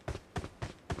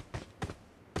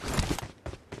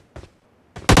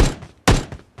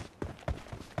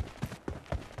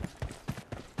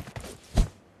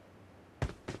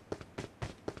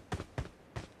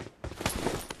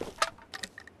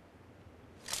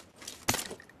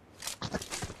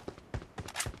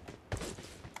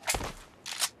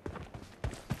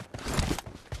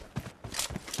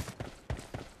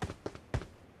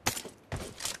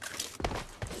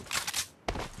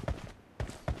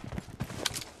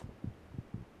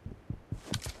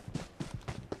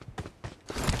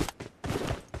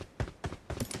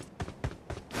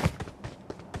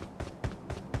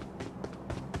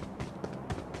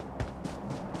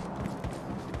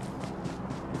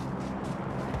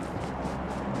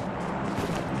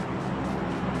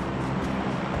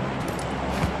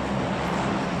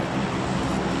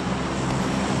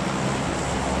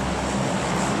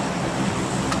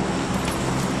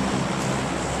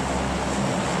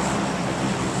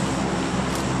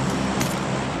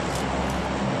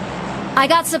 I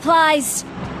got supplies.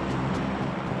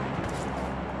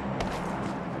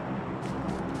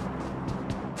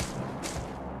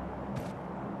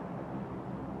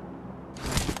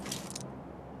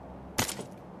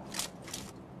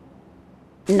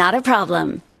 Not a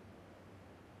problem.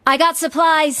 I got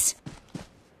supplies.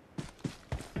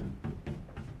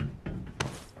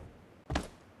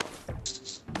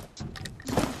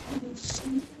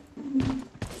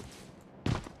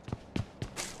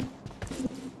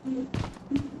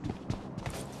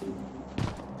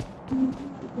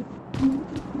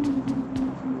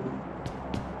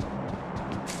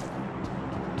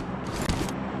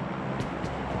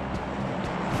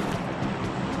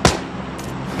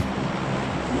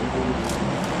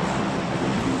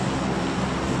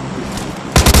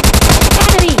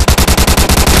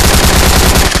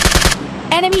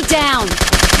 Enemy down!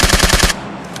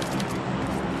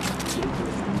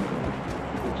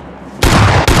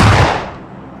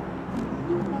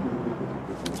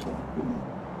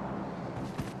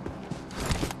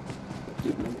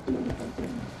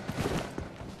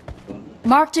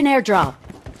 Marked an airdrop.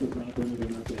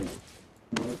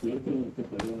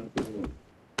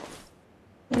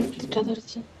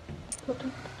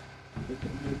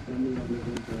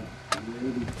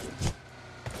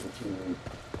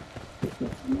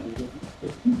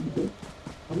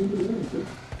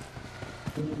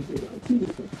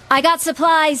 I got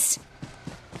supplies.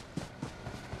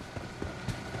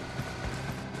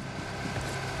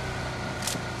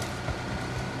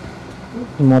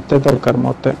 ମତେ ଦରକାର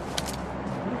ମତେ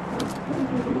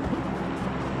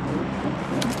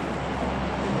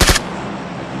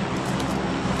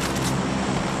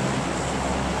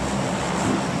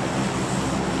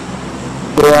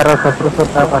यार सप्रेसर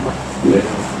था पास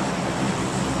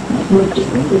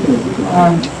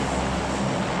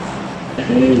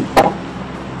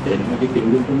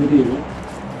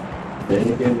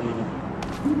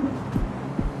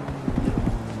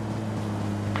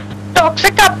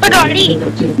टॉक्सिक आप पे गाड़ी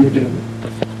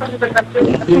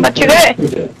बच गए।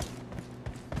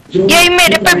 यही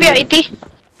मेरे पे भी आई थी,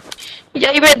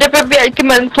 यही मेरे पे भी आई थी,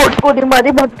 मैंने थोड़ी गोली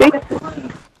मारी भाग गई।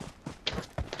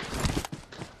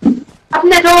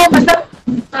 अपने जो मतलब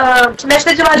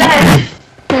मैसेज वाला है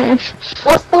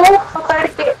उसको पकड़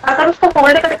के अगर उसको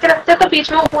फोल्ड करके रखते हैं तो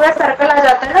बीच में वो पूरा सर्कल आ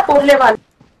जाता है ना बोलने वाला।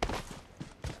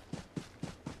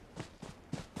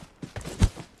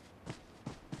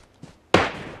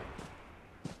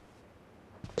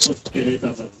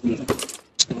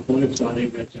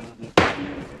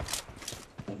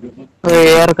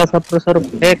 एयर का सप्रेसर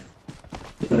फेंक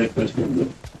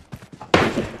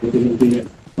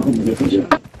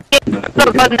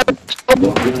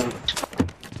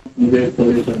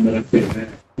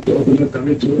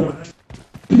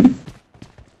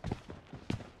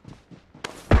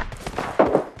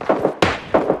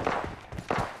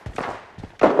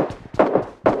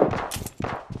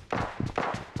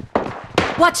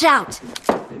Watch out!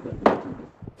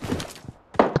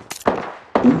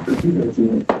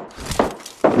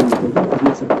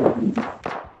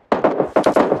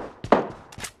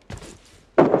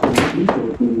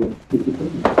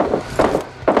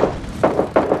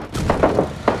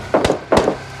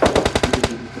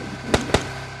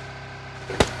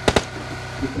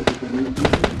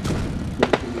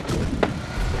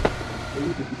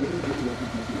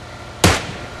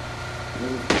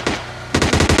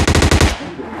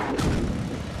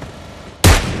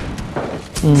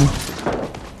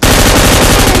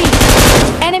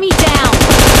 Enemy down!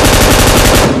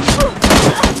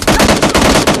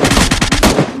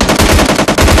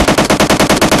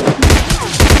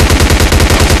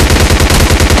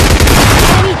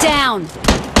 Enemy down!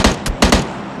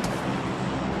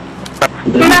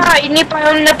 मैं आ ही नहीं पाया,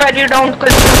 उन्होंने पैरी डाउन कर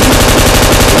दिया।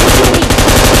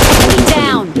 Enemy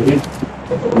down!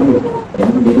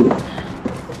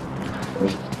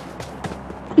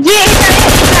 ये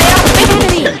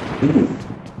Enemy!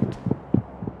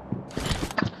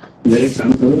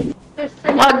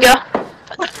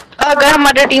 आ गया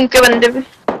हमारे टीम के बंदे भी।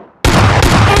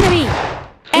 Enemy!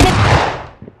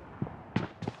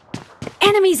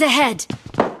 Enemies ahead!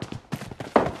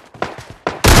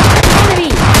 Enemy!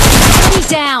 Enemy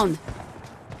down!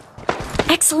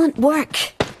 Excellent work!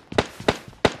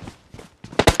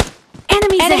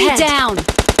 Enemies Enemy ahead! Down!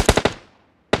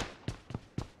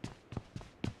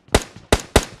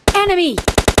 Enemy!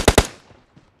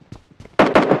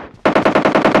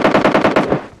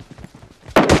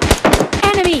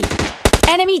 Enemy!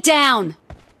 Enemy down!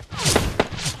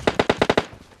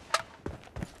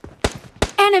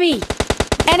 Enemy!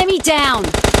 Enemy down!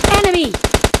 Enemy!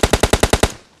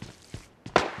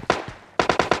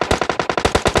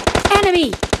 Enemy!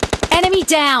 Enemy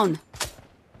down.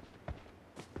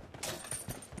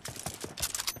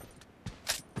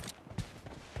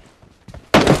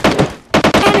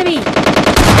 Enemy.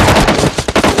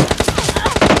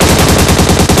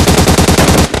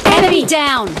 Enemy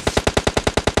down.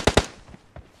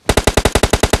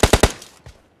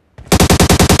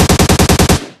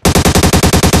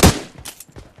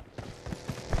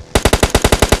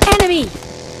 Enemy.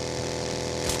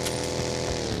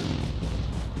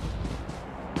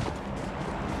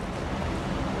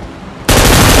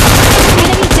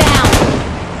 Enemy down.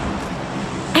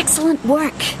 Excellent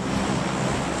work.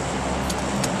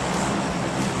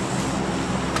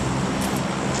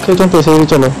 खेतों पे से भी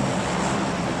चलो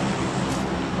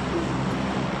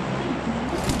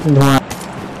धुआं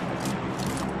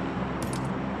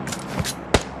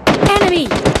Enemy.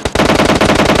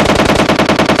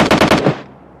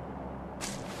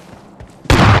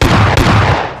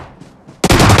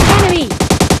 Enemy.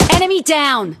 Enemy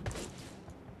down.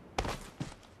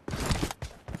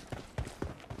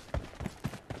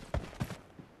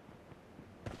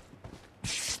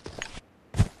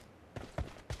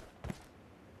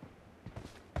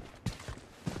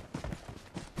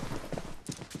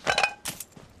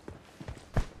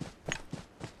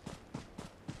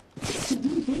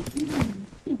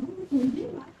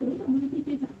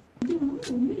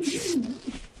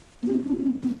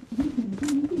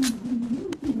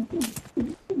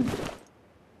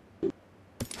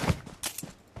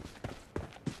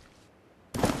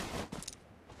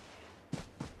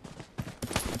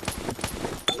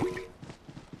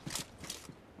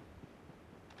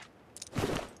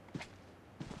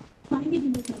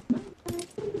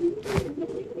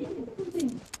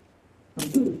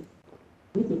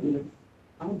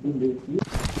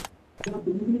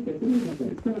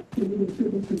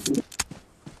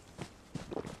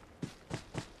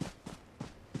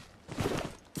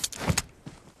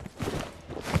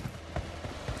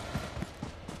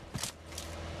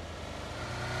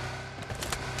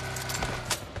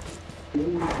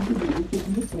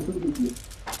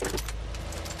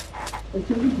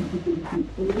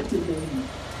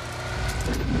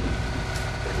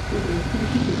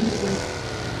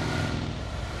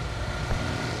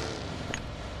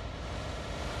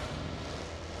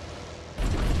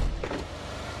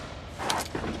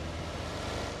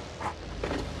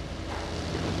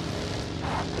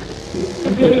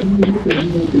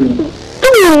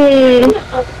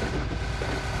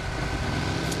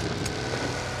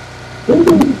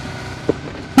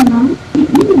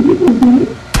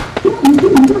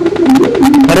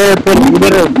 अरे फिर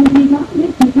इधर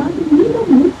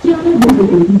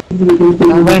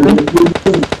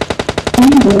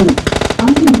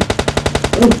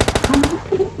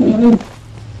Enemy.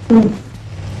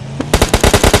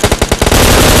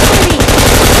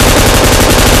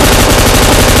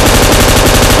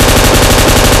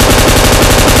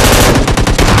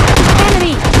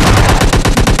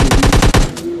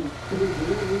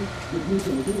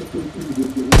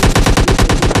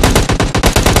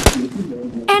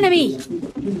 Enemy.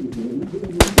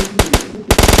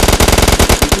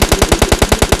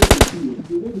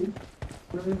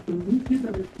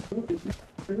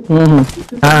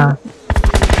 हाँ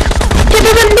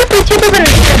पीछे तो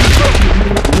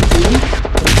बंदे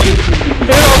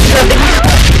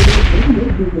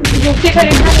मुझे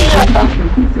खरीदना नहीं आता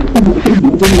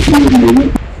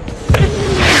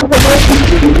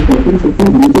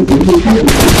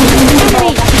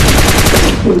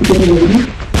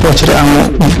कुछ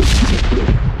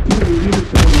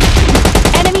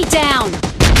Enemy down.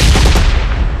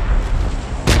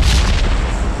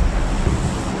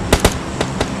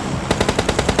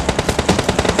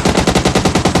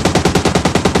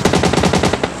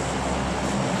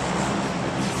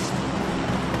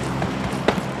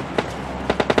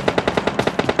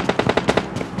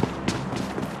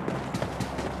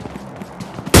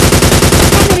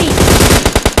 Enemy.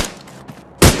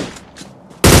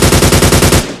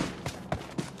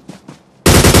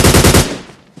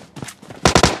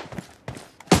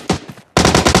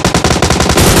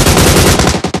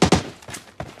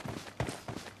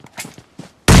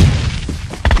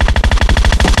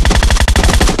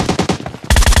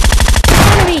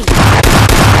 Enemy.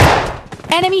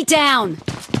 Enemy down.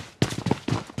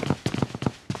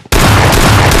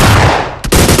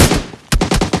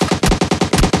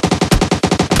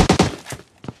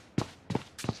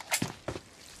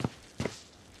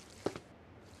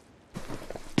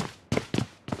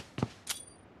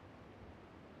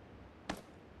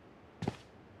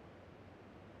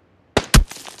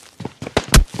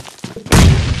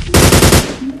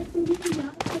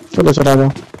 चलो चला जाओ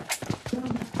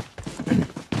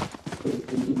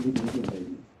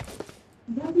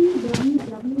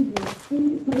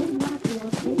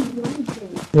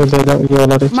ये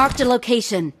वाला rich. Marked a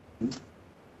location.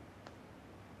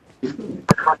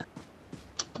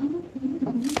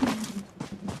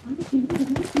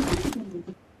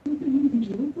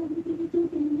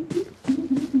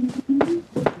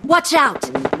 Watch out!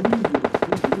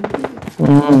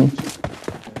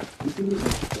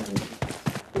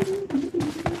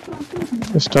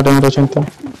 Starting चिंता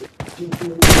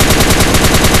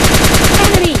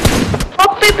Enemy!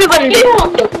 पे बंदे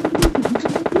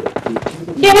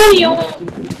क्या हो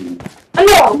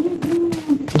हेलो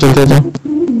जल्दी जा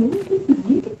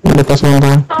मेरे पास बंदा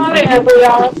है। आ रहे हैं वो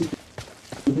यार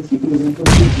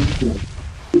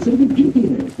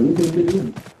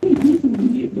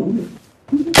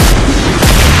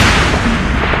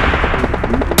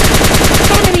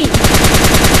Enemy!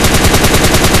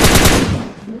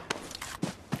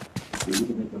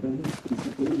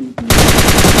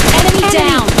 Enemy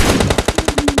down!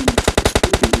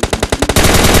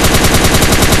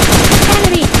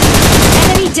 Enemy!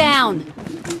 Enemy down!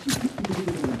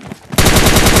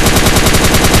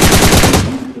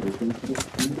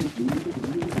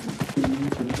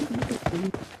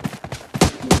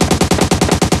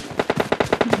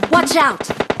 Watch out!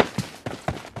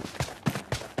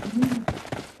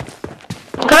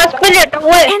 घास पे लेटा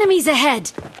हुआ है Enemies ahead!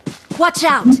 Watch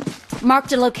out!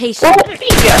 Marked a location.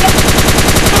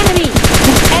 Enemy!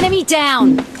 Enemy down!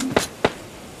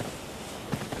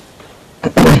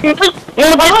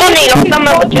 मुझे तो नहीं लगता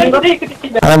मैं बचूंगा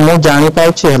अरे मु जानी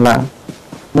पाउछि हला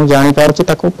मु जानी पाउछि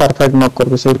ताको परफेक्ट नॉक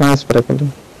करबे से कहां स्प्रे कली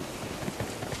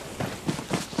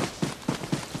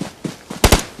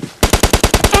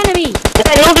Enemy!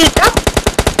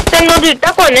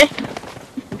 तेनोडीटा कौन है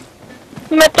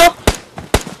मैं तो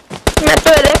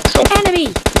एलेक्स हूँ Enemy!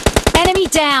 Enemy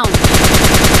down!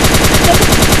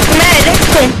 मैं एलेक्स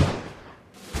हूँ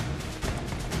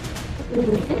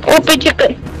ओ पीछे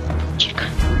कर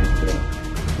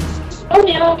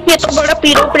ये तो बड़ा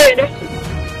पीरो प्लेयर है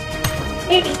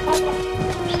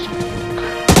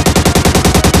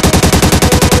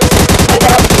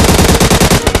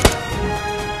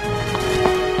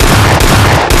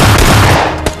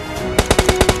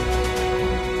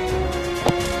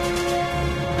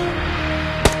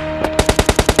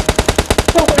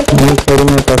मैं थोड़ी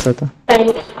मेरे पास था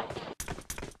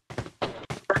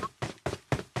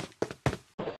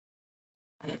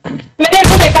मैंने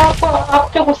तो देखा आपको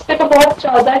आपके गुस्से पे बहुत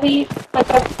ज्यादा ही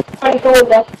मतलब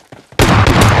कंट्रोल है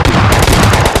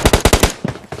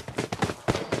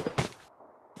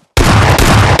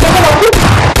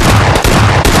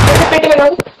पेट में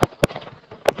लगाऊं?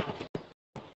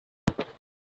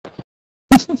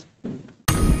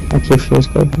 अच्छे फेस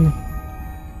कर दिया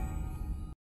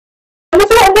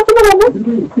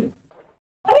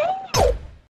अरे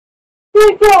ये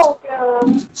क्या हो गया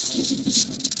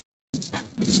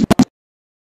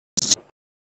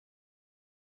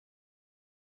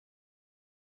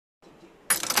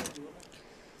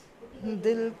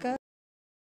दिल का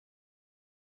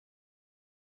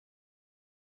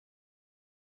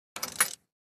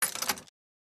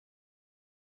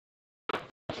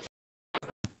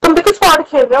तुम भी तो स्क्वाड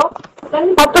खेल रहे हो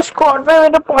अब तो स्क्वाड में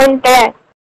मेरा पॉइंट है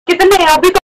कितने अभी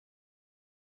तो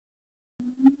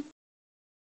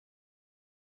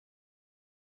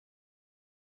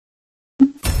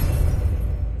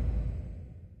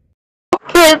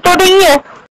खेल तो नहीं है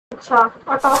अच्छा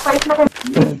और टॉप 5 में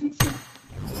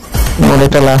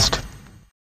मोनेटा लास्ट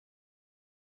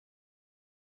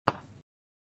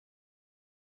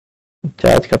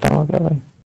चार्ज खत्म हो गया भाई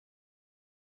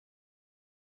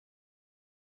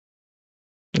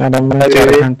मैडम मैंने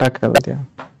 4 घंटा कर दिया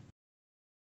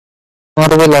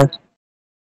और भी लास्ट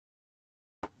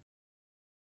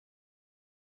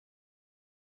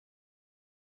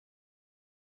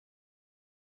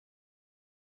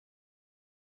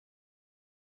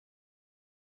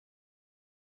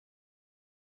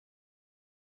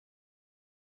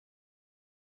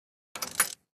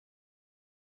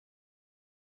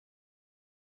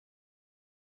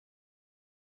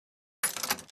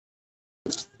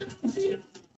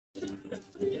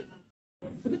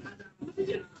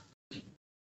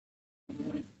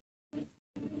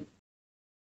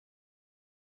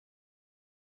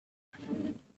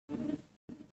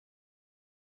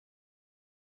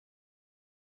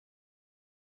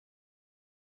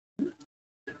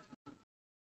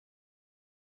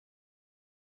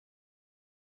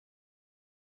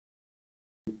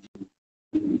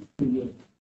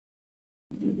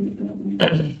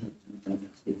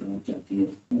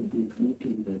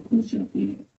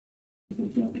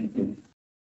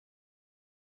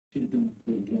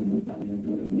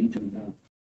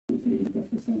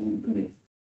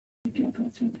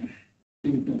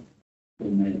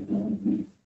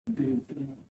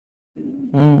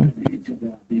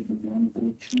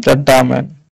चड्डा मैन।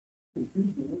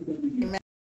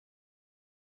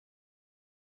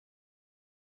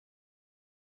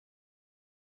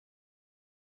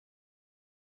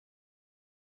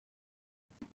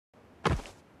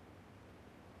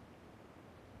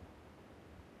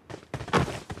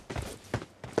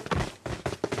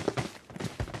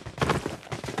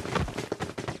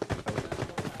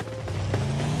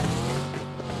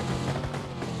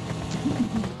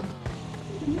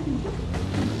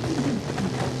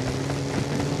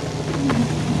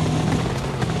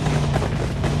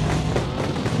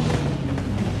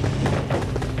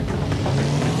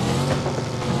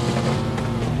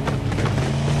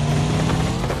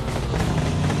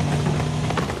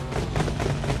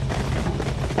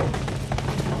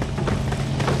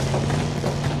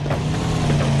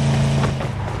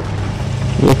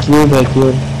 ये क्यूब है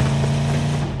क्यूब।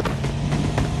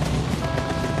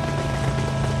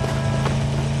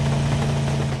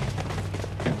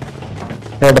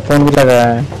 हेडफोन भी लगाया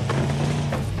है।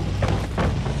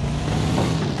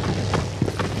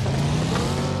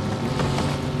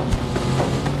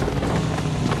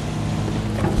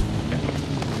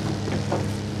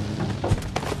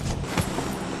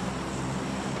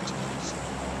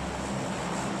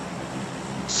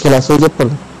 क्लास हो जाए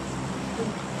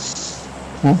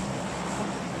हाँ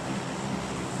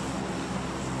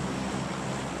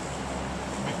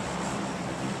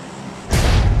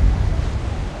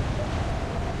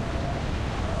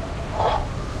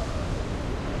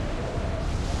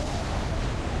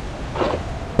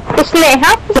उसने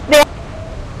हाँ उसने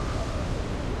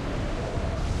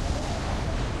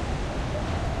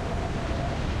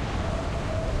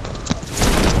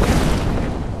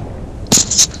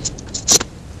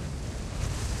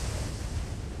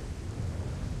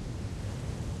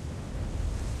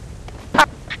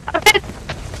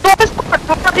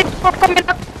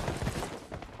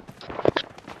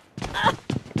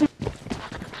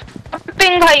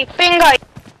पिंग भाई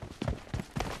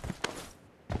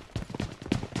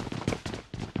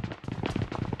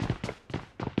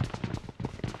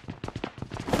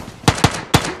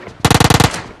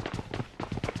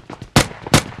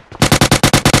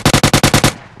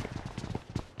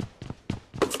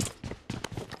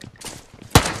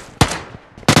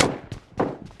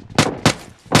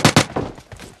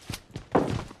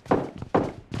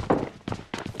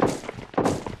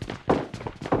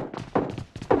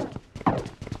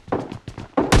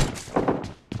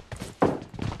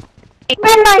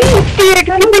मैं 968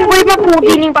 की पिंगुई में कूद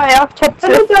ही नहीं पाया छत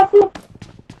से।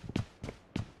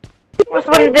 उस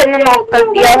बंदे ने नॉक कर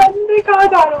दिया। कहाँ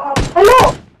जा रहे हो आप? Hello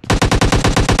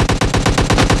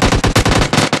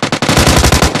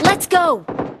Let's go.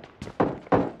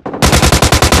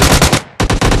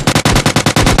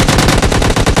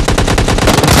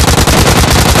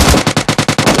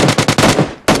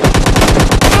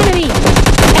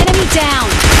 Enemy down.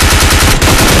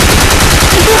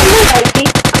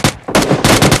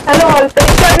 Hello all पे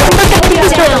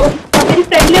मेरी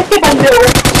फ्रेंड लिस्ट के बंदे हो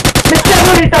मिस्टर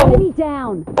बोलता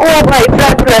हूँ। ओ भाई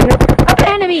फ्रेंड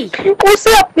Enemy.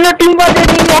 उसे अपना टीम वाले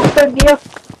ने नॉक कर दिया।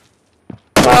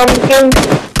 किंग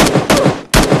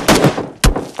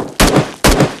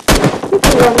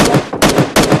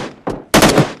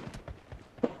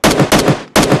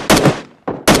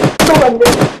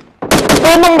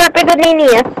दो नंबर पे तो नहीं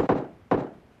है।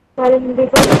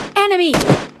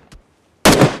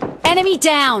 Enemy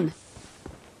down.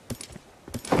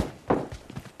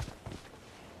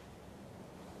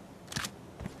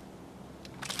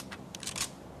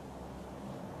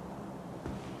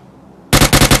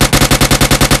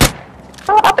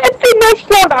 आप ऐसे मैच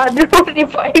लौटा दो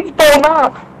रिवाइव दो ना।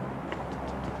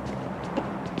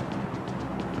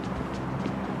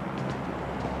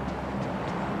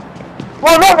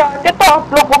 वो लौटा दे तो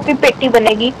आप लोगों की पेटी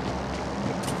बनेगी।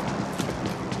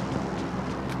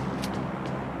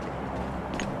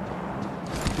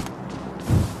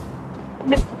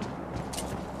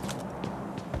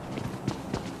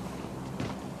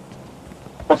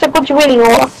 उसे कुछ भी नहीं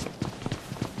होगा।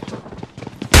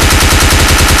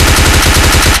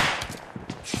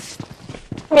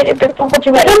 मेरे पे तो कुछ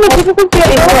भी नहीं। मुझे भी कुछ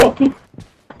आई थी।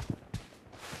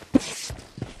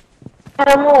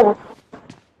 रमो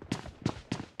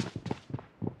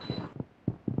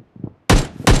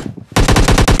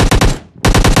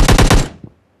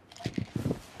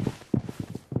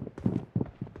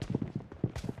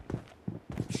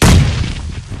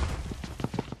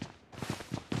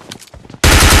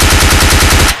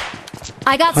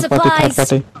I got supplies.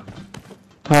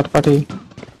 Third party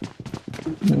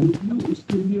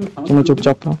तुम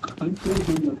चुपचाप रहो।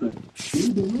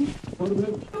 Enemy!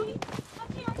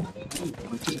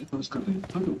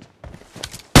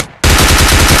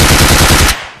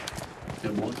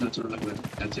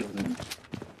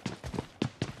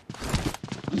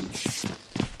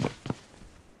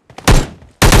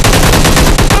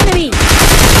 Enemy!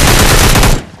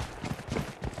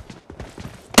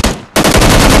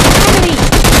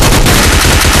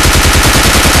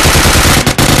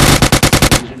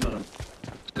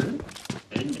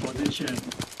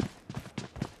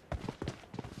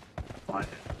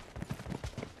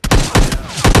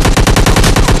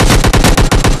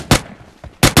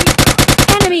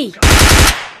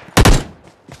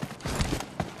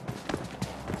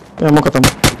 एमो खत्म।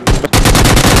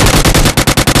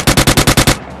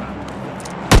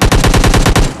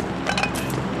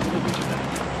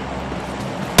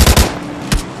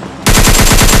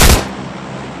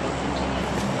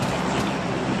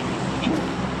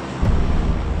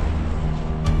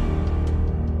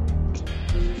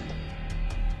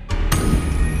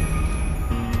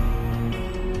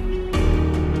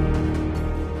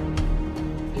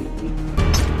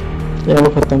 एमो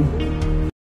खत्म।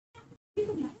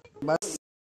 बस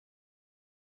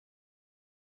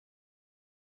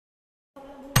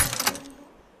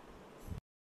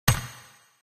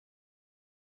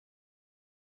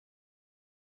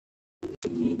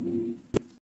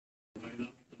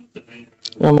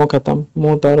एमो खत्म।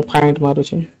 मु तार फाइट मारू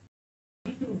छी।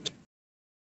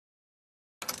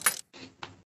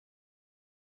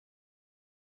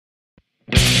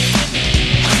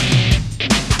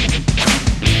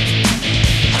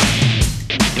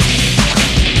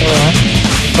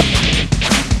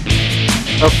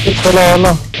 सब कुछ चला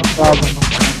वाला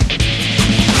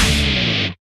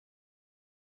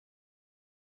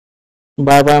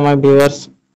bye bye my viewers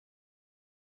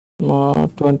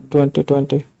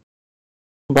 2020।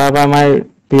 Bye bye my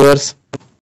viewers.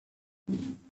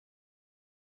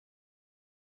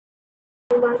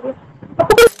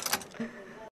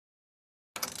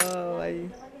 भाई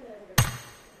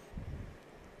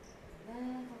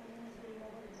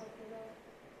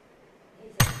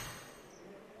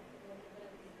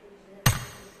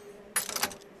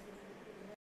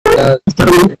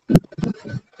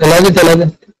चला दे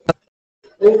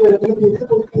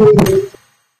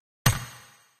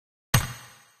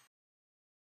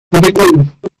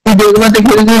देखना तो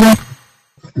खेल देना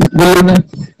बोलो ना।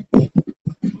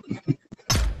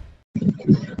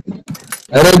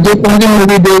 अरे जो कौन सी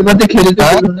मूवी देखना तो खेल दे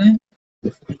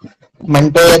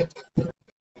मंटो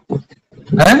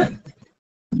है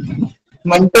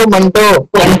मंटो मंटो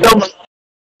मंटो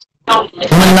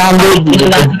नाम दे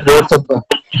सबका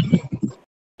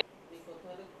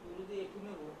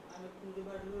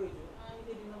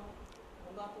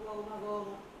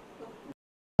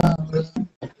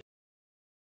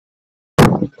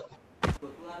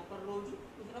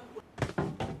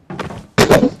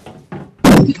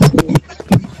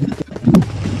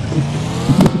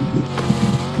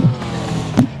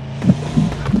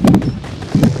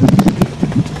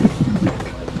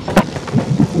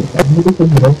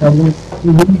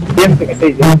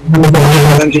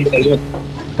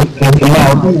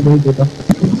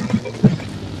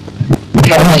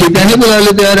कितने बुला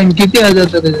लेते यार अंकित ही आ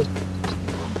जाता था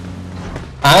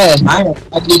हाँ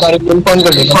अगली बार फोन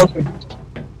कर देगा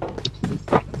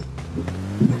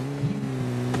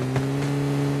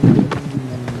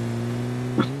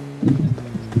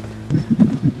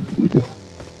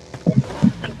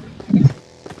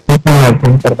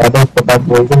फोन करता था उसके पास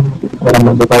बोल दो थोड़ा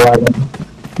मजे का आ जाए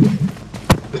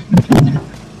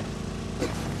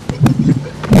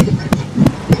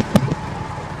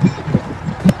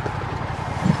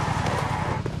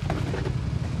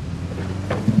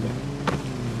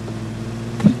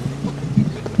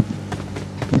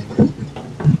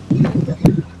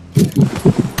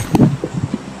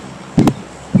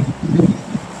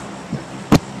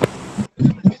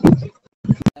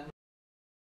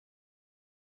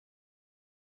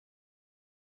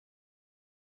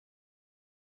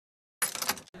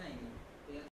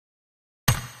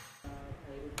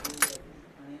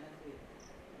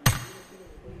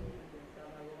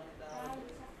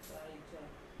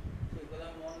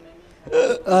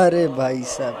अरे भाई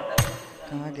साहब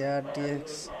कहाँ गया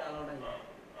टीएक्स।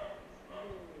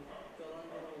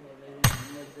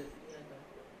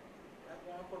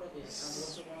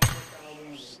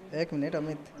 एक मिनट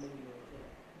अमित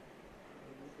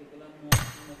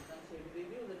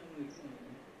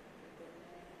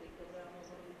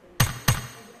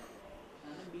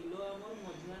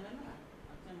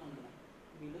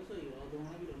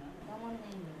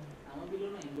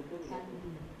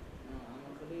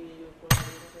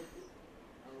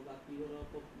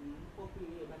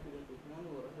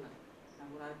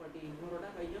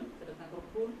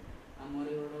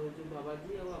ଆମରି ଘର ହଉଛି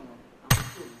ବାବାଜୀ ଆଉ ଆମ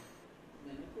ସ୍କୁଲ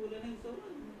ମାନେ ସ୍କୁଲ ନାହିଁ ସବୁ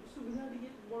ସୁବିଧା ଟିକେ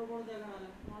ବଡ଼ ବଡ଼ ଜାଗା ମାନେ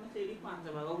ମାନେ ସେଇଠି 5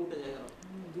 ଭାଗ ଗୋଟେ ଜାଗାର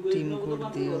टीम कोड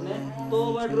दियो तो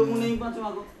बेडरूम नहीं 5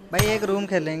 भाग भाई एक रूम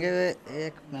खेलेंगे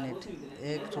 1 मिनट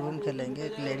एक रूम खेलेंगे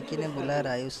एक लड़की ने बुला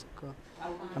रहा है उसको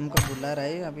हमको बुला रहा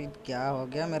है अभी क्या हो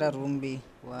गया मेरा रूम भी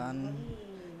 1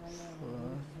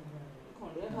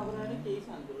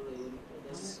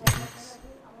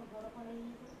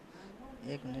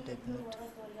 एक मिनट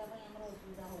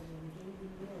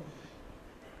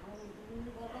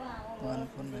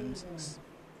 1496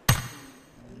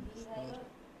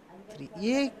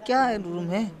 ये क्या है रूम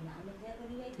है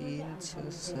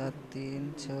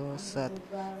 367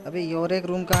 अभी और एक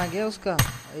रूम कहाँ गया उसका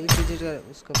 8 डिजिट का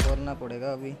उसको बोलना पड़ेगा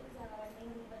अभी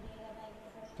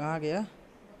कहाँ गया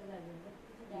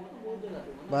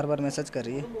बार बार मैसेज कर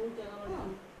रही है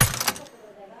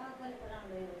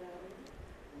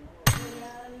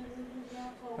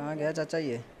कहाँ गया चाचा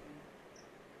ये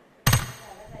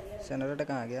जनरेटर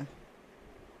कहाँ गया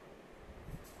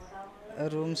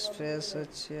रूम स्पेस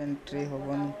अच्छी एंट्री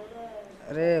होवन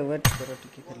अरे वेट करो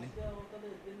टिकी खाली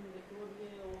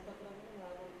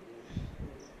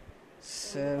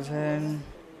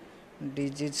 7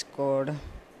 डिजिट कोड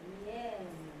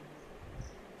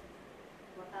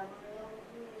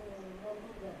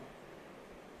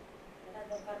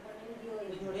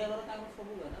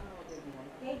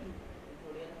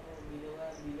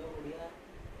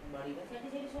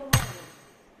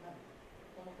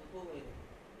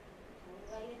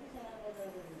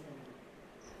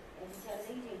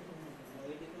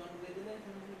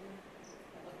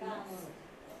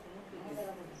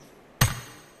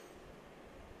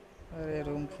अरे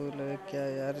रूम फुल है क्या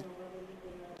यार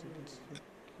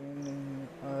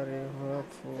अरे हो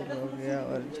फुल हो गया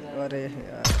और अरे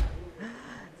यार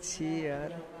छी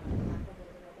यार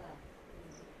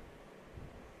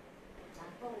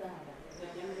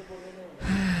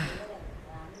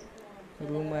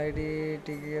रूम आईडी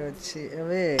टिके अच्छी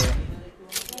एवे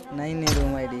नहीं नहीं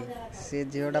रूम आईडी से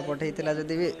झीलटा पठेइतिला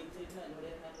जदि भी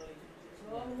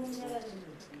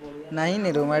नहीं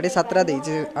नहीं रूम आईडी 7टा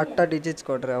देइछि 8टा डिजिट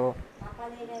कोड रे हो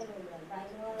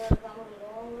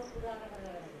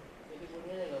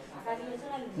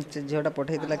झीलटा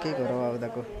पठेइतिला की करो आ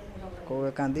ताको को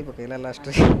कांदी पकेला लास्ट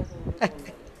रे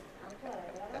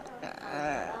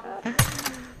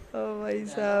ओ भाई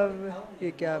साहब ये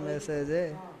क्या मैसेज है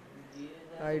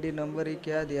आईडी नंबर ही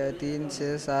क्या दिया है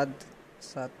 367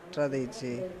 7टा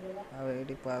देइछि अब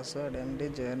आईडी पासवर्ड एमडी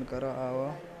जॉइन करो आओ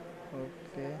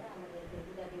ओके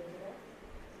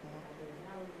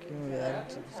क्यों यार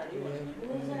ये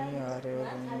क्यों नहीं आ रहे हो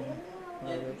तुम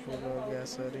अरे फुल हो गया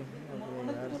सॉरी अबे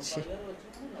यार छी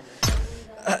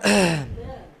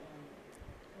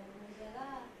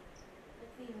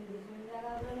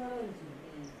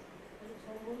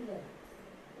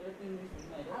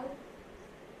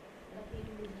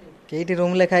केटी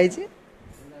रूम लिखाई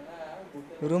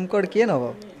रूम कोड किए नब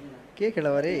किए खेल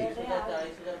रे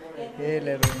हे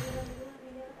ले रूम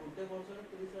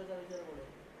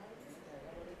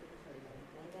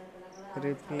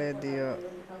रिप्ले दियो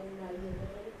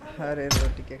अरे रो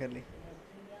टिके खाली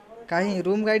कहीं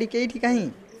रूम गाड़ी केठी कहीं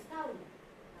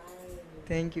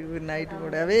thank you good night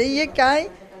mode अबे ये कहीं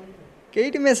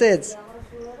केठी मैसेज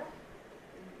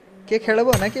के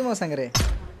खेलबो ना कि मो संग रे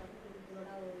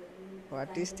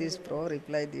what is this pro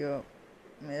reply दियो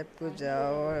मैप को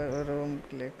जाओ रूम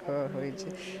लिखो होई छी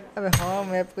अबे हां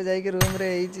मैप को जाई के रूम रे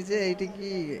एई छी जे एठी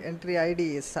की एंट्री आईडी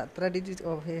 17 डिजिट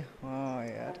ओहे हां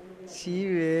यार छी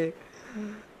वे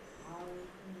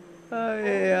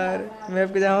अरे यार मैप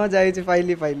को जाओ जाई छी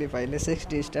फाइली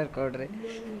 60 स्टार कोड रे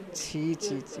छी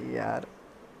छी छी यार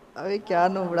अबे क्या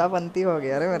नुबड़ा पंती हो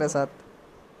गया रे मेरे साथ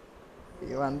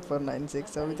ये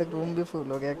 1496 अभी तक रूम भी फुल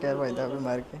हो गया क्या फायदा अभी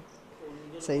मार के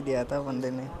सही दिया था बंदे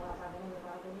ने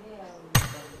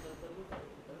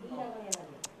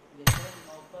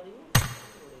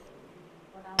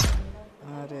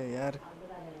अरे यार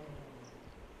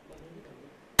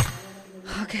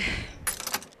ओके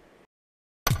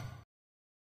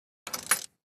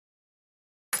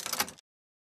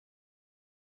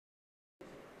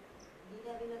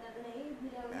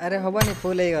अरे हबनी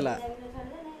फुल ही गला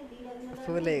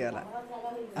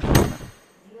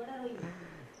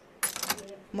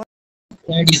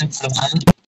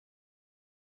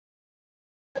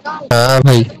हाँ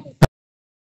भाई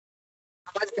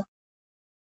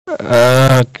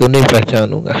क्यों नहीं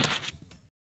पहचानूंगा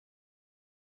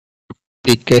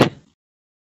ठीक है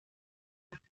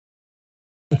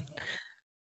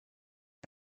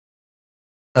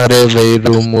अरे भाई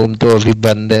रूम वूम तो अभी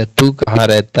बंद है तू कहाँ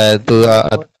रहता है तू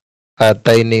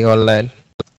आता ही नहीं ऑनलाइन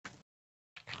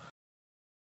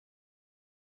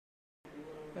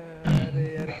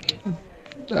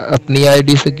अपनी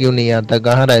आईडी से क्यों नहीं आता?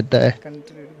 कहाँ रहता है?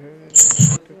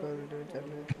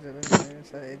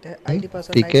 आईडी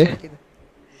पासवर्ड ठीक है। नाइट बोर्ड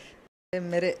की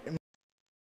मेरे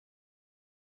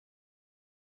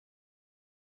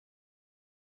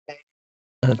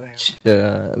अच्छा,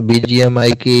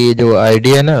 बीजीएमआई की जो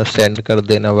आईडी है ना सेंड कर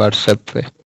देना व्हाट्सएप पे,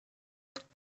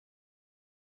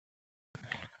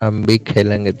 हम भी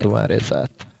खेलेंगे तुम्हारे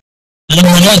साथ।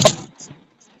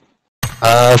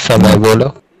 हाँ समय बोलो।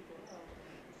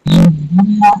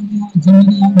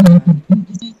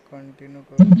 कंटिन्यू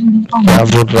क्या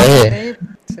बोल रहे हैं? नहीं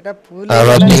सेटा फुल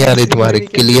आवाज ହେଇଗଲା नहीं आ ନା रही ସିଲ୍ଭର तुम्हारी,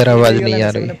 ୱିକେଟ୍ क्लियर ଫୁल आवाज ହେଇଗଲା नहीं ନା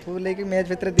आ रही। ସେମାନେ ଫୁल ହେଇକି ମ୍ୟାଚ୍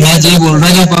ଭିତରେ ଦିଟା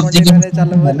कंटिन्यू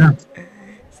ଚାଲବ ନା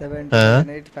हाँ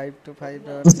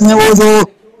 77852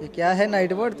 ये क्या है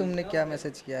नाइट बोर्ड? तुमने क्या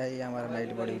मैसेज किया है? ये हमारा नाइट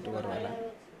बोर्ड यूट्यूबर वाला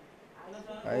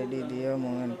आईडी दियो मु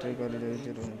एंट्री कर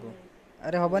देउछि रूम को।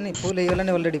 अरे हबनी फुल ହେଇଗଲା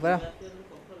ने ऑलरेडी पा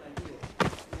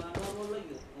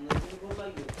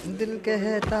दिल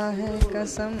कहता है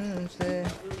कसम से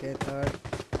कहता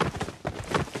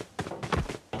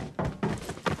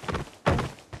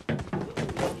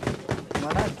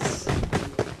महाराज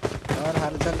और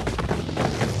हालचाल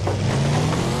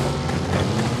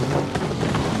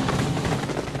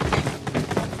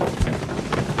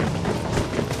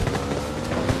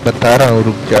बता रहा हूँ,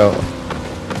 रुक जाओ।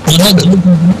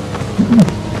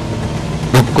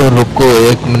 रुको रुको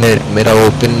 1 मिनट, मेरा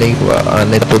ओपन नहीं हुआ,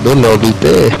 आने तो दो लॉबी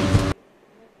पे।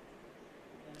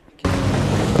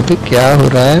 अभी क्या हो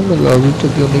रहा है? मैं लॉबी पे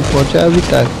क्यों नहीं पहुंचा अभी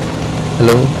तक?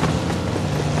 हेलो,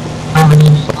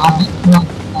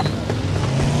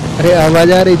 अरे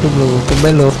आवाज आ रही तुम लोगों को?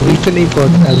 मैं लॉबी पे नहीं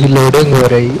पहुंचा, अभी लोडिंग हो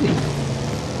रही है।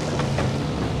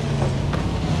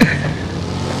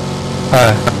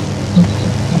 हाँ,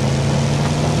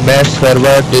 मैं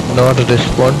server did not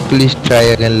respond, please try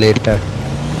again later.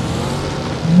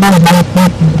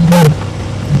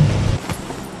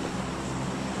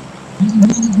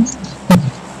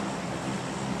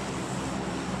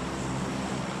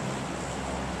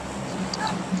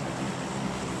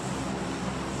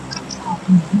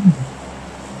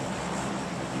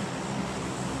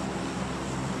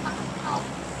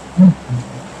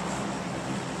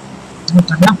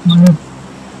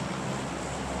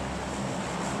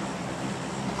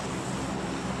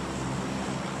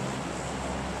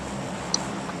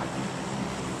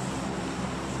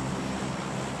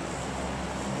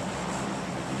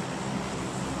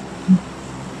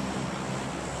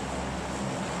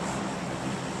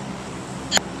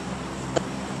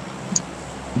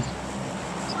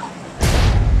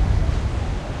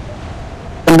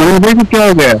 क्या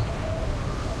हो गया?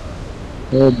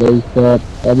 भाई साहब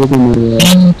अभी तो मर गया।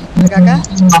 काका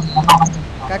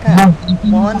काका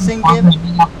मोहन सिंह के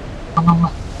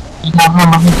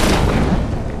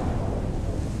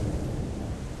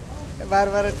बार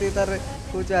बार तार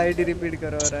कुछ आईडी रिपीट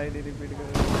करो और आईडी रिपीट करो।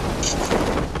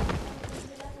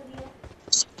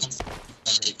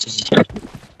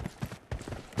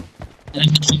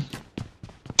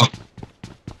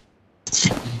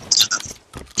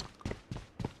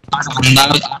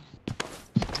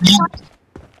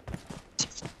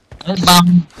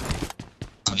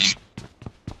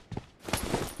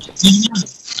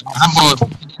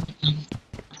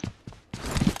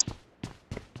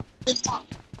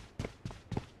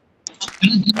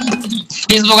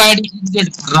 फेसबुक आईडी क्रिएट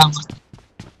कर रहा हूँ।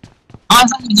 हाँ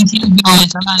सर देखिए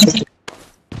चला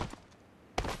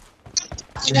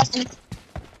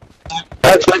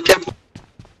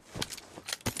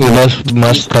बस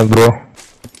मस्त था ब्रो,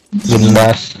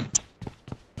 बिंदास।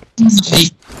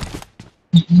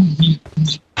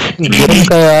 गेम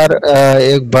का यार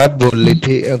एक बात बोल ली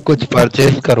थी, कुछ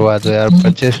परचेस करवा दो यार,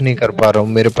 परचेस नहीं कर पा रहा हूँ,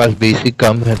 मेरे पास बीसी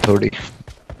कम है थोड़ी।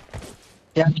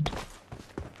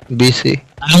 बीसी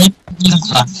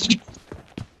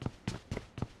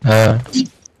हाँ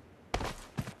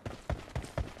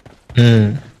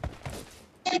हम्म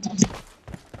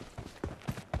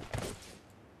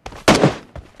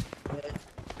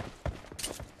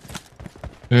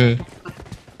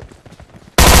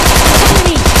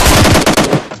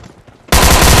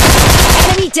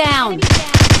Enemy down.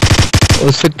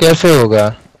 उससे कैसे होगा?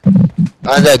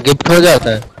 आजा, गिफ्ट हो जाता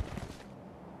है।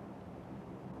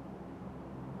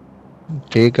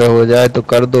 ठीक है, हो जाए तो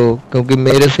कर दो, क्योंकि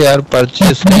मेरे से यार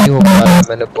परचेस नहीं हो पा रहा,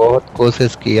 मैंने बहुत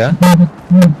कोशिश किया।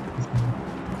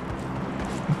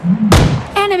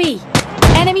 Enemy.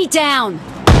 Enemy down.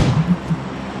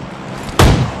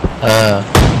 हाँ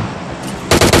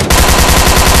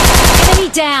Enemy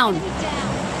down.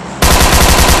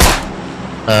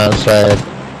 हाँ शायद।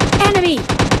 Enemy.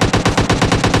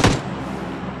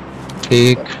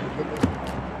 ठीक।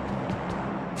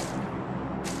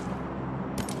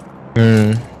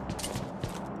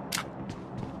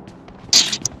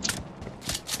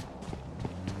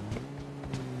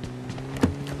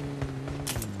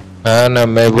 हाँ ना,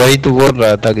 मैं वही तो बोल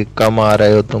रहा था कि कम आ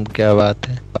रहे हो तुम, क्या बात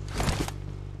है।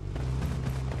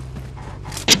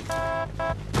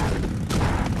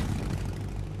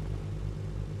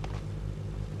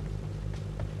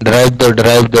 ड्राइव दो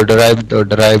ड्राइव दो ड्राइव दो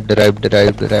drive drive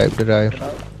drive drive drive.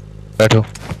 बैठो,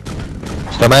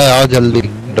 समय आओ जल्दी,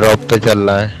 ड्रॉप पे चल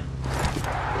रहा है।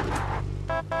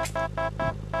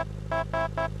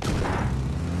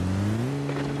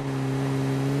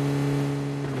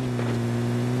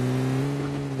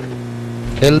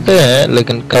 खेलते हैं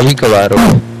लेकिन कभी कभार हो।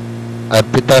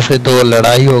 अर्पिता से तो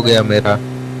लड़ाई हो गया मेरा।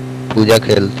 पूजा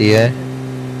खेलती है।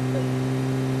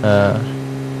 हाँ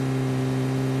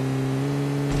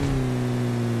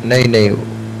नहीं नहीं,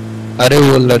 अरे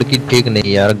वो लड़की ठीक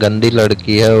नहीं यार, गंदी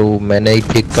लड़की है वो। मैंने ही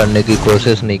ठीक करने की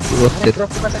कोशिश नहीं की, वो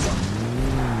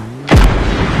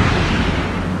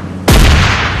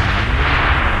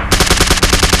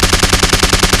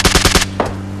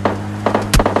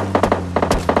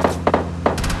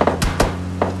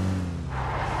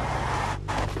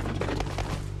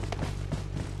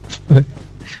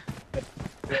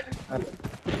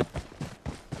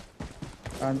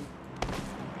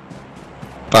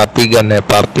पापी गन है,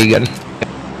 पापी गन।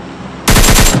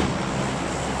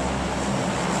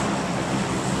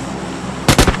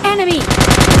 Enemy!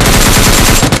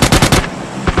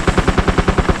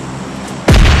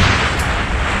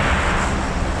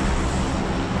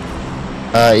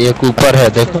 हाँ एक ऊपर है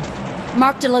देखो।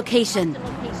 Marked a location.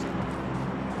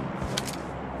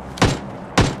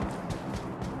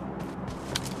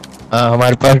 हाँ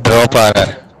हमारे पास ड्रॉप आ रहा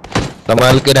है,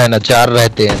 संभाल के रहना। 4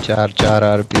 रहते हैं, 4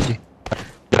 आरपीजी।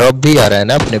 ड्रॉप भी आ रहा है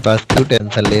ना अपने पास, क्यों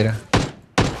टेंशन ले रहा।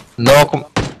 नॉक,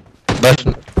 बस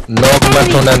नॉक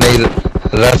मत होना, नहीं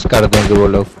रश कर देंगे वो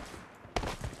लोग।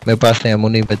 मेरे पास एमो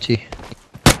नहीं बची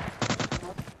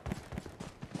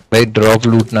भाई, ड्रॉप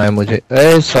लूटना है मुझे।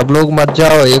 सब लोग मत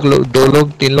जाओ, 1 लोग 2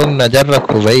 लोग 3 लोग नजर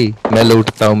रखो भाई, मैं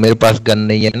लूटता हूँ। मेरे पास गन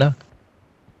नहीं है ना,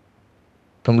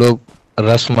 तुम लोग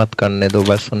रश मत करने दो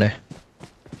बस उन्हें।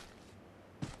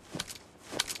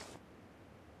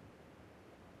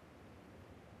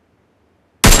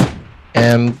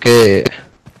 एमके,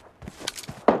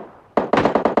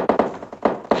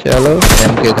 चलो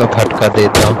एमके का फटका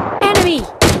देता हूँ। Enemy!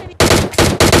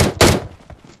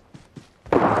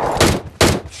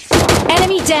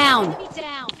 Enemy down!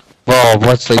 वाह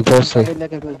बहुत सही, बहुत सही।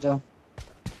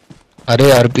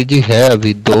 अरे आरपीजी है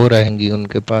अभी, 2 रहेंगी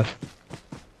उनके पास।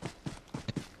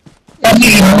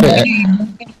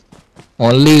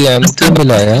 ओनली एमके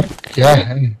मिला यार, क्या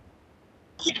है।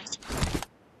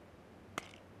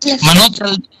 मनोज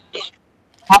चल,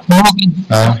 हाँ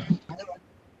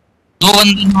 2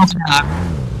 बंदे नॉक हैं यार।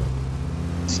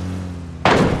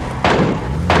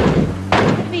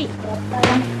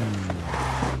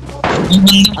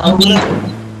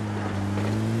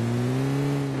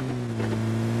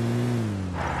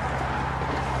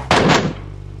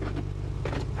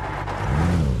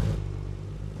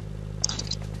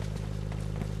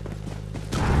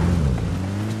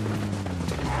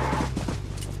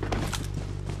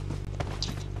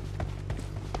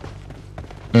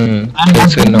 फिर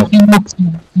से नॉक,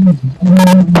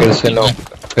 फिर से नॉक,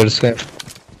 फिर से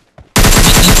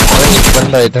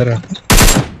बंदा इधर है।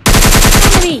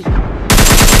 Enemy!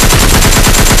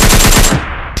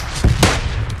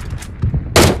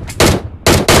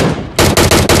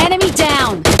 Enemy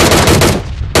down!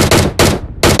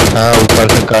 हाँ ऊपर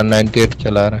से कार 98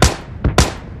 चला रहा है।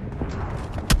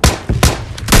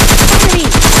 Enemy!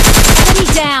 Enemy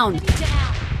down!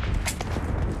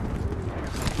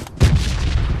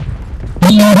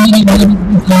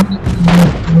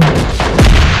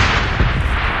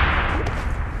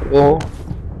 ओ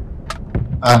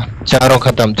चारों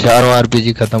खत्म, 4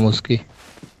 आरपीजी खत्म उसकी।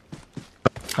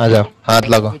 आ जाओ, हाथ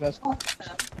लगाओ।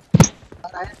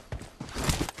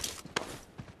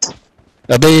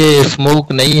 अबे ये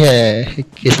स्मोक नहीं है,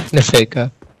 किसने फेंका।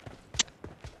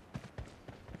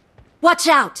 Watch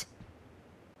out!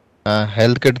 हाँ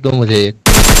हेल्थ किट दो मुझे एक।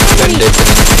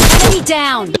 Enemy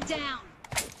down!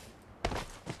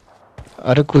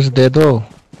 अरे कुछ दे दो।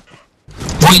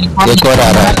 एक और आ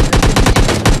रहा है।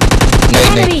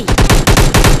 नहीं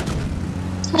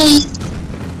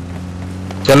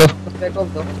चलो,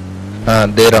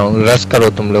 हाँ दे रहा हूँ, रश करो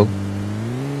तुम लोग।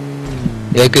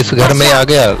 एक इस घर में आ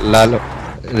गया लाल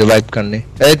रिवाइव करने।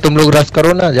 तुम लोग रश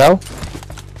करो ना, जाओ।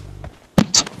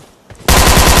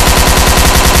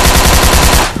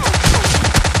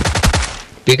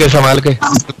 ठीक है संभाल के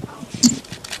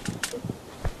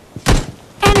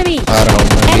आ रहा हूँ,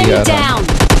 मैं भी आ रहा हूँ।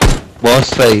 बहुत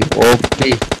सही,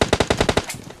 ओपी।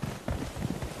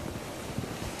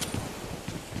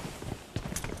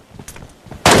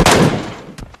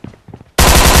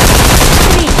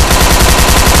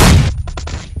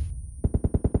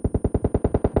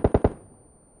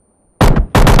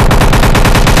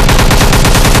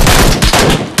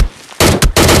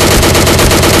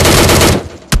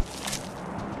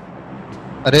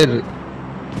 अरे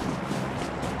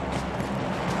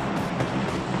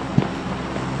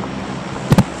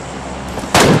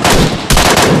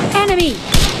Enemy!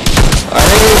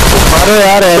 अरे मारो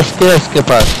यार एसके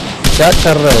पास, क्या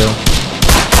कर रहे हो?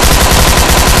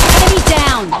 Enemy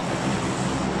down!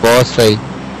 बहुत सही।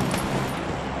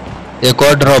 एक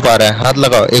और ड्रॉप आ रहा है, हाथ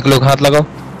लगाओ, एक लोग हाथ लगाओ।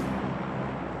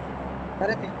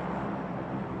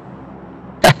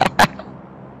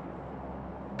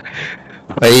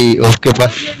 भाई उसके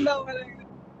पास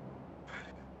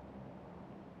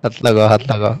हाथ लगाओ, हाथ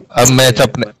लगाओ। अब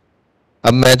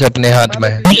मैच अपने हाथ में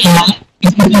है।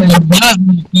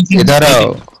 इधर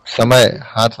आओ, समय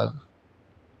हाथ लगाओ।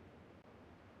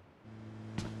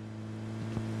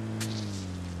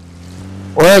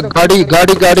 ओए गाड़ी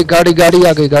गाड़ी गाड़ी गाड़ी गाड़ी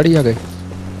आ गई, गाड़ी आ गई।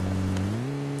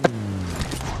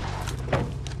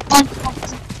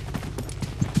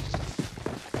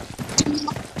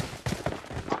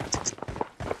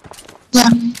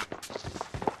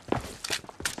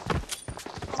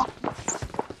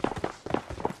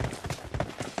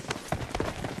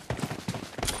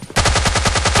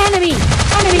 Enemy!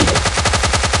 Enemy!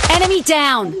 Enemy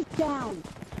down!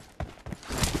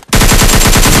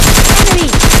 Enemy!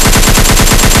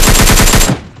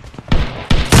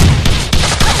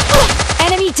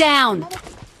 Enemy down!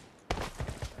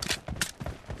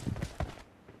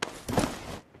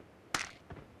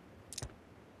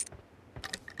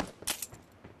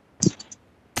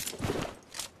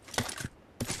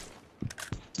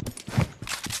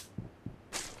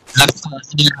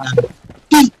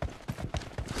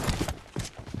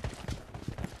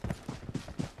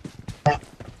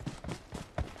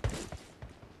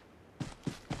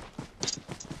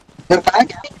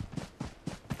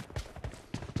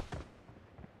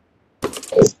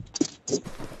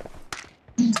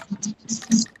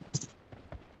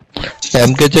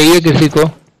 MK चाहिए किसी को?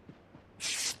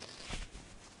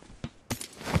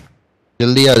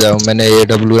 जल्दी आ जाओ, मैंने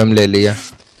AWM ले लिया।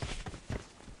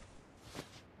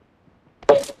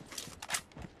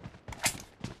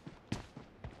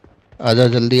 आजा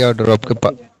जल्दी आओ, ड्रॉप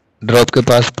के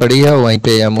पास पड़ी है, वहीं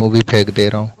पे एमओ भी फेंक दे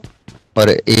रहा हूँ, और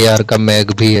AR का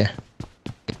मैग भी है,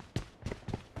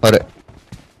 और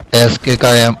एसके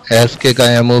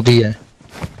का एमओ भी है।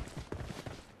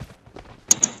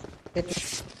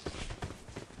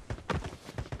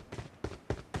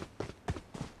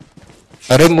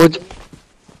 अरे भाई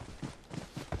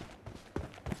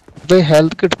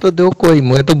हेल्थ किट तो दो कोई,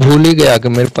 मुझे तो भूल ही गया कि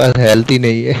मेरे पास हेल्थ ही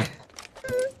नहीं है।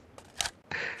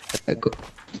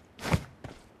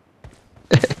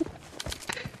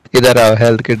 इधर आओ,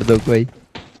 हेल्थ किट दो कोई।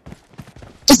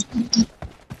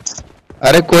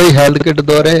 अरे कोई हेल्थ किट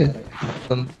दो रे।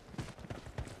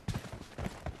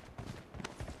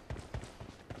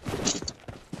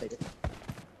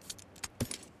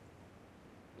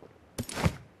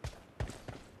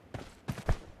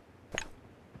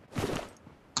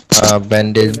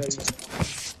 बैंडेज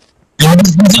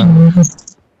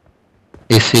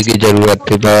इसी की जरूरत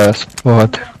थी बस,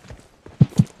 बहुत।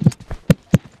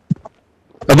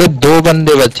 अबे 2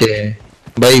 बंदे बचे हैं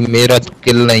भाई, मेरा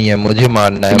किल नहीं है, मुझे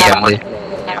मारना है बंदे।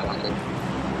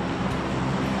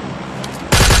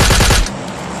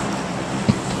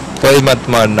 कोई मत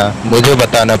मारना, मुझे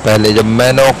बताना पहले, जब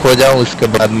मैं नॉक हो जाऊं उसके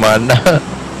बाद मारना।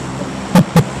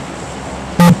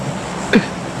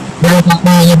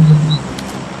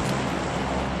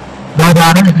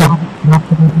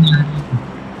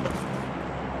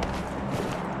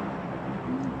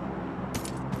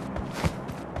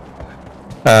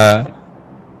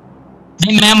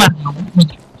 नहीं मैं मत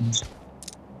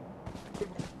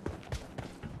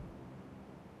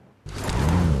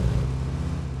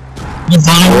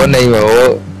वो नहीं,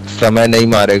 वो समय नहीं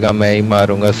मारेगा, मैं ही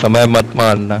मारूंगा। समय मत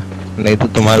मारना, नहीं तो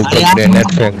तुम्हारे ऊपर ग्रेनेड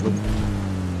फेंक दूं।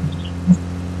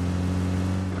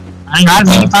 यार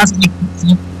मेरे पास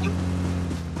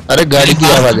अरे गाड़ी की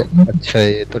आवाज है। अच्छा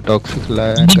ये तो टॉक्सिक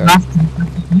लाया है क्या?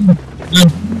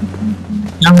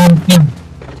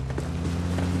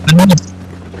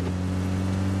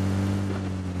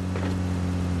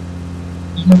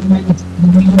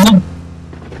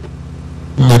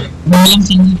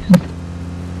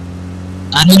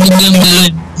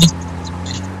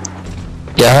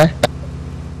 क्या है?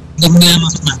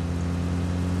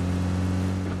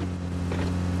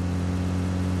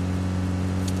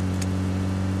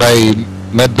 भाई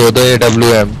मैं 2-2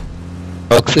 AWM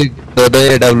टॉक्सिक 2-2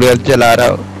 AWM चला रहा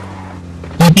हूँ।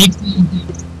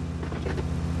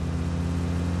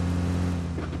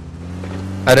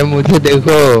 अरे मुझे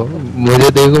देखो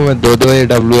मैं 2-2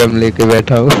 AWM लेके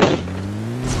बैठा हूँ।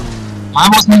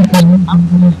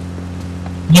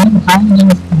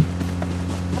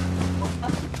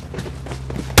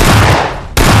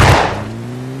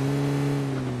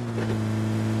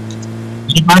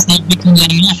 मेरे पास एक भी किल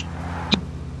नहीं है।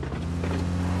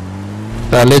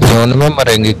 साले जोन में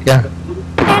मरेंगे क्या?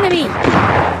 Enemy!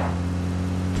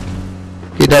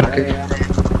 किधर के?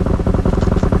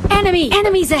 Enemy!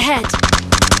 Enemies ahead!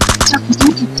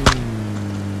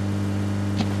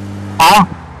 हाँ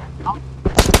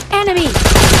Enemy!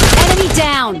 Enemy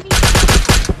down!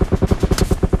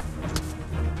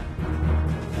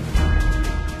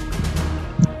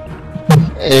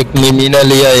 एक मिमी ने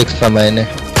लिया, एक समय ने।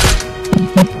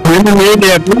 मैंने नहीं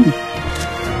लिया तुम।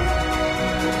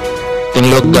 तुम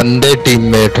लोग गंदे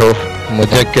टीममेट हो,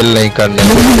 मुझे किल नहीं करने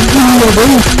देते।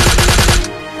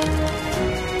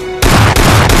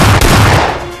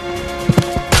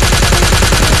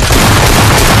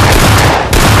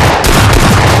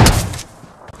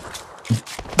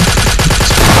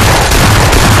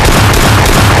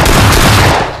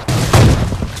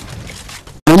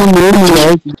 मैंने नहीं लिया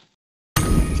है।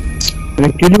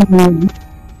 मैं किल नहीं लिया।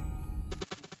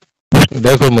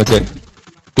 देखो मुझे,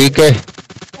 ठीक है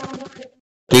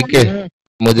ठीक है,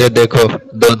 मुझे देखो,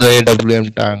 दो दो AWM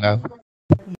टांगा।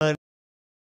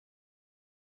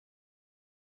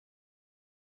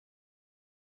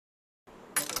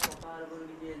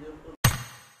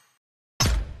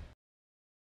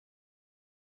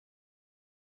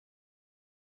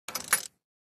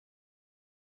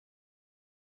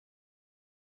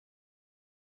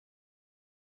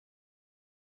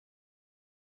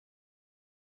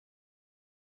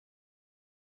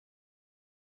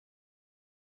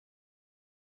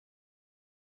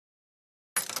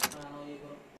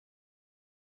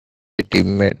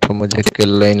 टीममेट हो, मुझे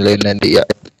किल नहीं लेने दिया।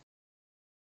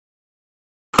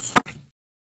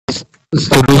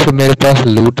 शुरू से मेरे पास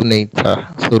लूट नहीं था,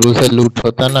 शुरू से लूट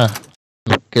होता ना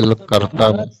किल करता।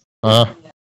 हाँ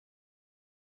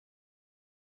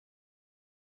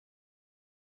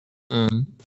हम्म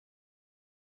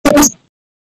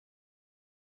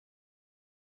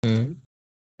हम्म,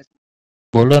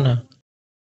 बोलो ना।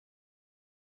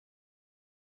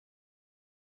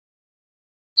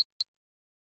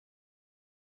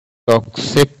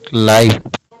 टॉक्सिक लाइफ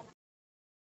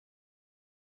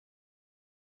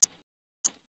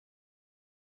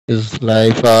इस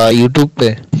लाइफ यूट्यूब पे।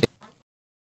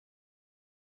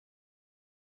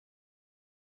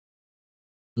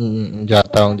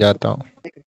 जाता हूँ जाता हूँ।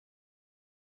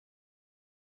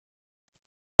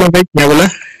 भाई क्या बोला?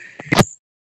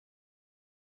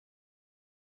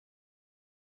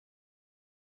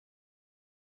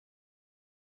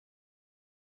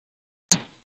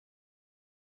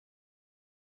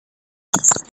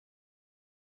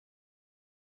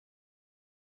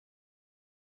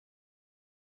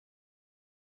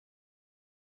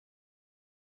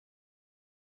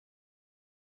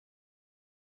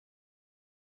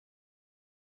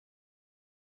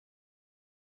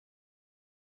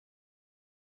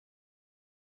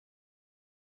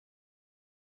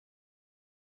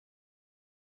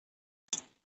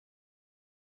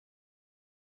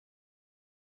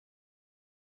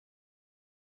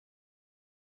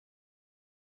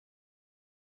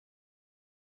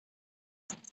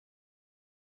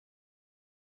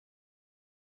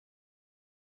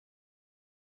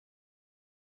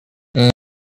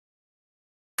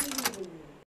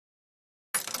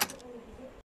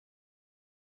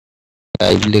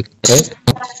 लाइव लिखते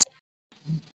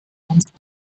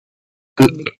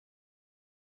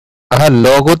हाँ,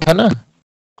 लोगो था ना।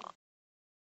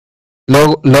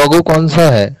 लोगो कौन सा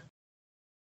है?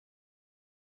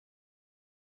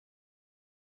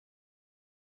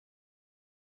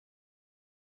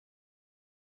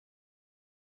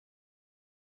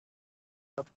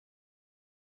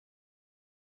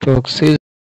 टॉक्सिक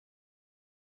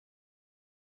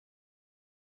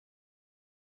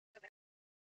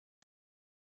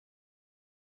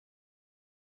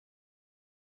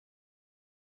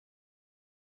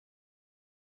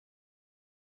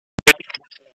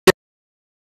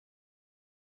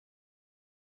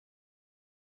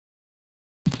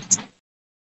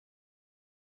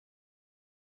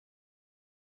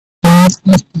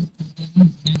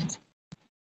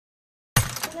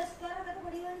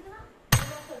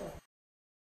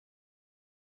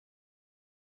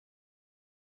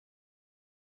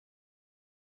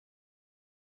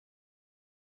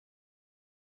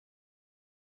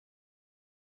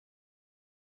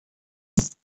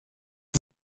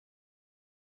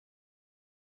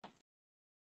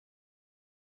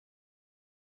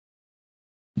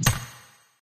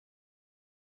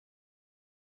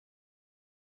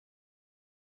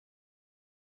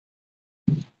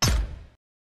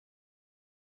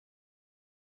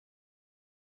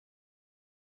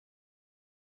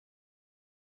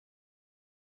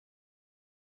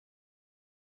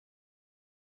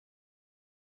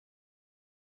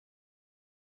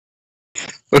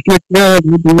उसमें क्या है,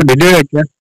 तुम्हें वीडियो है क्या?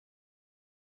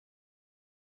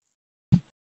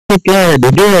 उसमें क्या है,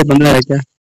 वीडियो है बना है क्या?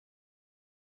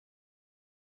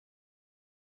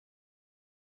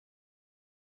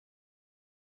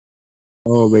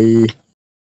 ओ भाई,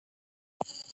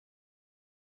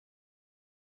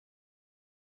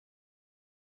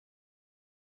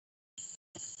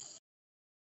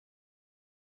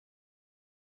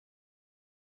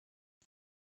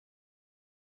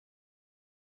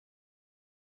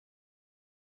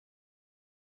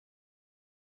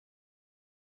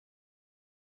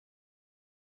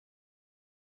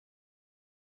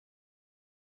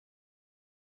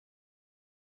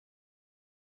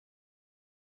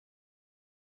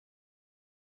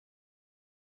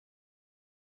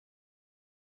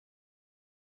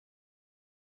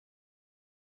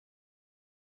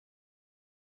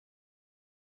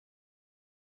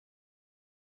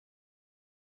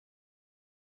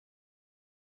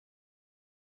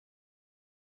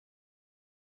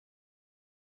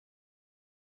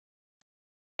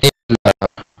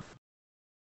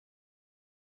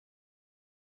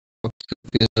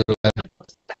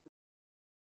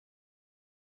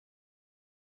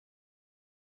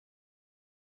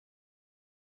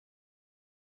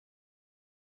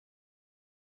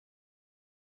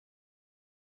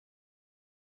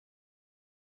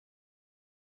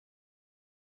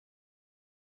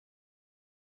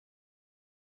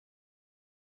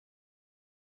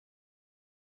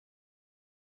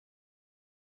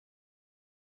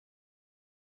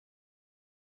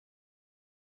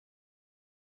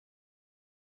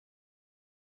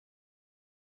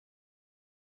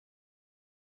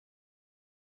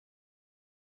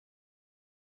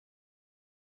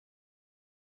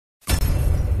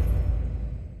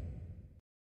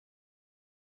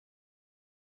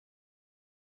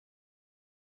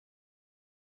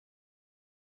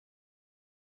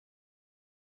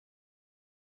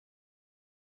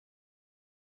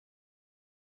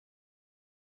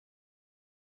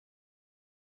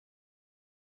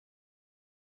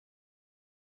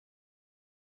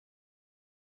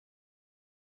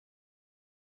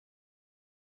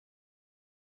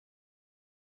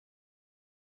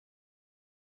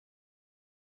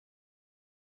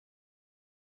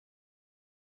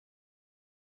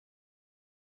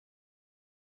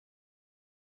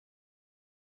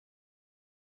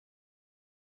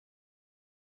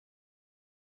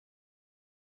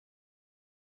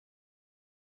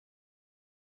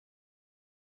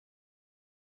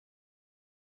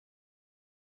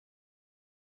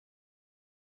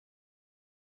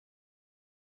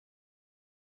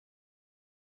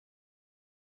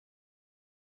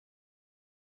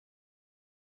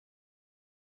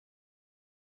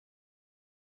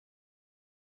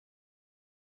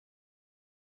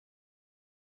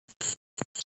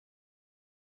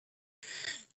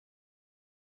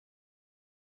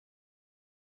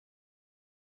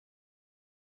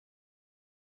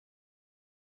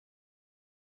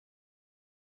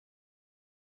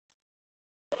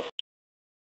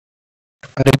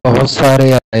 अरे बहुत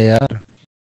सारे आए यार।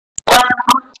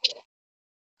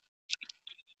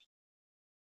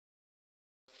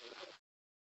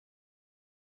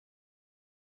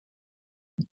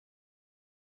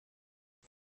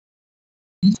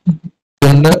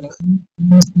 तुमने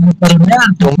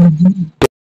तुम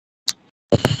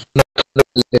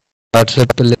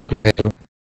व्हाट्सएप पे लिख रहे हो।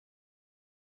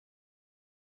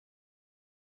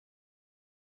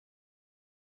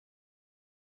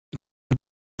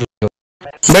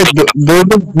 भाई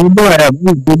दो आया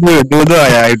भाई, दो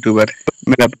आया यूट्यूबर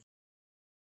मेरा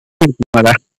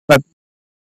तुम्हारा।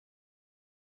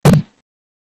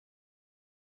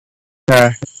 हाँ,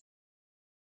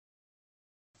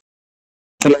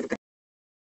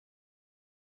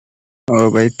 ओ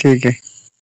भाई ठीक है।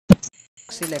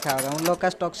 टॉक्सी लिखा होगा उन लोग का,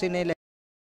 टॉक्सी नहीं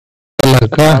कलर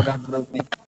का, लिखा होगा ग्रुप में।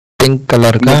 पिंक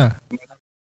कलर का।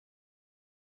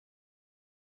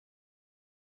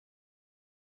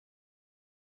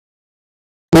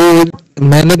 तो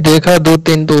मैंने देखा दो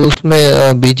तीन, तो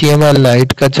उसमें बीजीएमआई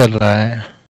लाइट का चल रहा है।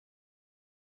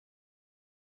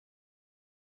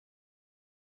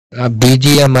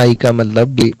 बीजीएमआई का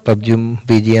मतलब पबजी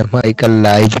बीजीएमआई का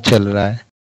लाइव चल रहा है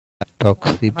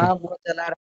टॉक्सी पे। हाँ वो चला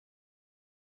रहा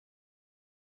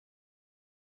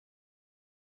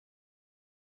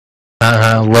हाँ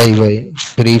हाँ, वही वही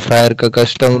फ्री फायर का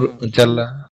कस्टम चल रहा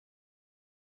है।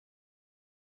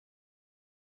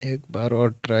 एक बार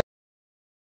और ट्राई।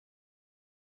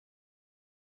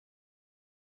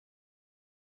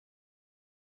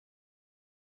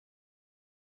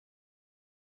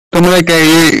 तुम्हारा क्या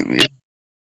ये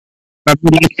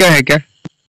आपकी लाइट का है क्या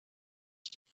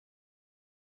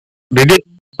वीडियो?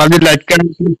 अभी लाइट का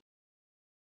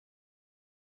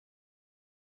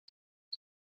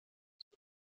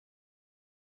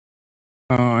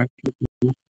हाँ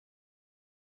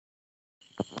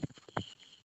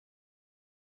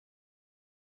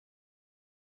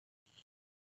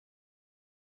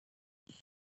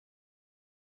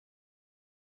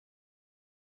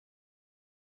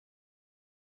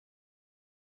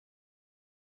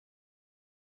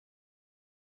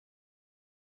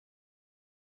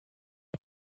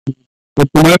तो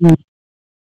तुम्हें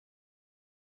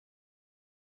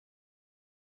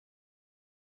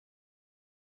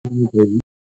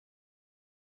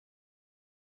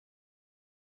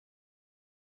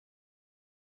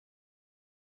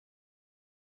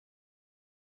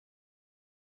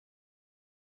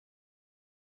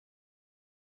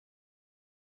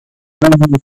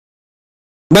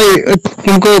भाई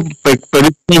तुमको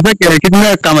पैसा क्या है,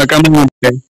 कितना कम है, कम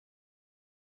है?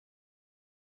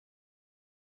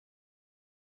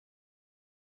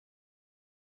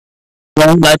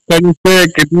 लाइफ टाइम से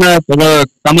कितना मतलब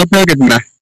कमाते हो कितना?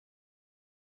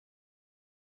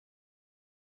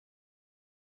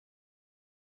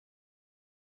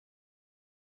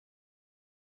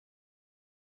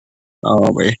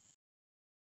 हाँ भाई।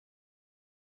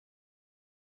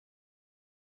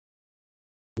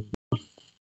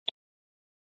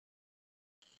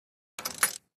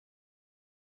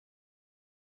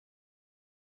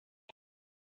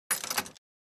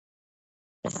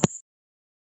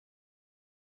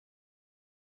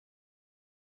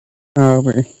 हाँ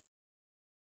भाई।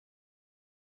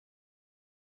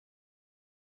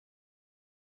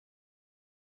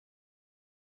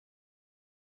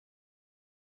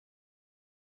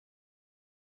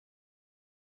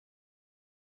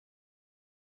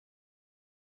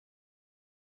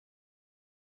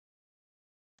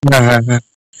 हाँ हाँ हाँ।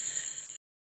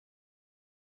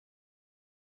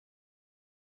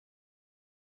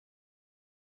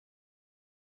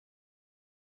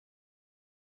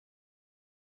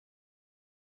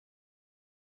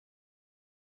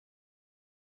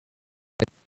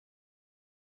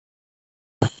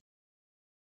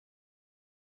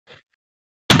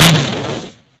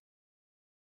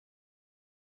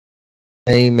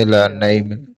 नहीं मिला, नहीं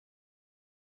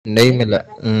मिला।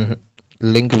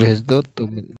 लिंक भेज दो तो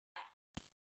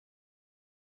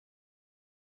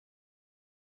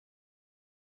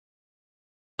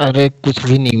अरे कुछ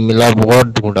भी नहीं मिला, बहुत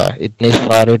ढूंढा, इतने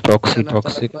सारे टॉक्सिक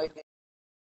टॉक्सिक।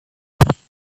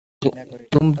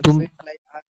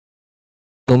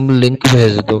 तुम लिंक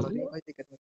भेज दो,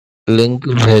 लिंक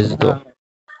भेज दो।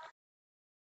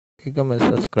 ठीक है, मैं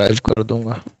सब्सक्राइब कर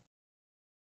दूंगा।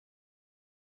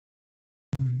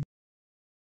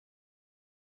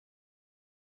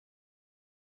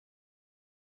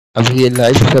 अभी ये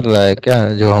लाइव चल रहा है क्या,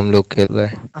 जो हम लोग खेल रहे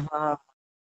हैं? हाँ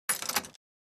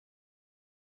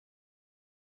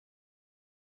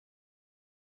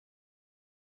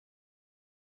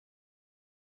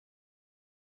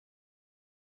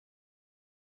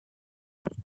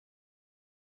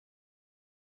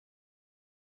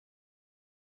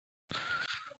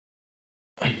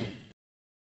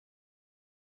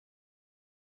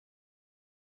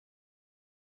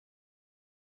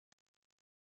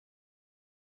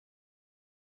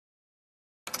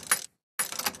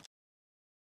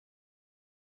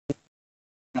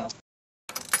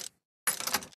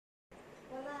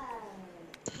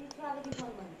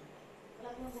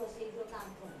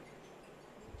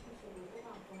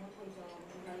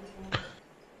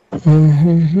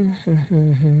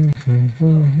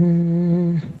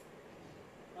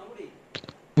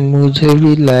मुझे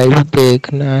भी लाइव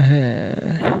देखना है।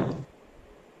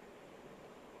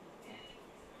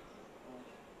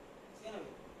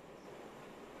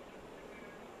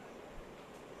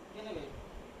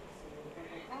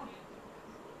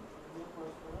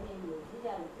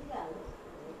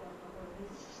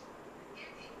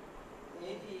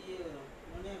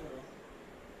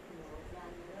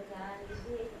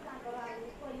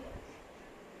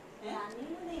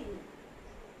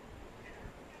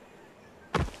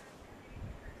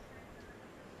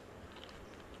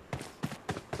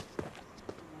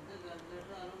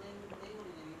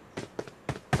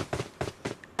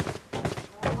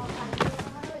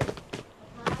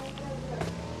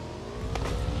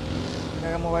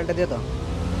 কাকা মোবাইলটা দিয়ে দাও,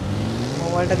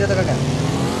 মোবাইলটা দিয়ে দাও কাকা।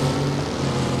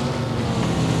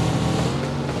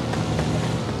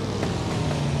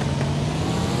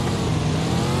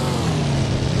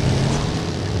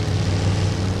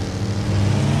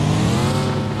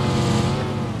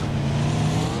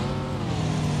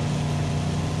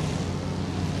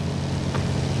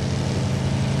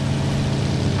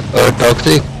 और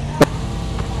टॉक्सिक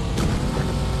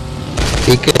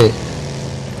ठीक है।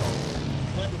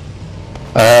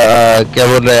 क्या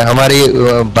बोल रहे हैं, हमारी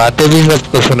बातें भी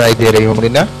सबको सुनाई दे रही होंगी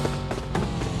ना?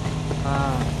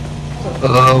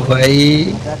 हाँ ओ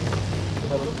भाई,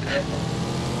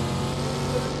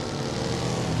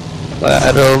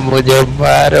 मारो मुझे,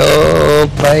 मारो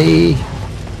भाई।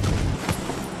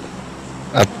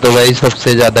 अब तो भाई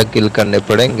सबसे ज्यादा किल करने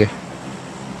पड़ेंगे।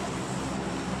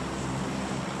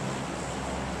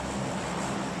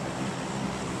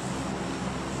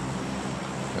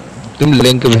 तुम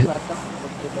लिंक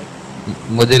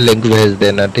मुझे लिंक भेज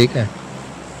देना, ठीक है?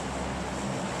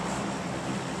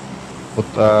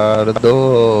 उतार दो।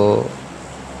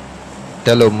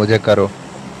 चलो मुझे करो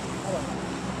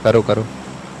करो करो।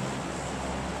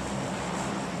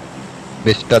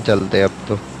 विस्टा चलते, अब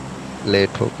तो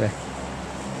लेट हो गए।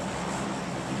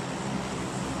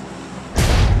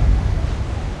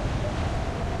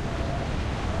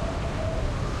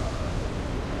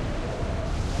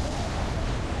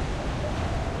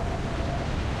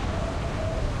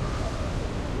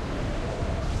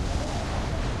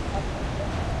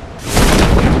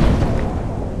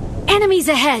 Enemies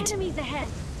ahead!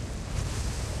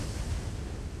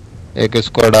 एक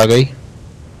स्क्वाड आ गई।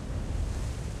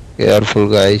 Careful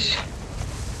guys.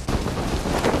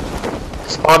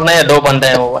 स्क्वाड नहीं है, 2 बंदे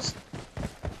हैं वो बस।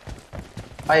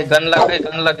 भाई गन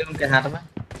लगे उनके हाथ में।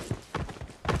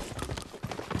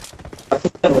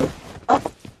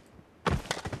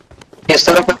 किस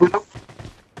तरफ है तुम लोग?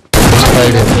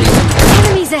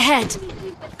 Enemies ahead!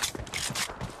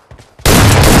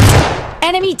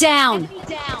 Enemy down!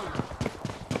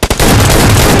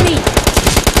 Enemy!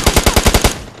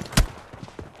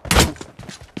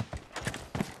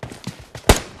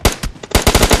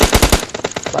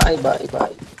 भाई भाई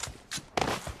भाई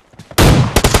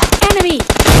Enemy!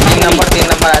 3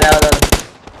 नंबर आ जाओ उधर।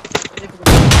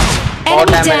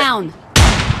 Enemy down!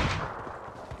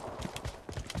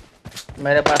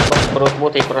 मेरे पास बस क्रॉसबो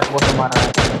थी, क्रॉसबो से मारा है।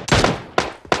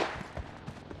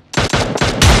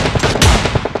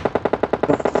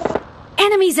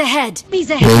 Enemies ahead!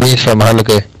 नहीं, संभाल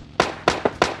के।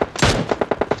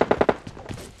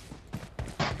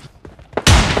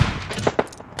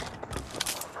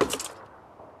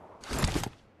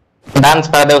 डांस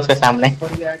कर दे उसके सामने,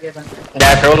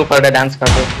 रोल कर दे, डांस कर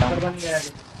दे उसके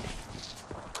सामने।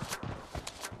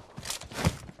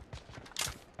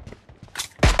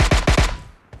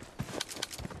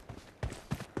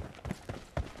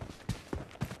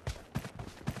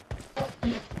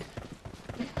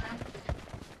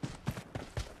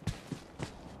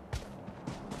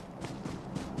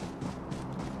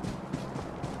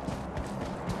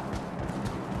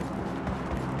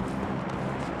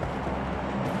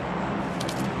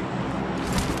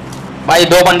 भाई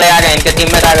 2 बंदे आ गए इनके, टीम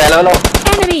में आ गए। लो लो,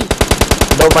 Enemy!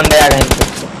 2 बंदे आ गए इनके।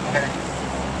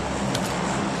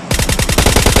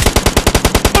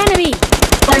 Enemy!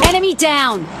 Enemy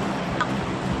down!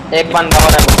 एक बंदा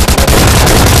और है।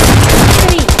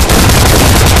 Enemy!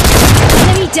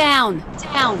 Enemy down!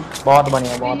 Down! बहुत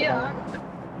बढ़िया, बहुत बढ़िया।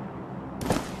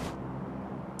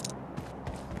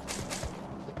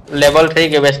 लेवल 3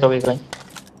 की बेस्ट होगी कोई।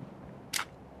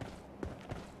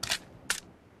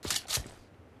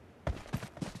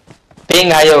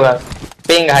 पिंग हाई होगा,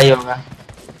 पिंग हाई होगा।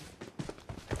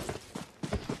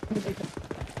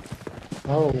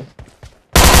 ओह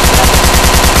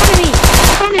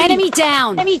Enemy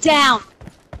down! Enemy down!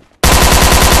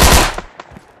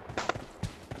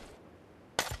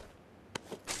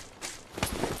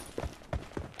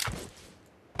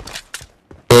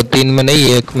 दो तीन में नहीं,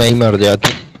 एक में ही मर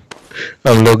जाते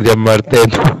हम लोग जब मरते हैं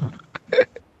तो।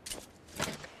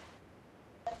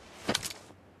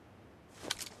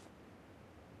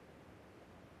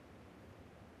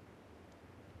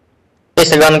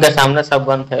 इस गन के सामने सब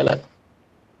गन फेल है।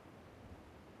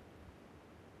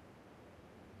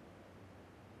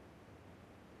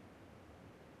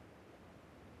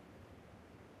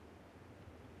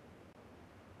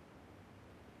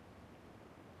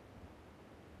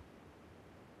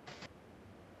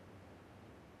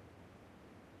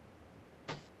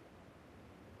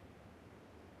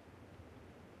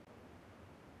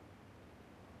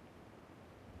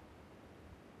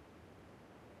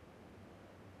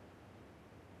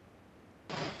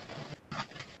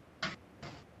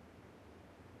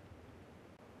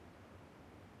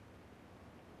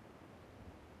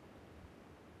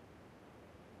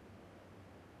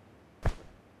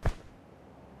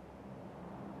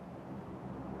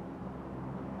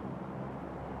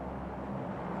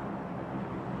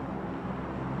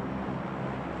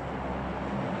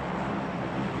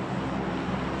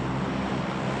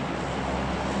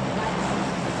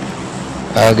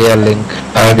 आ गया लिंक,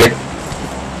 आ गया।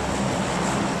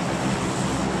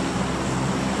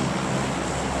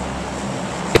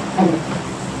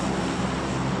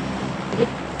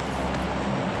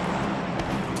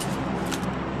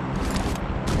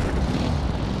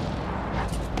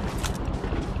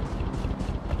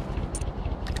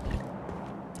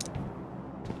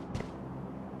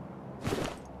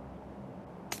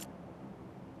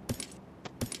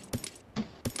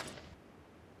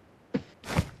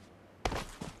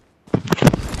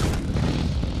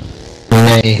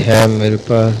 नहीं है मेरे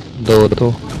पास 2 तो।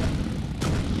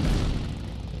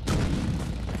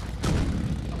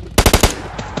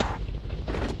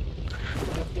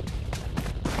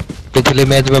 पिछले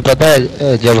मैच में पता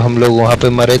है जब हम लोग वहां पे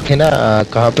मरे थे ना,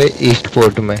 कहाँ पे, ईस्ट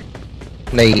फोर्ट में।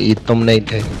 नहीं तुम नहीं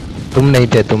थे, तुम नहीं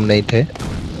थे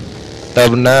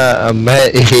तब ना। मैं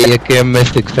एक गेम में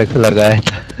 6x लगाया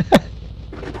था।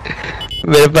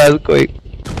 मेरे पास कोई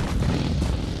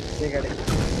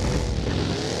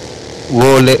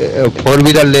वो ले 4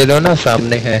 व्हीलर ले लो ना,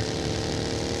 सामने है।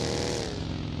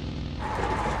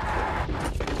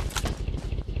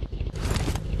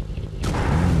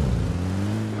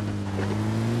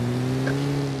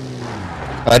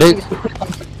 अरे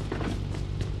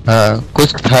हाँ,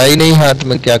 कुछ था ही नहीं हाथ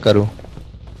में, क्या करूं।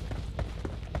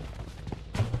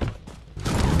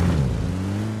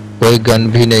 कोई गन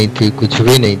भी नहीं थी, कुछ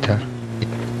भी नहीं था।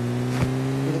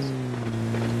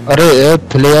 अरे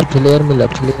फ्लेयर मिला,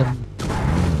 फ्लेयर।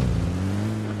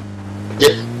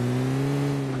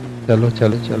 चलो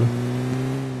चलो चलो।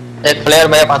 एक फ्लेयर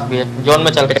मेरे पास भी है, जोन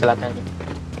में चल के चलाते हैं।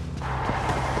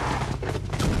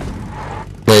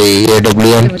 भाई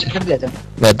AWM,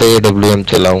 मैं तो AWM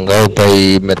चलाऊंगा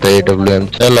भाई, मैं तो AWM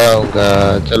चलाऊंगा।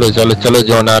 चलो चलो चलो,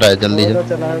 जोन आ रहा है, जल्दी जल्दी।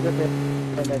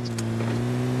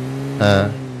 हाँ,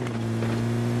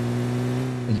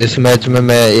 जिस मैच में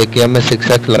मैं एक गेम में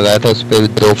 6x लगाया था उस पे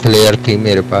 2 प्लेयर थी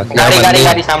मेरे पास।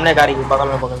 गाड़ी सामने, गाड़ी बगल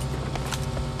में।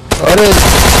 अरे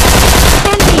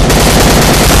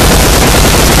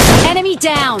Enemy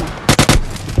down.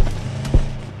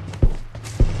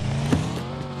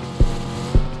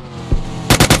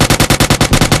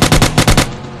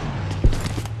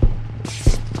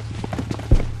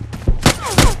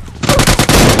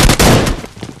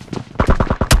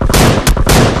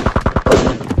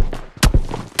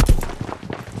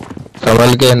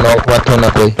 संभल के, नॉक मत होना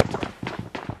कोई।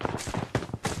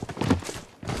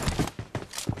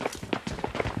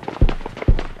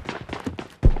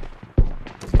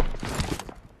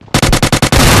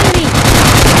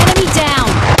 Enemy down.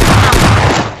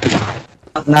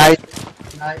 Nice.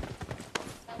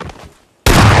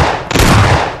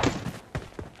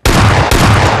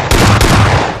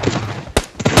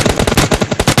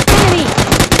 Enemy.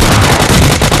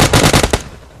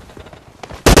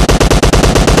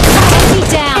 Enemy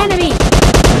down.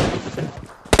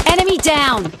 Enemy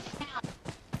down.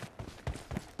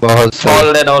 बहुत सही।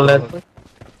 ऑल डेड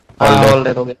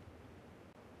हो गए।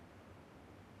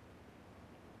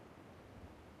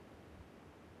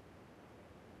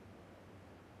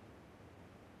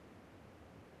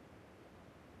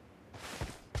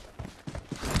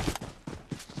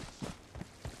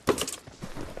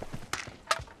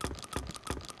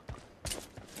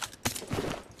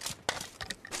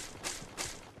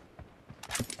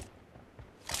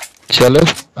 चलो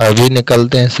अभी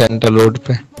निकलते हैं सेंट्रल रोड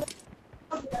पे।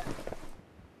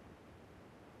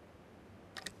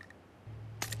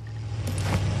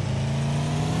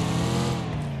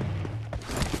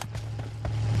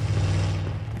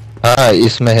 हाँ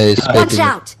इसमें है, इस पे Watch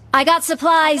out. I got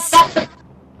supplies.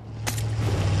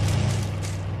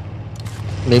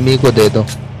 मिमी को दे दो,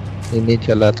 मिमी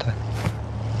चला था,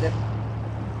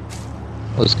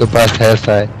 उसके पास है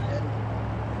शायद।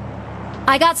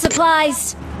 I got supplies.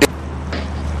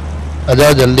 आ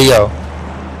जाओ जल्दी आओ,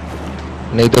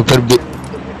 नहीं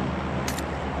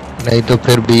तो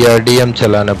फिर BRDM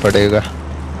चलाना पड़ेगा।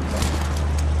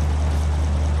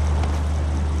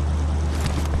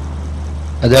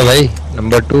 आजा भाई,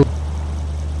 नंबर 2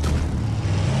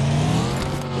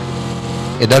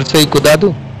 इधर से ही कुदा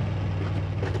दूं।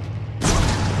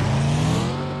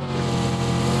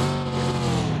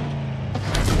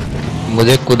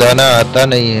 मुझे कुदाना आता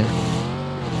नहीं है।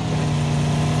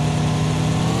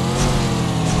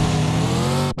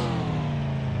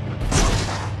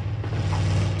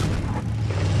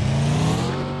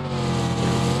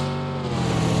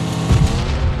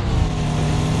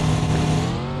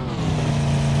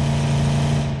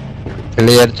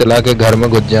 प्लेयर चला के घर में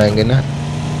घुस जाएंगे ना।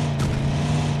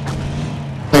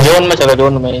 जोन में चलो,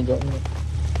 जोन में।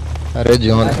 अरे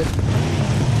जोन,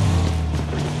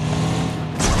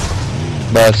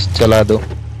 बस चला दो।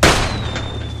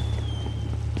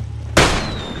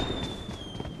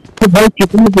 भाई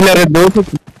कितने प्लेयर है?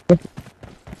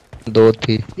 2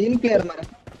 थी। 3 प्लेयर मारे।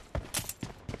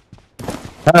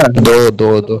 हाँ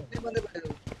 2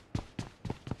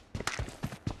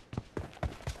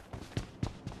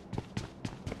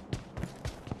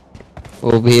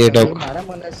 वो भी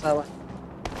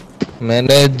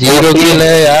मैंने 0 किल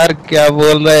है यार, क्या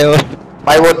बोल रहे हो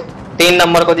भाई? वो 3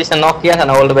 नंबर को जिसने नॉक किया था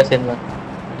ना ओल्ड बेसिन में,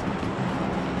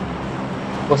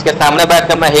 उसके सामने बैठ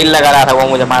कर मैं हील लगा रहा था, वो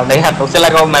मुझे मार देगा तो उसे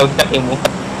लगा मैं उसका टीम हूँ।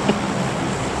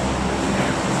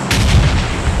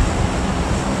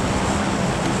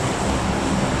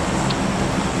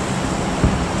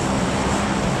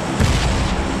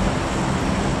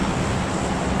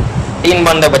 तीन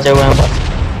बंदे बचे हुए हैं बस।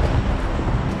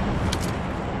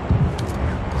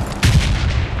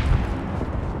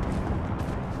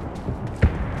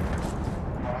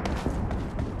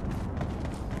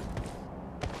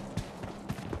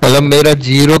 मतलब मेरा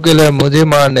 0 किल है, मुझे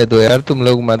मारने दो यार, तुम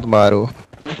लोग मत मारो।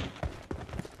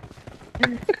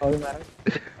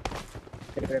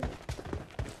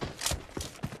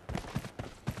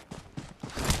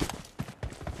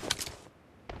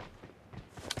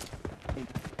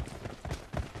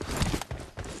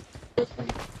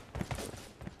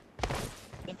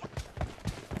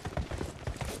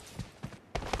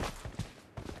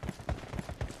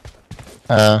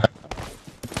 हाँ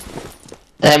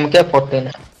MK14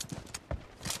 है।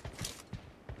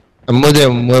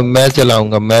 मैं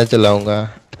चलाऊंगा, मैं चलाऊंगा।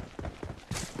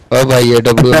 ओ भाई ये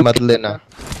डब्ल्यू मत लेना,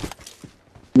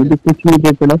 मुझे कुछ नहीं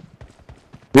दे चला,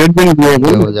 रेड भी नहीं दिया ये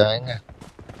भाई। हो जाएंगे।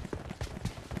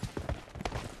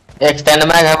 एक्सटेंड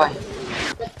मैग है भाई।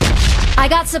 I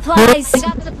got supplies.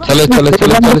 चलो चलो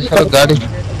चलो चलो चलो गाड़ी।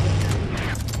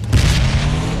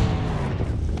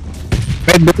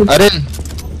 अरे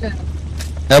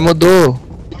एमो 2।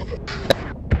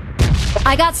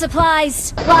 I got supplies.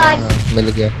 मिल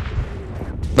गया,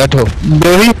 बैठो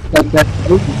दो ही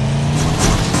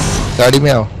गाड़ी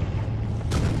में आओ,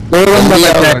 दो बंदा जल्दी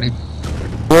आओ बचा है, गाड़ी।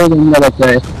 दो बंदा बचा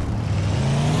है।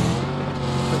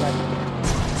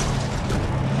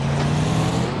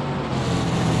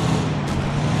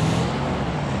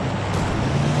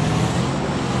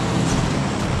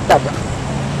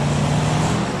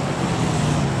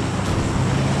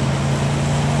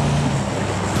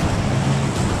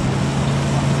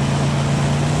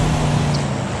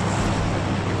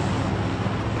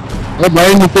 अरे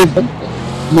भाई नीचे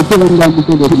नीचे बंदा,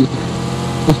 नीचे देखिए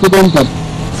उसको कौन कर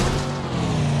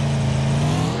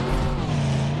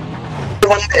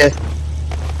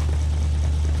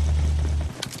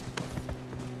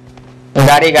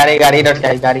गाड़ी गाड़ी गाड़ी इधर से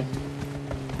आई गाड़ी।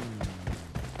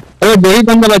 अरे दो ही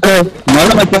बंदा बचा है,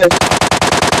 मारा बचा है।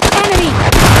 Enemy.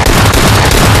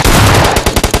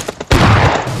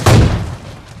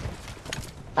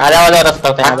 आ जाओ रास्ता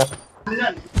होते हैं इधर।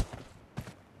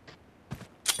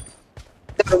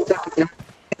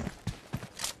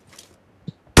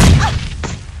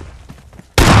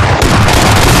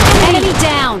 Enemy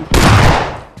down.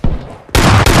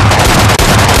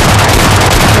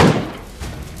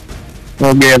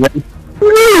 हो गया भाई।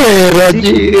 मेरा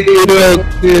 0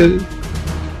 किल,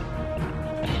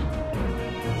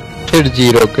 फिर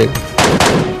 0 किल।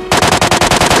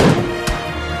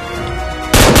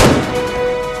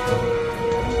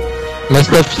 मैं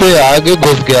सबसे आगे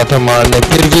घुस गया था मारने,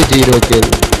 फिर भी 0 किल।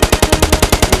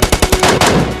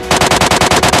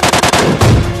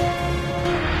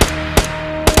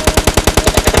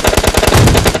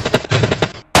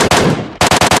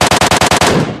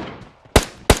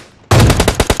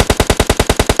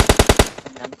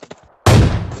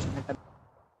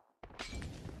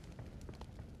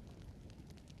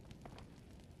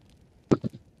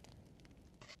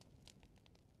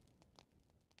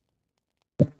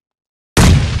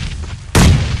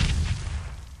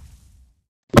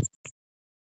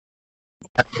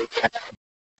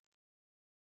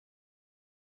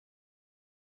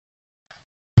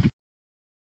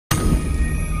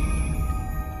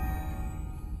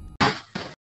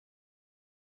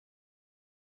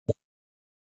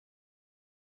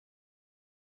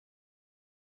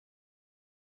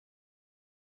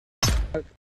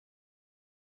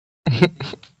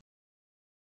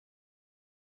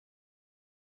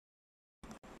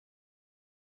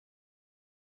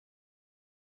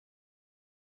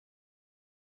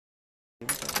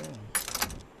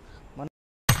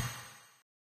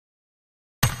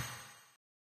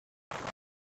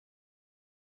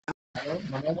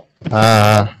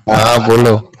 हाँ हाँ हाँ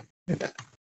बोलो।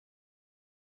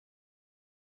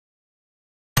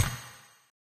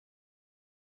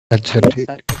 अच्छा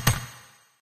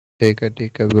ठीक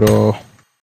है ब्रो।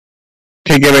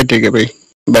 ठीक है भाई, ठीक है भाई,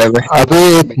 बाय बाय।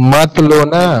 अबे मत लो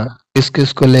ना, किस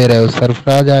किस को ले रहे हो?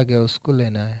 सरफराज आ गया, उसको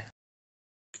लेना है।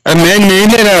 मैं नहीं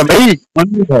ले रहा भाई, कौन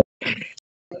ले रहा है?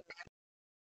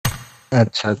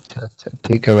 अच्छा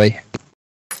ठीक है भाई।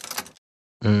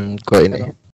 कोई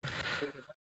नहीं।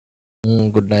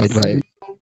 गुड नाइट भाई।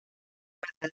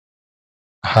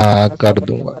 हाँ कर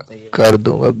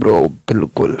दूंगा ब्रो,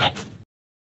 बिल्कुल।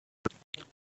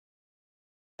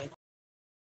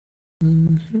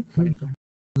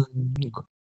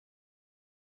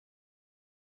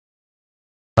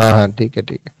 हाँ हाँ ठीक है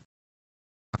ठीक है।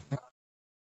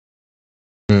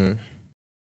 हम्म।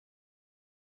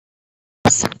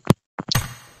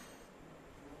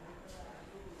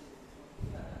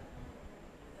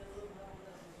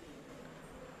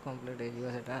 କମ୍ପ୍ଲିଟ୍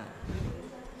ହେଇଯିବ ସେଟା।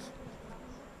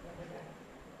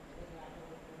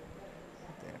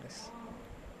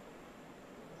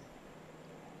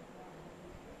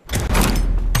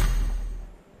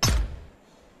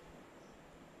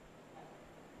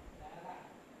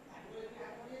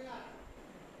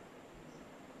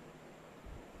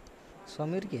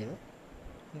 समीर किए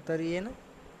बे तार ये ना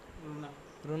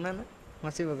रुना ना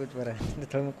हसी पकुच परा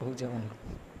ଯେତେବେଳେ ମୁଁ କହୁଛି ମନକୁ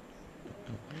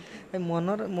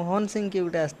ମନର ମୋହନ ସିଂ କିଏ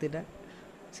ଗୋଟେ ଆସିଥିଲା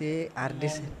ସିଏ ଆର୍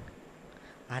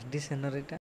ଡି ସେନର ଏଇଟା